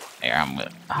stuff. Here,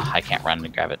 I can't run to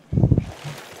grab it.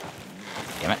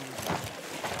 Damn it!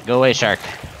 Go away, shark.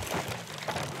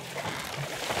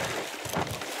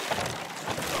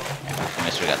 I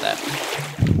guess we got that.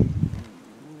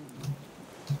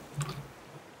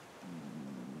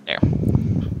 There.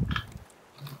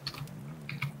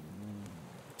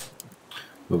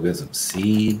 We've got some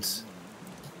seeds.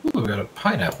 Ooh, we've got a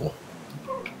pineapple.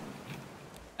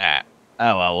 Alright.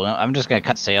 Oh well, I'm just gonna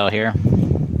cut sail here.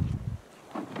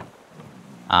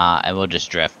 And we'll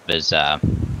just drift, because,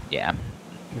 yeah.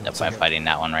 That's why I'm fighting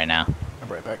that one right now. I'm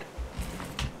right back.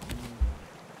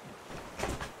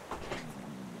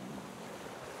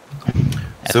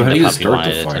 So how do you start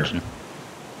the fire?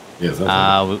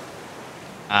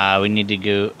 Yeah, we need to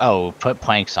go... Oh, put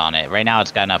planks on it. Right now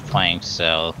it's got enough planks,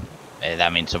 so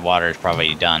that means the water is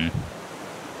probably done.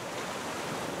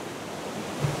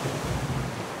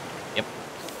 Yep.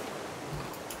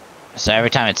 So every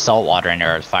time it's salt water in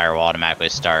there, the fire will automatically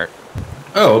start.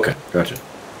 Oh, okay. Gotcha.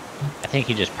 I think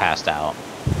he just passed out.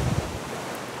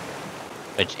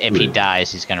 Which, if he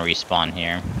dies, he's gonna respawn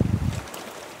here.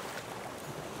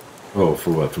 Oh, for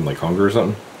what? From like hunger or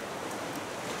something?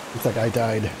 Looks like I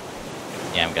died.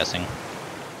 Yeah, I'm guessing.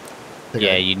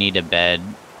 Yeah, you need a bed.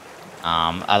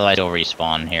 Otherwise he'll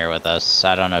respawn here with us.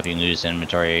 I don't know if you can lose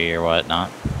inventory or whatnot.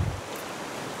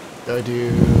 Do I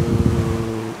do...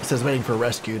 It says waiting for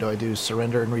rescue. Do I do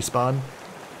surrender and respawn?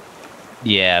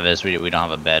 Yeah, because we don't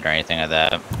have a bed or anything like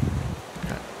that. Okay.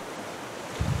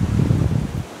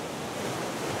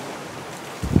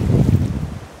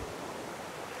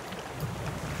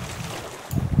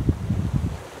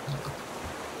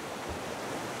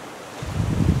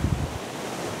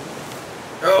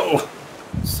 Oh!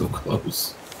 So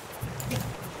close.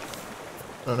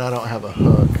 Oh, and I don't have a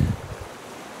hook.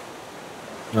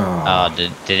 Oh,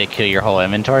 did it kill your whole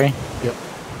inventory? Yep.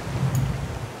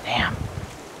 Damn.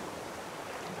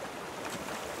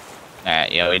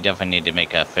 Alright, yeah, we definitely need to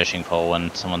make a fishing pole when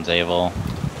someone's able.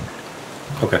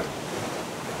 Okay.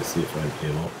 Let's see if I'm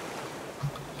able.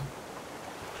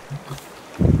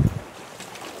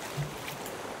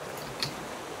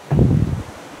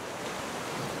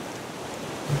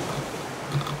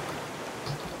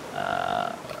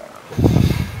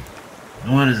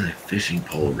 What does a fishing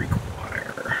pole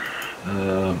require?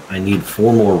 I need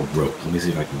 4 more rope. Let me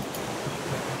see if I can.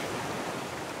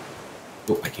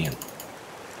 Oh, I can.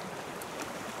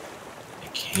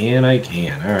 I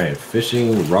can. Alright,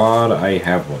 fishing rod. I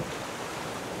have one.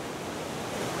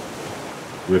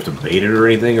 Do we have to bait it or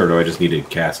anything, or do I just need to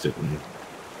cast it? And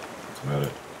that's about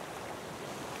it.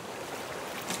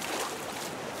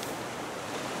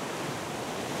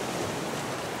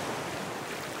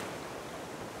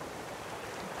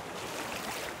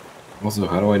 Also,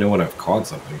 how do I know when I've caught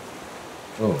something?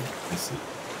 Oh, I see.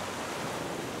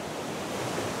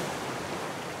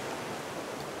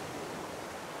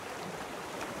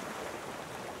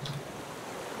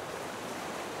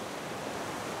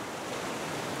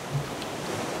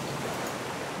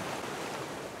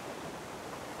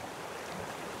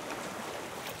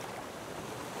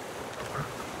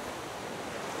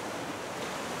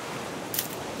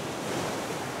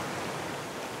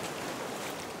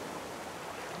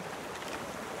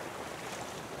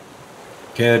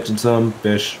 Catching some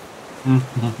fish. Alright,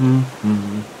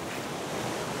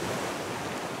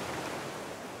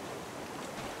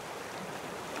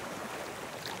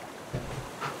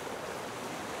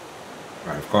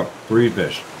 I've caught 3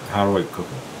 fish. How do I cook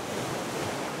them?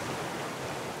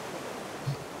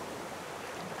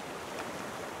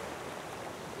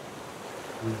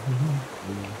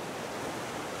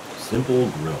 Simple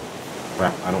grill.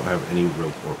 Crap, I don't have any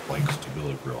rope or planks to build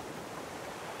a grill.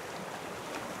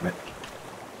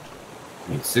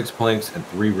 I need 6 planks and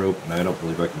 3 rope, and I don't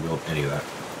believe I can build any of that.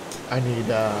 I need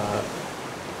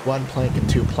 1 plank and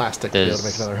 2 plastic to be able to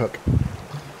make another hook.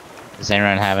 Does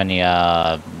anyone have any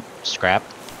scrap?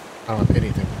 I don't have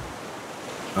anything.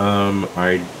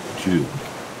 I do.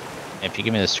 If you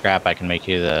give me the scrap, I can make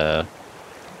you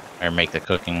make the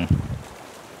cooking.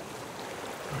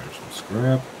 There's some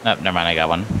scrap. Nope, never mind, I got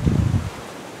one.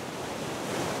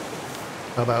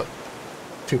 How about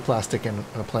 2 plastic and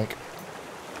a plank?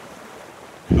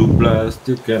 2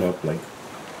 plastic and a plank.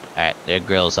 Alright, the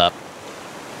grill's up.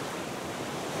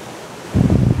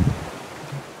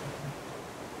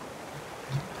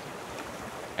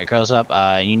 It grill's up.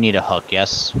 You need a hook,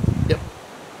 yes? Yep.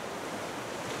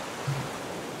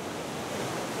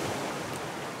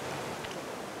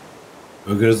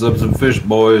 Go get us up some fish,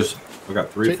 boys. I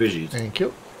got 3 fishies. Thank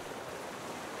you.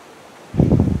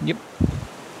 Yep.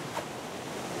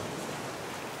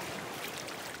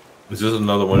 Is this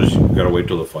another one? You gotta wait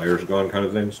till the fire's gone, kind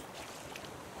of things?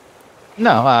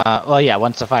 No, well, yeah,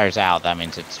 once the fire's out, that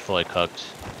means it's fully cooked.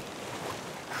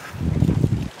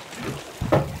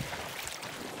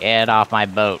 Get off my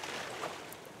boat.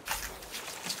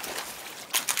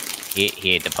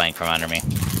 He ate the plank from under me.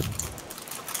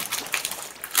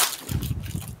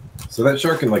 So that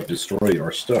shark can, like, destroy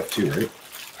our stuff, too, right?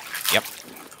 Yep.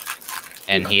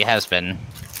 And he has been.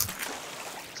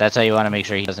 So that's how you want to make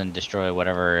sure he doesn't destroy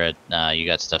whatever you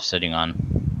got stuff sitting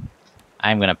on.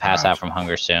 I'm gonna pass out from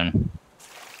hunger soon.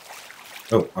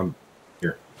 Oh, I'm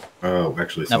here. Oh,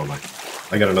 actually, so am I.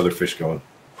 I got another fish going.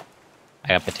 I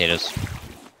got potatoes.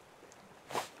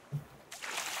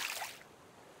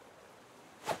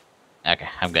 Okay,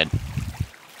 I'm good.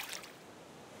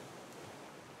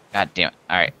 God damn it.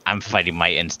 Alright, I'm fighting my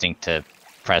instinct to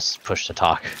push to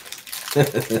talk.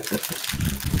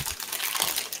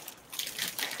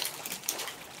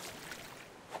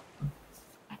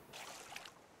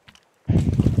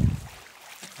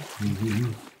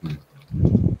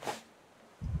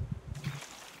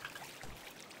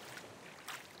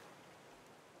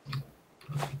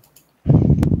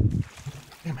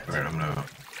 Alright, I'm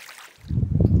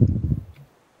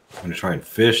gonna try and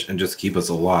fish and just keep us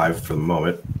alive for the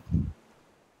moment.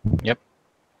 Yep.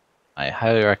 I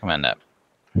highly recommend that.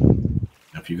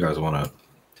 If you guys want to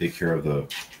take care of the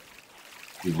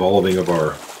evolving of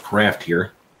our craft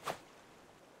here.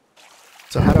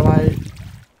 So how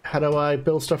do I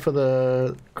build stuff for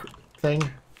the thing?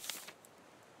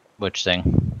 Which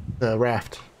thing? The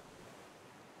raft.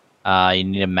 You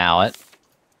need a mallet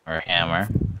or a hammer.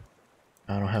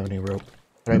 I don't have any rope.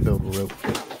 How do I build rope?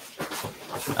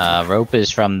 Rope is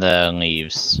from the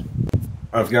leaves.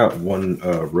 I've got 1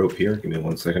 rope here. Give me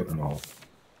 1 second and I'll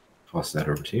toss that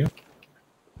over to you.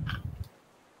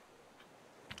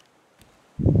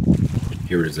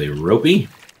 Here is a ropey.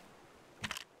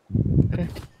 Okay.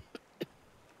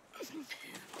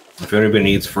 If anybody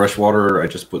needs fresh water, I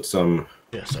just put some.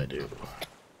 Yes, I do.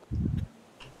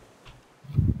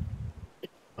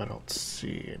 I don't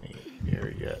see any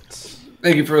here yet.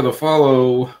 Thank you for the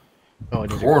follow. Oh, I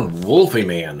need Corn Wolfie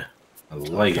Man. I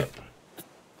like it.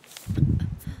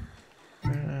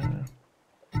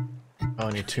 Oh,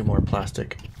 I need 2 more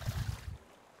plastic.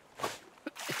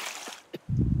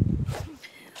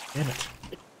 Damn it.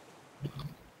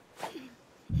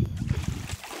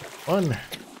 One.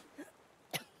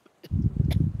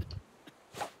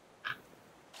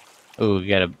 Ooh, we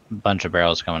got a bunch of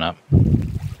barrels coming up.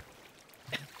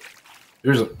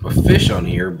 There's a fish on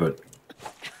here, but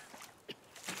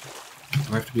do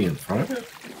I have to be in front of it?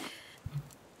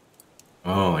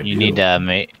 Oh, I You do. need to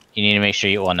make sure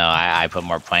you. Well, no, I put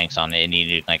more planks on it. It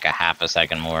needed like a half a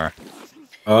second more.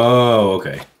 Oh,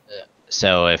 okay.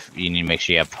 So if you need to make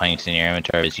sure you have planks in your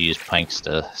inventory, just use planks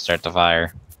to start the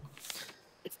fire.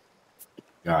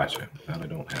 Gotcha. That I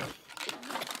don't have.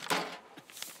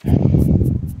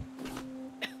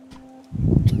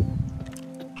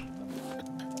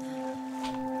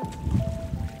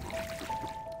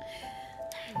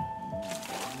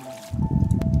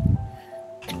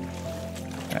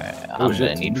 I'm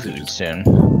gonna need food soon.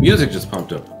 Music just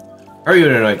popped up. How are you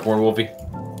tonight, Corn Wolfie?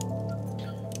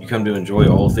 You come to enjoy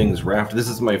all things raft. This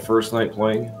is my first night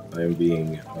playing. I am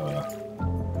being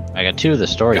I got 2 of the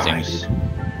story guided. things.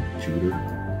 Tutor.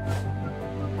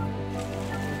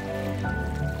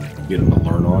 Get him to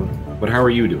learn on. But how are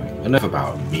you doing? Enough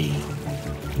about me.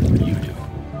 How are you doing?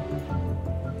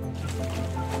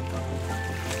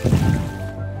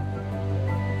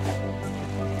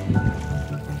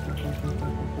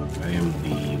 I am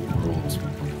the world's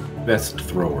best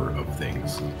thrower of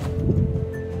things.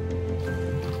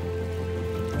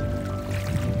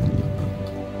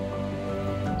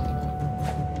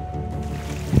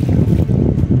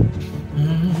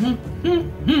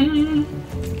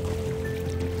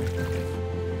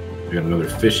 We got another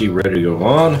fishy ready to go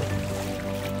on.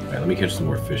 Alright, let me catch some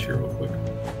more fish here real quick.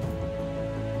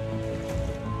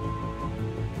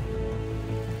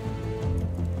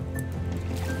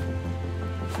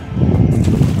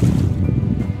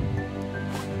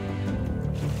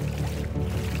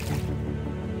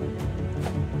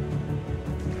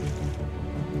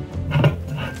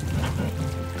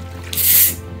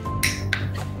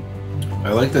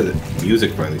 I like that the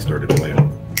music finally started playing.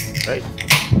 Right.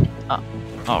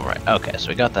 All right. Okay. So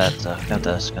we got that. Got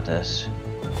this. Got this.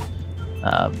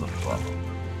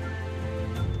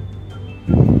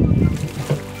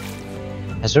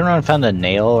 Has anyone found a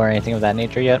nail or anything of that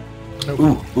nature yet?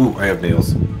 Ooh, I have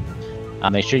nails.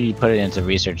 Make sure you put it into the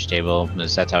research table,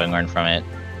 because that's how we learn from it.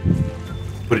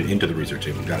 Put it into the research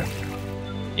table. Got it.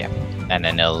 Yeah, and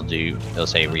then it'll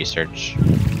say research.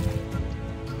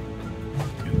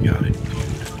 You got it.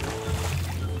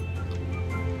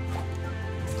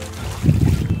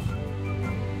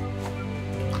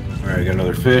 Alright, I got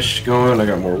another fish going. I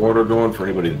got more water going for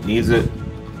anybody that needs it.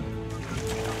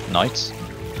 Nice.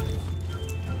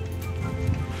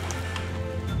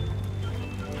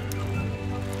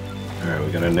 Alright,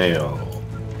 we got a nail.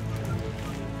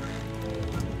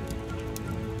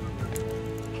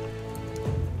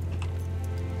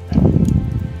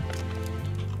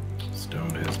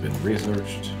 Stone has been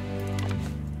researched.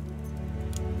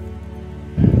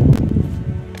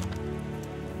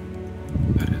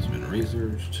 That has been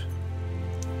researched.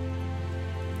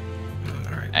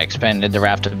 Alright. I expanded the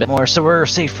raft a bit more, so we're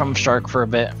safe from shark for a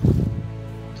bit.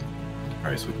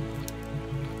 Alright, sweet.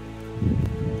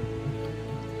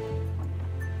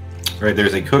 Alright,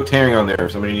 there's a cooked herring on there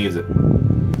if somebody needs it.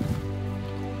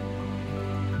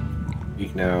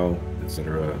 Eat now,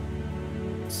 etc.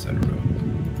 etc.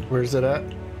 Where's it at?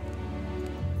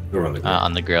 Go on the grill.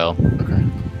 On the grill. Okay.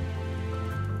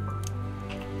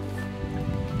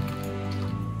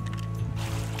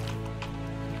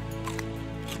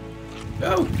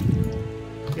 No!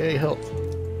 Yay, help.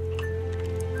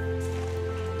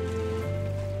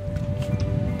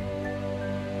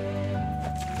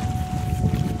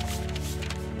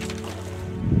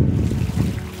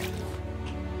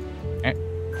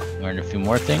 Learned a few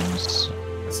more things.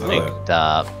 I saw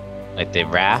that. Like the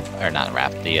raft, or not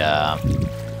raft, the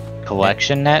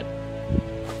collection net.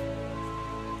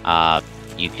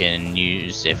 You can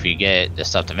use, if you get the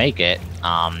stuff to make it,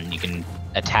 you can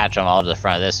attach them all to the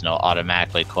front of this and it'll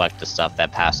automatically collect the stuff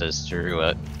that passes through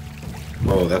it.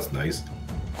 Oh, that's nice.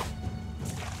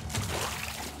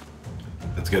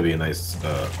 That's gonna be a nice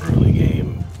early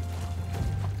game.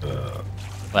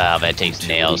 Well, that takes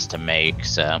utility. nails to make,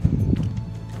 so.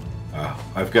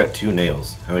 I've got 2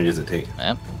 nails. How many does it take?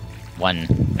 Yep.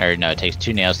 It takes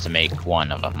 2 nails to make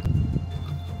one of them.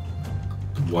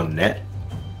 1 net?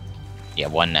 Yeah,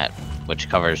 1 net, which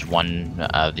covers one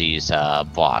of these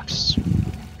blocks.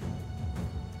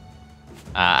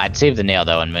 I'd save the nail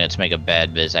though in a minute to make a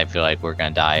bed, because I feel like we're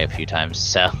gonna die a few times,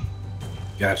 so.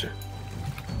 Gotcha.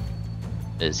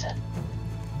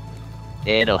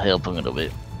 It'll help a little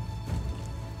bit.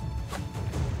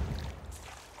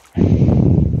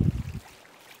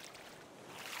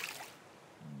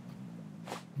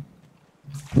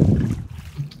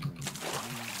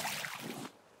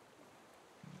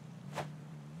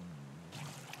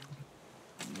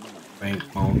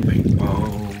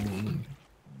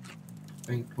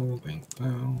 Bing, boom, bing,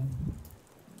 boom.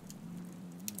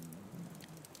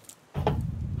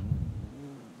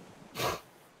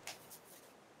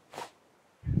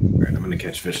 Alright, I'm gonna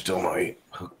catch fish till my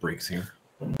hook breaks here.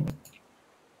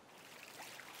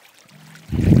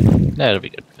 That'll be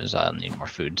good because I'll need more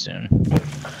food soon.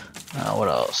 What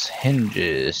else?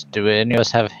 Hinges. Do any of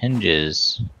us have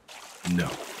hinges? No.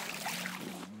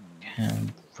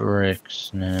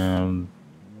 Bricks. No.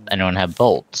 Anyone have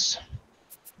bolts?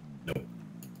 Nope.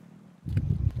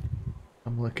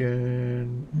 I'm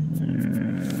looking.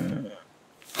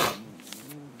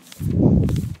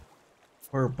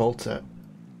 Where are bolts at?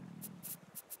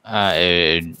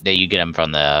 That you get them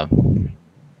from the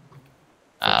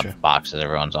Gotcha. boxes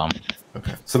everyone's on.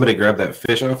 Okay. Somebody grab that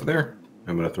fish off of there.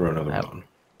 I'm gonna throw another one on.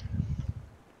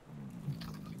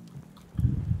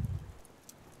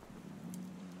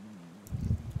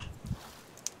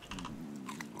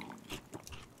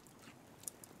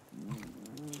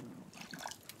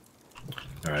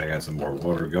 Alright, I got some more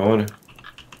water going.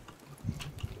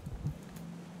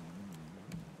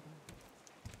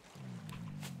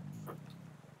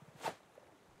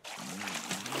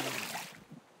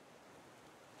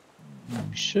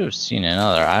 We should have seen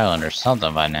another island or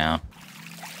something by now.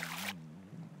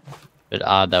 Bit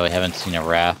odd that we haven't seen a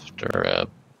raft or a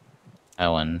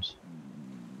island.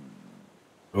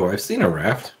 Oh, I've seen a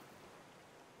raft.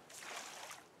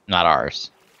 Not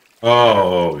ours.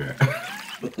 Oh, okay.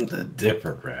 The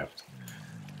different raft.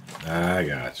 I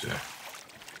gotcha.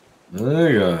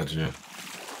 I gotcha.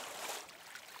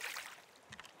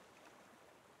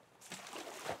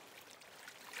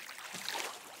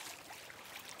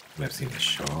 And I've seen a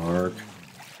shark.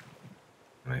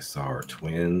 And I saw our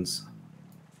twins.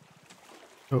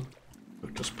 Oh,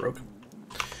 it just broke.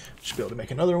 Should be able to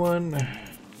make another one.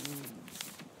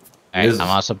 Alright, I'm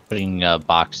also putting a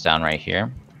box down right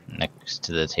here next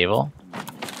to the table.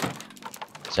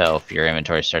 So if your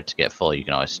inventory starts to get full, you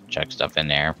can always check stuff in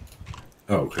there.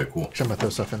 Oh, okay, cool. I'm gonna throw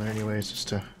stuff in there anyways, just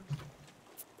to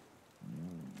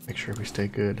make sure we stay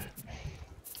good.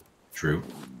 True.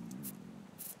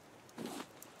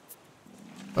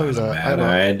 Oh, there's I have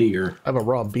a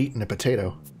raw beet and a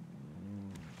potato.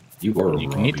 You are. You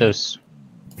can eat those.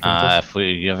 If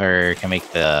we ever can make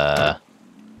the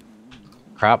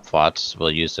crop plots,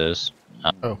 we'll use those.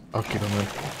 Oh, I'll keep them in.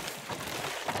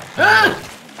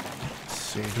 Let's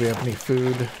see, do we have any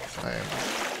food? I am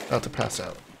about to pass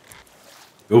out.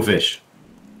 Go fish.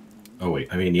 Oh wait,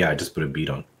 I mean, yeah, I just put a beat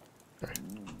on. Okay.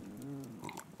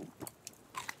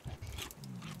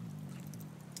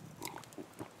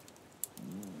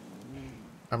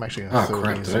 I'm actually gonna throw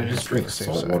crap, these did I in just for drink the safe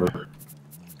salt side. water?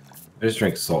 I just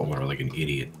drank salt water like an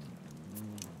idiot.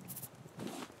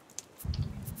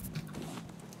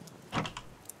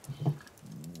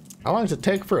 How long does it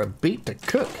take for a beet to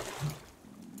cook?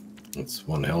 That's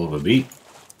one hell of a beat.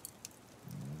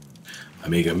 I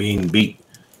make a mean beat.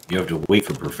 You have to wait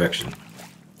for perfection.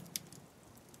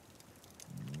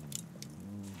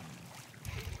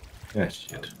 Ah,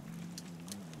 shit.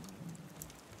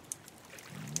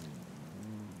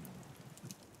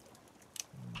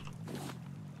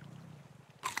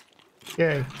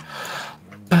 Yay.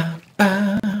 Alright,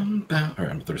 I'm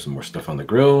gonna throw some more stuff on the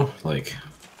grill, like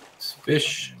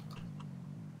fish.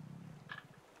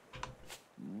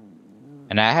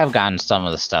 And I have gotten some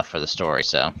of the stuff for the story,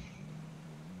 so.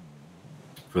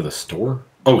 For the store?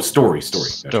 Oh, story.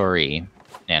 Story.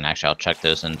 And actually, I'll check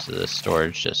those into the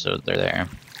storage just so they're there.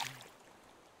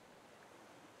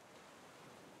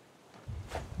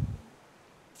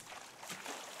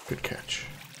 Good catch.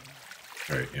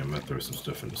 Alright, yeah, I'm gonna throw some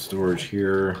stuff into storage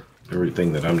here.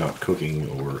 Everything that I'm not cooking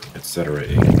or etc.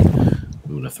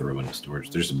 I'm gonna throw into storage.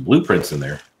 There's some blueprints in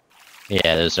there.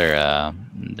 Yeah, those are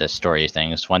the story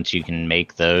things. Once you can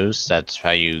make those, that's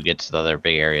how you get to the other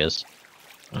big areas.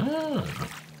 Ah.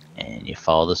 And you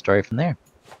follow the story from there.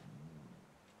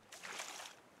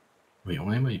 Wait,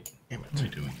 what am I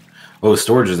doing? Oh, the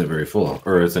storage isn't very full,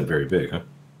 or isn't very big, huh?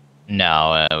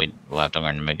 No, we'll have to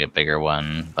learn to make a bigger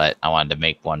one, but I wanted to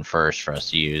make one first for us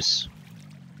to use.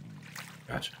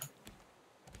 Gotcha.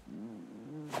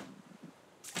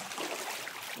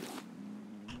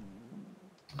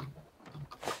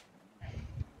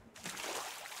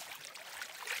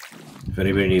 If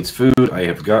anybody needs food, I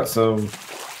have got some.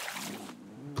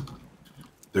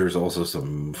 There's also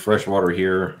some fresh water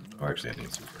here. Oh, actually, I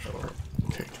need some fresh water.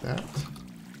 Take that.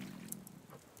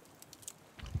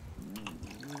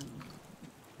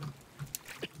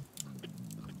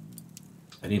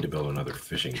 I need to build another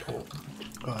fishing pole.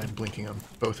 Oh, I'm blinking on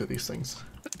both of these things.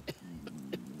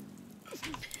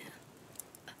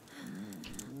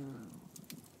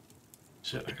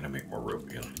 Shit, I gotta make more rope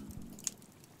again.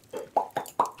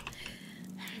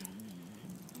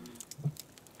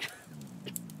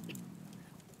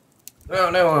 Oh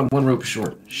no, I'm one rope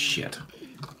short. Shit.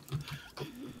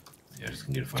 Yeah, I just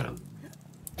need to find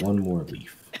one more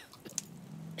leaf.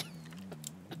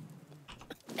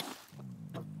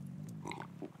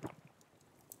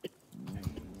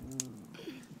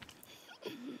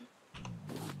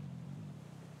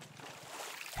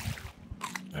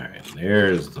 Alright,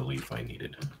 there's the leaf I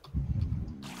needed.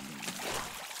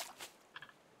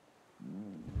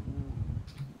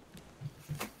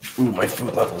 Ooh, my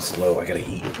food level's low. I gotta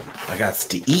eat. I got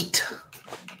to eat.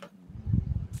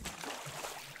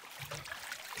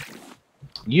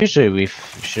 Usually we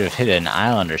should have hit an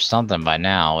island or something by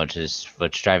now,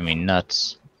 which driving me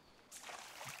nuts.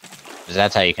 Because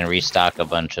that's how you can restock a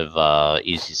bunch of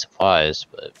easy supplies.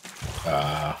 But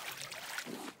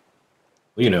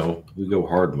Well, you know, we go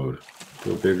hard mode.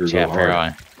 Go big or yeah, go hard.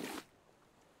 apparently.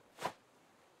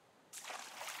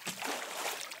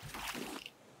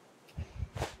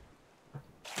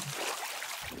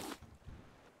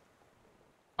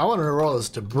 I want to know where all this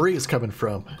debris is coming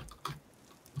from.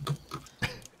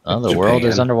 Oh, the world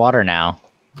is underwater now.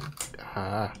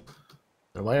 Ah.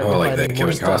 Oh, like that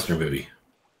Kevin Costner movie.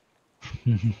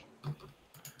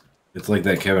 It's like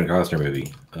that Kevin Costner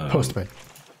movie. Postman.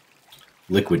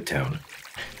 Liquid Town.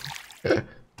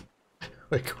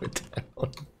 Liquid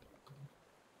Town.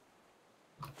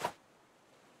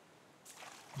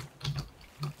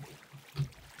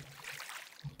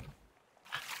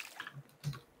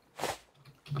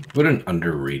 What an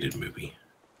underrated movie.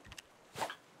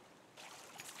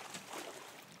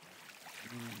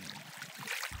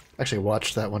 Actually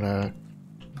watched that one a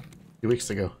few weeks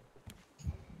ago.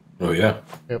 Oh, yeah?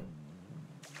 Yep.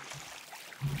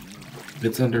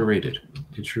 It's underrated.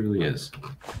 It truly is.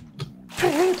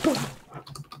 I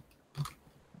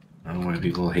don't know why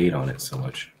people hate on it so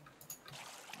much.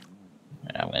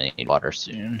 I'm gonna need water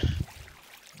soon.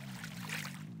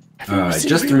 I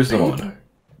just threw some on.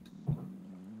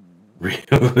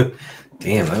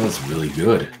 Damn, that was really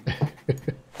good.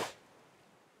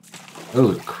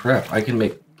 Oh crap, I can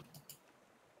make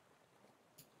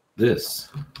this.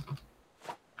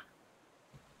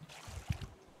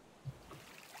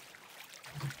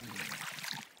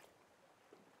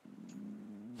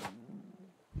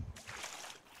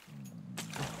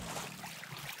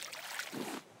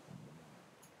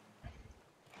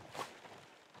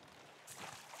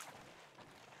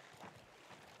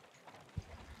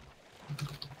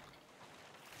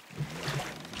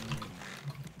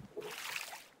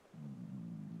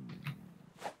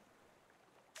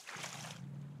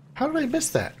 How did I miss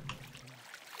that?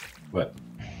 What?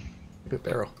 The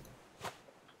barrel.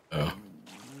 Oh.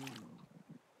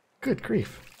 Good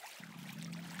grief.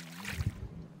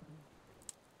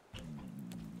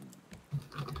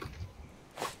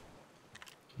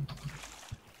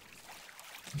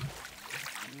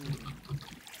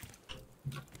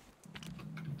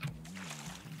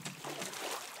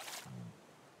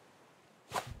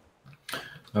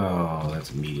 Oh, that's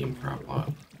a medium crop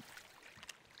lot.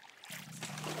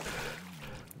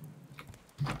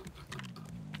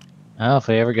 Oh, if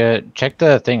we ever get check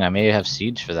the thing, I may have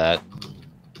seeds for that.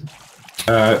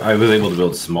 I was able to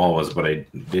build small ones, but I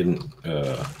didn't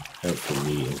have for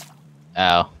medium.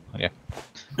 Oh, okay.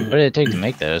 What did it take to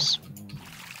make those?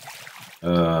 You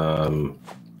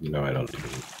know, I don't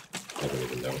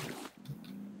even know.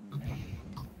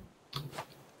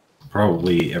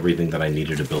 Probably everything that I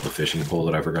needed to build a fishing pole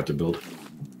that I forgot to build.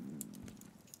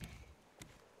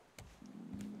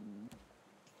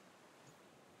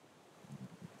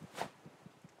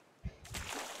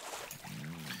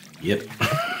 Yep.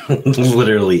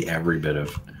 Literally every bit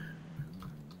of.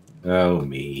 Oh,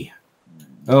 me.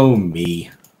 Oh, me.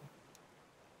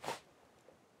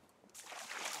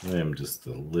 I am just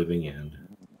the living end.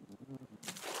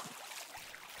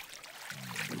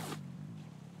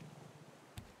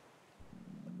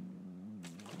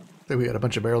 So we got a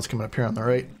bunch of barrels coming up here on the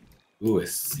right. Ooh, I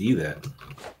see that.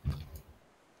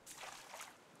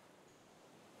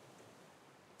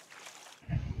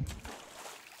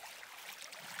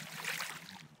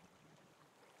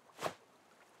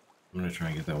 I'm gonna try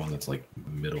and get that one that's like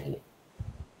middle.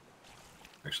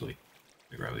 Actually,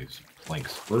 I grab these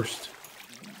planks first.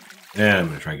 And I'm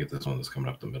gonna try and get this one that's coming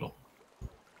up the middle.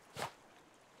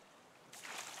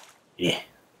 Yeah.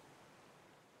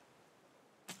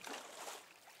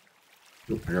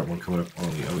 Oop, I got one coming up on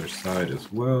the other side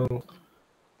as well.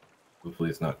 Hopefully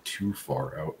it's not too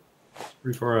far out. It's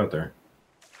pretty far out there.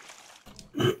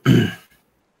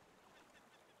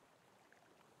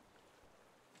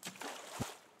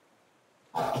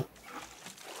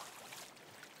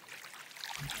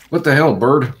 What the hell,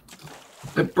 bird?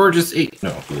 That bird just ate.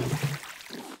 No.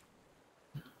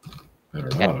 Better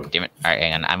God not. damn it. Alright,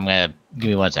 hang on. I'm gonna... Give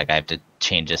me 1 sec. I have to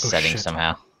change this setting shit.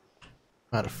 somehow.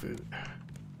 Out of food.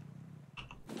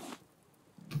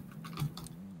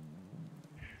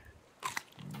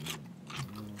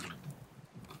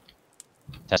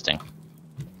 Testing.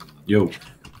 Yo.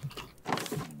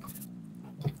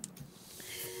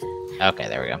 Okay,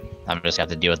 there we go. I'm just gonna have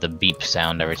to deal with the beep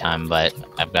sound every time, but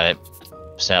I've got it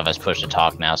set up as push to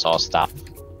talk now, so I'll stop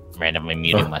randomly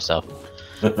muting myself.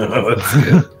 That's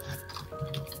good.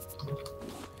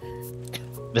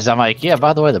 Because I'm like, yeah,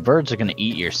 by the way, the birds are gonna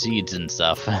eat your seeds and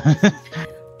stuff.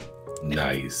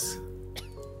 Nice.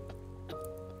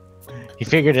 He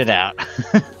figured it out.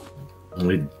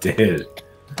 We did.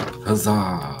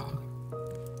 Huzzah.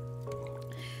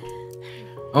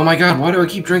 Oh my god, why do I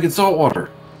keep drinking salt water?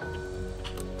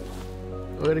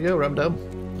 Way to go, Rum Dub.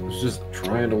 I was just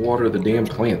trying to water the damn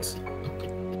plants.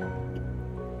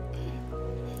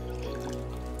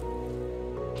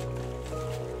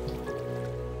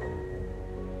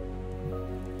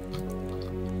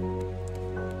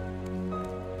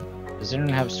 Does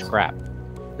anyone have scrap?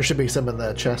 There should be some in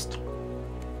the chest.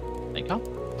 There you go.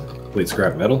 Wait,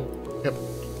 scrap metal? Yep.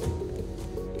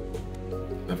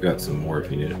 I've got some more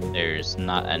if you need it. There's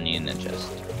not any in the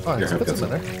chest. Oh, I Here, can I've put got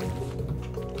some in there.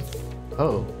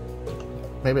 Oh.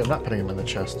 Maybe I'm not putting them in the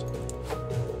chest.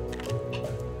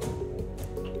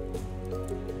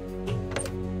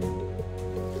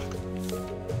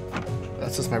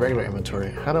 That's just my regular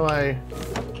inventory. How do I...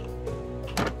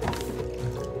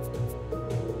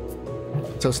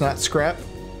 So it's not scrap?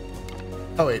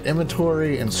 Oh wait,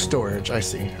 inventory and storage. I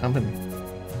see.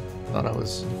 Thought I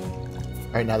was...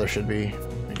 Alright, now there should be...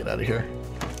 Let me get out of here.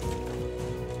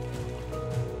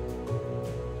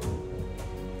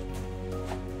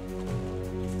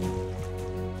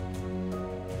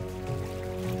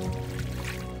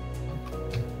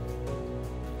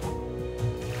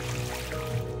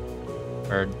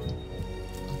 Bird.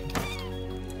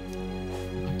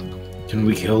 Can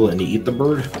we kill and eat the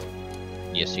bird?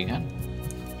 Yes, you can.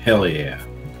 Hell yeah.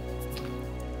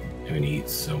 I'm gonna eat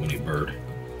so many bird.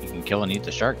 You can kill and eat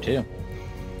the shark too.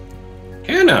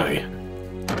 Can I?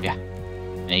 Yeah.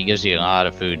 And he gives you a lot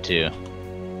of food too.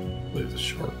 With a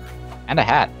shark. And a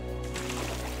hat.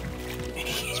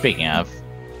 Speaking of.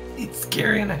 He's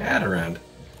carrying a hat around.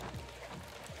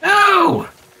 No!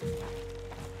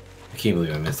 I can't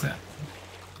believe I missed that.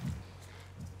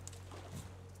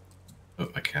 Oh,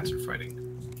 my cats are fighting.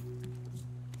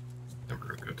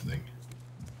 Never a good thing.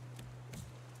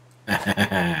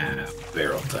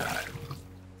 Barrel time.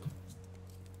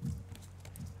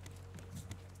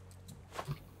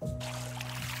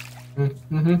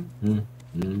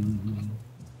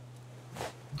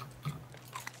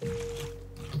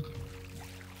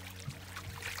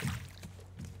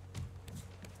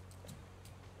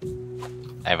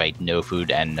 I have like no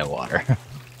food and no water.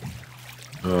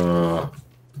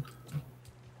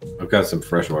 I've got some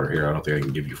fresh water here. I don't think I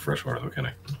can give you fresh water though, can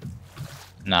I?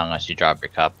 Not unless you drop your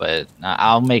cup, but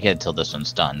I'll make it till this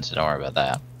one's done, so don't worry about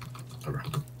that. Okay.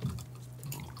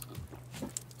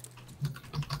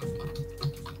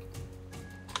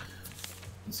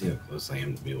 Let's see how close I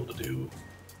am to be able to do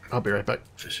I'll be right back.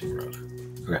 fishing rod.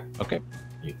 Okay. Okay.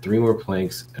 Need 3 more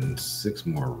planks and 6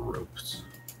 more ropes.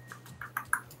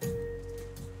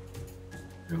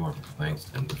 3 more planks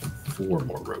and 4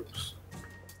 more ropes.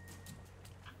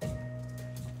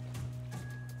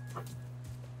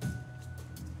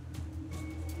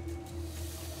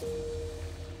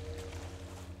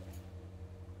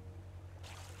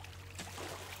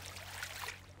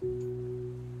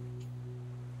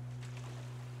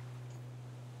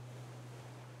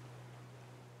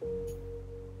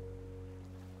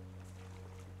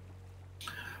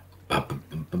 Bum, bum,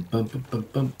 bum, bum, bum, bum,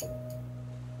 bum.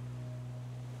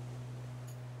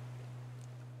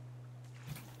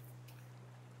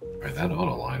 Alright, that ought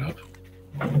to line up.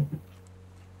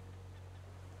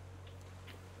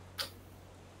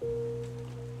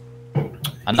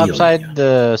 On the upside,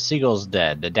 the seagull's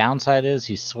dead. The downside is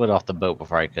he slid off the boat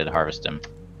before I could harvest him.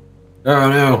 Oh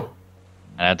no!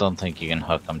 And I don't think you can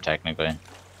hook him technically.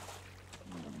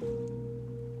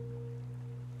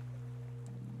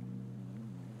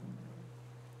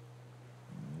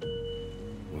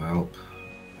 Well,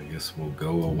 I guess we'll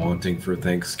go a-wanting for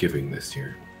Thanksgiving this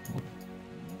year.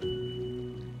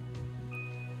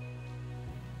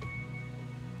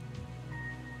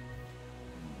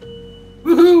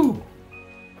 Woohoo!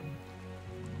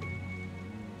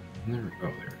 There, oh,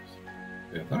 there it is.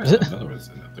 Yeah, I thought I had another one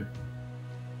sitting out there.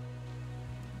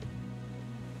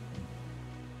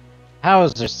 How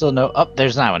is there still no... Oh,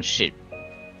 there's that one. Shit.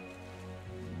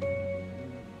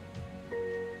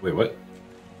 Wait, what?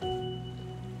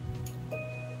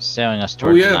 Sailing us Oh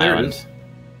towards yeah, an there it island. is.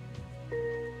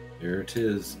 There it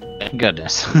is. Thank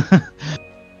goodness.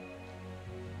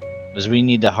 Because we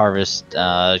need to harvest.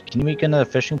 Can you make another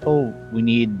fishing pole? We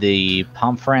need the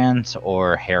pomfrans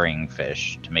or herring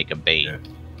fish to make a bait. Yeah.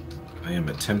 I am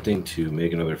attempting to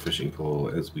make another fishing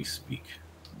pole as we speak.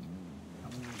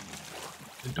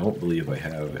 I don't believe I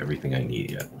have everything I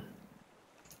need yet.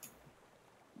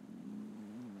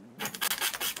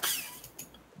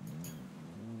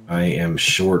 I am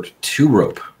short 2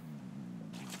 rope.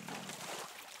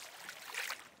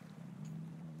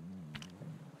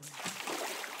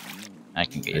 I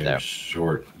can get I you am there.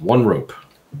 short 1 rope.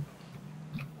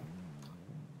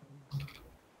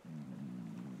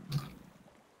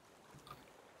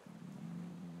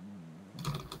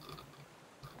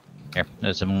 Here,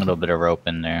 there's a little bit of rope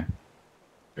in there.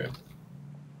 Okay.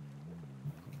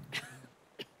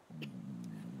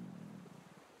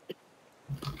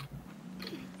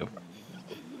 Go for it.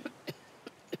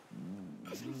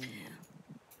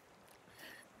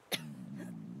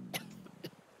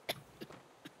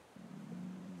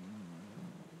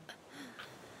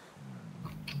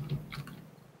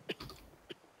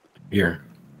 Here.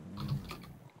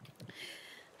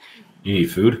 You need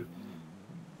food?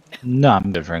 No,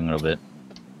 I'm good for a little bit.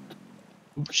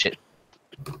 Ooh, shit.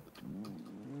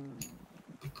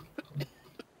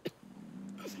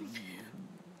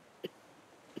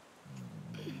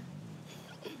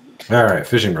 Alright,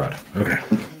 fishing rod. Okay.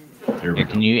 Here we Here,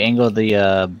 go. can you angle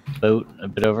the boat a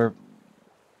bit over?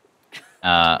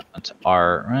 It's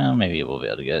R. Well, maybe we'll be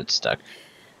able to get it stuck.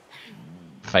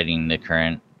 Fighting the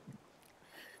current.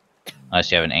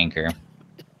 Unless you have an anchor.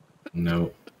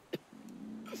 No.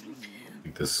 I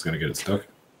think this is gonna get it stuck.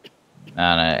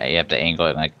 No, you have to angle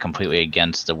it like completely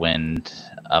against the wind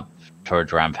up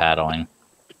towards where I'm paddling.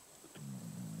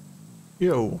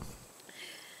 Yo.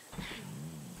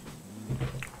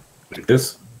 Like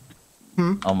this?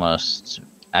 Almost.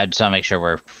 I just want to make sure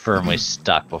we're firmly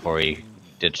stuck before we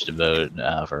ditch the boat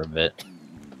for a bit.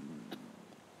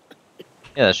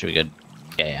 Yeah, that should be good.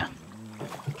 Yeah,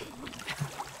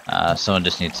 yeah. Someone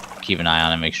just needs to keep an eye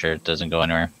on it and make sure it doesn't go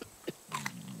anywhere.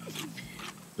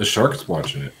 The shark's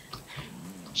watching it.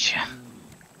 Yeah.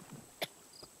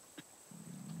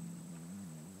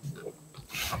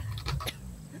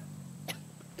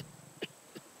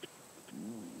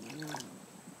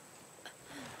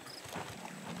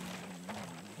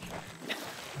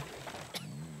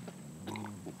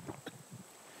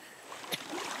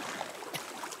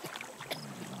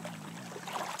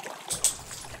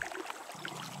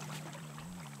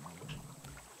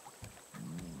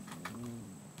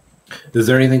 Is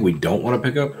there anything we don't want to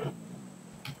pick up?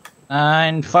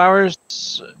 And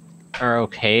flowers are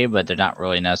okay, but they're not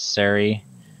really necessary.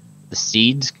 The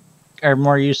seeds are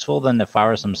more useful than the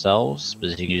flowers themselves,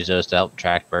 because you can use those to help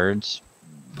track birds.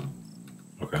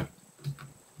 Okay.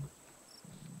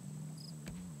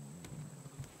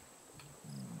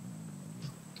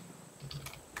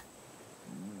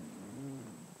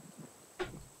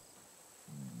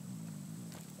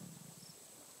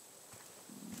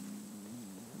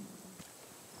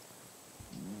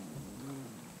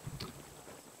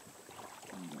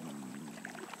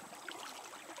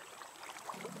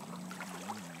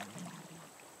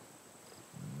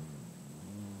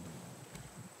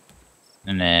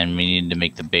 And then we need to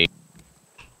make the bait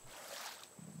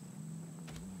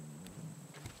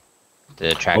to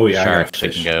attract Oh, the yeah, I got shark so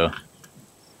we fish. can go.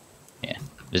 Yeah,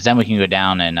 because then we can go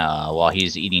down and while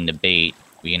he's eating the bait,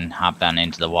 we can hop down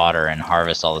into the water and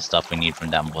harvest all the stuff we need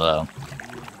from down below.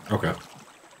 Okay.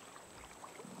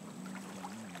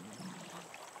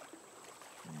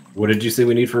 What did you say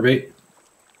we need for bait?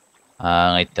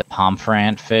 Like the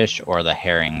pomfret fish or the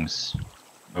herrings.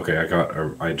 Okay,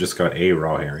 I just got a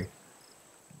raw herring.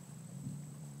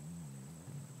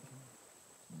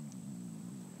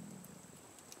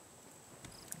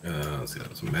 Let's see, that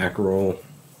was mackerel.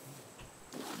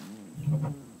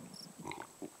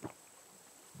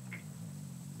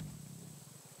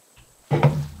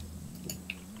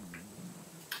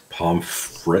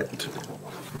 Pomfret.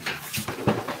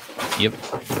 Yep.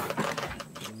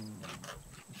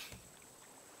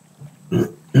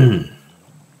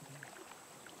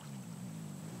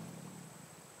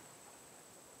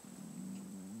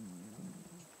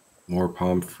 More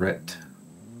pomfret.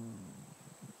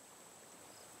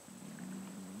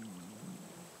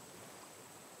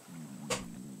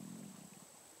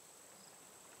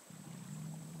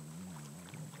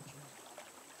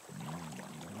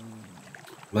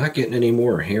 I'm not getting any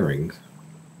more herrings.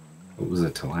 What was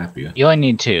it, tilapia? You only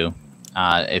need 2.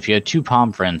 If you have 2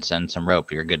 pomfrets and some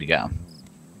rope, you're good to go.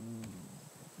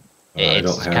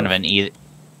 It's kind of an either.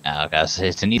 Oh, guys,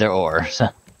 it's an either or. So.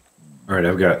 All right,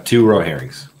 I've got 2 raw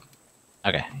herrings.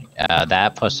 Okay,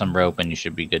 that plus some rope, and you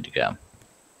should be good to go.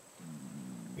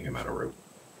 I think I'm out of rope.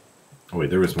 Oh wait,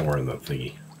 there was more in the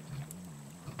thingy.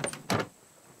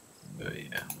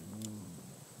 Yeah.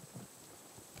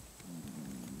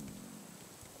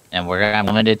 And we're gonna have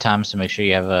limited time, so make sure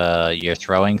you have your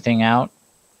throwing thing out.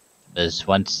 Because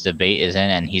once the bait is in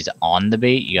and he's on the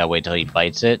bait, you gotta wait till he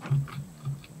bites it.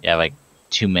 You have like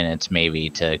 2 minutes maybe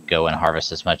to go and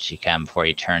harvest as much as you can before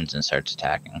he turns and starts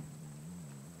attacking.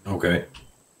 Okay.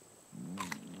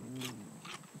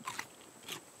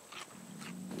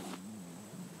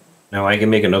 Now I can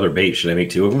make another bait. Should I make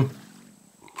 2 of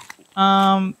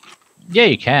them? Yeah,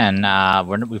 you can.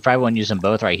 We probably won't use them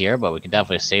both right here, but we can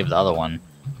definitely save the other one.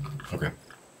 Okay.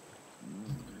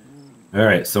 All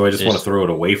right, so I just want to throw it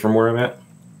away from where I'm at?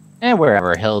 And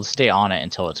wherever. He'll stay on it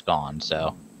until it's gone,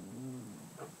 so.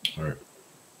 All right.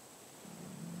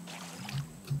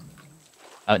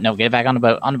 Oh, no, get it back on the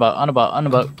boat, on the boat, on the boat, on the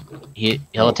boat.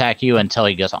 He'll attack you until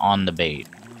he goes on the bait.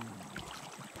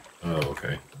 Oh,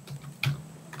 okay.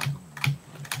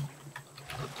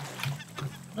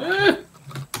 Ah!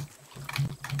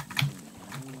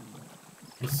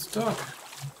 It's stuck.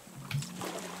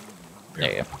 There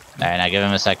you go. Alright, now give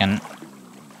him a second.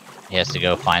 He has to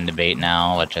go find the bait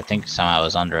now, which I think somehow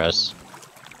is under us.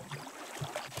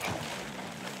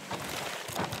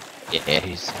 Yeah,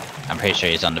 I'm pretty sure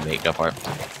he's on the bait. Go for it.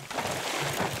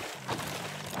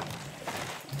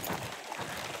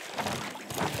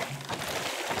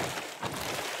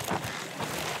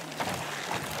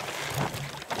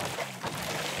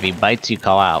 If he bites, you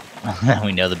call out.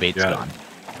 We know the bait's gone.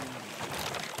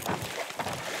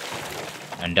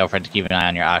 And don't forget to keep an eye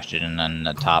on your oxygen on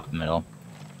the top middle.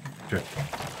 Okay.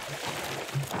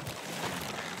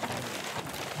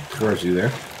 Solarus, you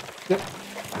there? Yep.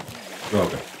 Oh,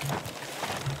 okay.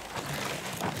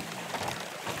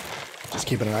 Just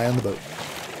keeping an eye on the boat.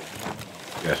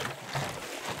 Gotcha.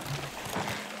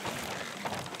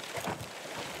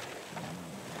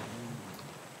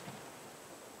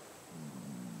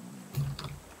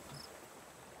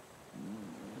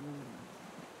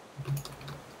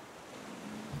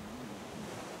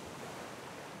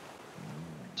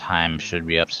 Time should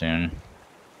be up soon.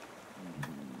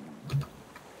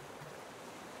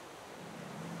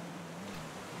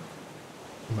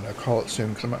 I'm gonna call it soon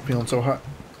because I'm not feeling so hot.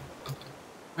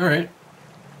 All right.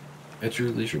 At your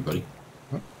leisure, buddy.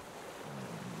 Huh?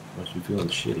 Must be feeling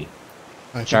shitty.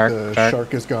 I think Shark, the shark.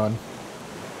 shark is gone.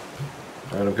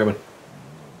 All right, I'm coming.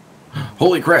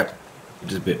 Holy crap! It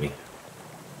just bit me.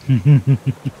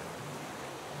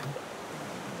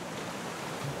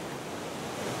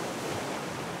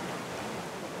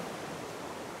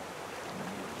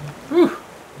 Whew.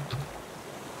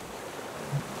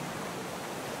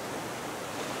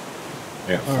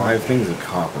 I got 5 things of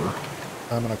copper.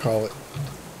 I'm gonna call it.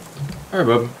 All right,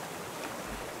 bub.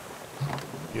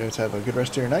 You guys have a good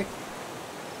rest of your night.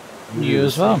 You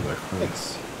as well.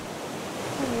 Thanks.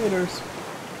 Laters.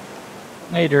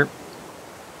 Later.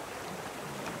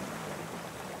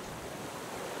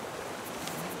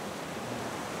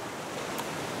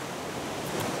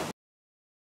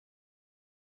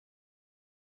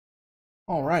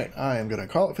 All right, I am gonna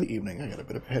call it for the evening. I got a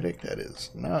bit of a headache that is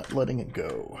not letting it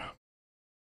go.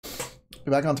 Be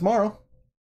back on tomorrow.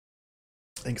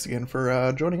 Thanks again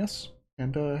for joining us,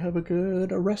 and have a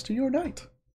good rest of your night.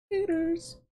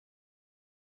 Laters.